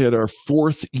I think we had our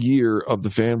 4th year of the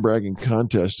Fan Braggin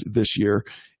contest this year.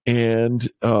 And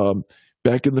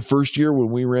back in the first year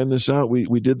when we ran this out,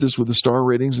 we did this with the star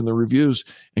ratings and the reviews.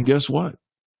 And guess what?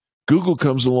 Google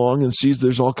comes along and sees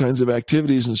there's all kinds of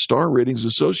activities and star ratings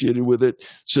associated with it,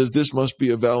 says this must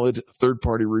be a valid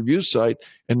third-party review site.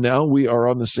 And now we are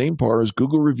on the same par as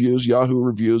Google reviews, Yahoo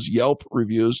reviews, Yelp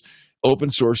reviews, open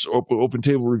source, open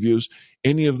table reviews,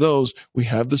 any of those. We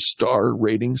have the star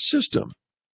rating system.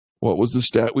 What was the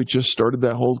stat we just started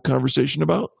that whole conversation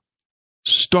about?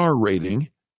 Star rating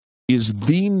is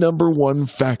the number one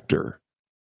factor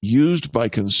used by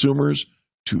consumers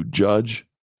to judge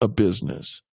a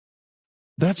business.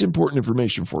 That's important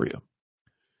information for you.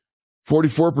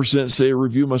 44% say a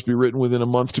review must be written within a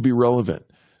month to be relevant.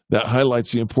 That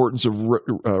highlights the importance of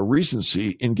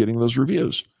recency in getting those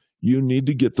reviews. You need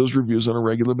to get those reviews on a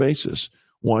regular basis.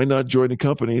 Why not join a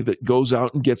company that goes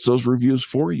out and gets those reviews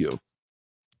for you?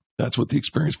 That's what the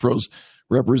Experience Pros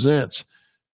represents.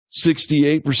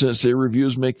 68% say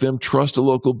reviews make them trust a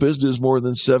local business more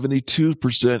than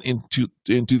 72%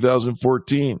 in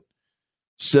 2014.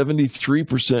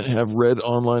 73% have read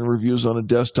online reviews on a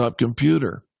desktop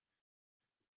computer.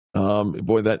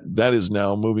 That is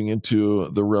now moving into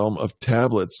the realm of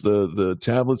tablets. The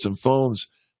tablets and phones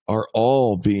are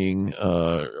all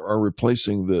are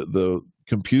replacing the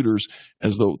computers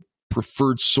as the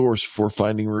preferred source for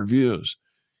finding reviews.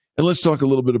 And let's talk a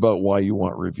little bit about why you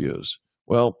want reviews.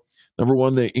 Well, number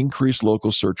one, they increase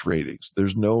local search ratings.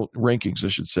 There's no rankings, I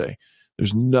should say.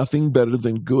 There's nothing better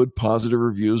than good positive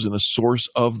reviews and a source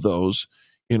of those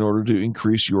in order to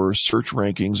increase your search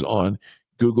rankings on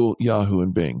Google, Yahoo,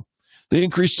 and Bing. They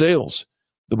increase sales.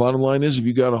 The bottom line is if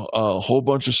you got a whole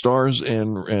bunch of stars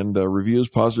and reviews,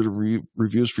 positive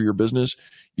reviews for your business,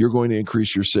 you're going to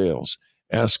increase your sales.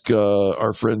 Ask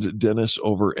our friend Dennis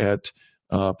over at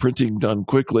Printing Done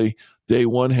Quickly. Day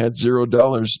one had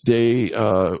 $0. Day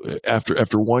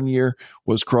after 1 year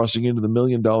was crossing into the $1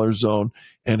 million zone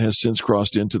and has since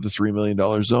crossed into the $3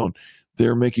 million zone.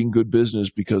 They're making good business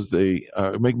because they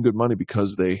are making good money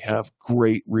because they have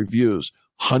great reviews,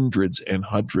 hundreds and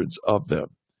hundreds of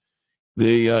them.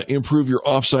 They improve your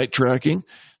offsite tracking.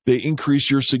 They increase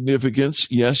your significance.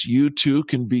 Yes, you too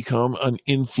can become an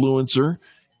influencer.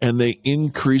 And they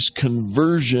increase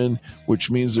conversion,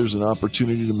 which means there's an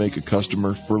opportunity to make a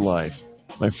customer for life.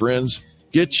 My friends,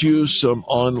 get you some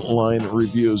online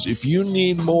reviews. If you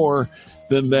need more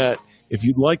than that, if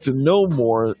you'd like to know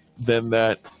more than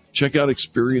that, check out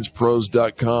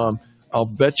experiencepros.com. I'll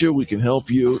bet you we can help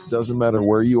you. It doesn't matter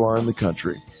where you are in the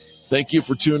country. Thank you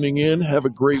for tuning in. Have a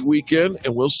great weekend,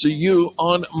 and we'll see you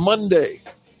on Monday.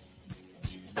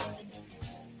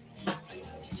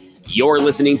 You're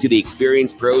listening to the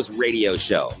Experience Pros Radio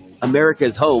Show,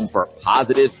 America's home for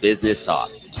positive business talk.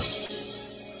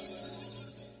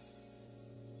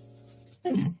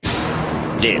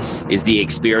 This is the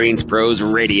Experience Pros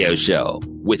Radio Show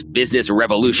with business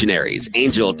revolutionaries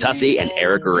Angel Tussey and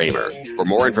Eric Raymer. For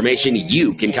more information,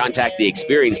 you can contact the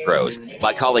Experience Pros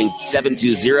by calling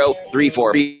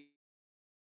 720-34...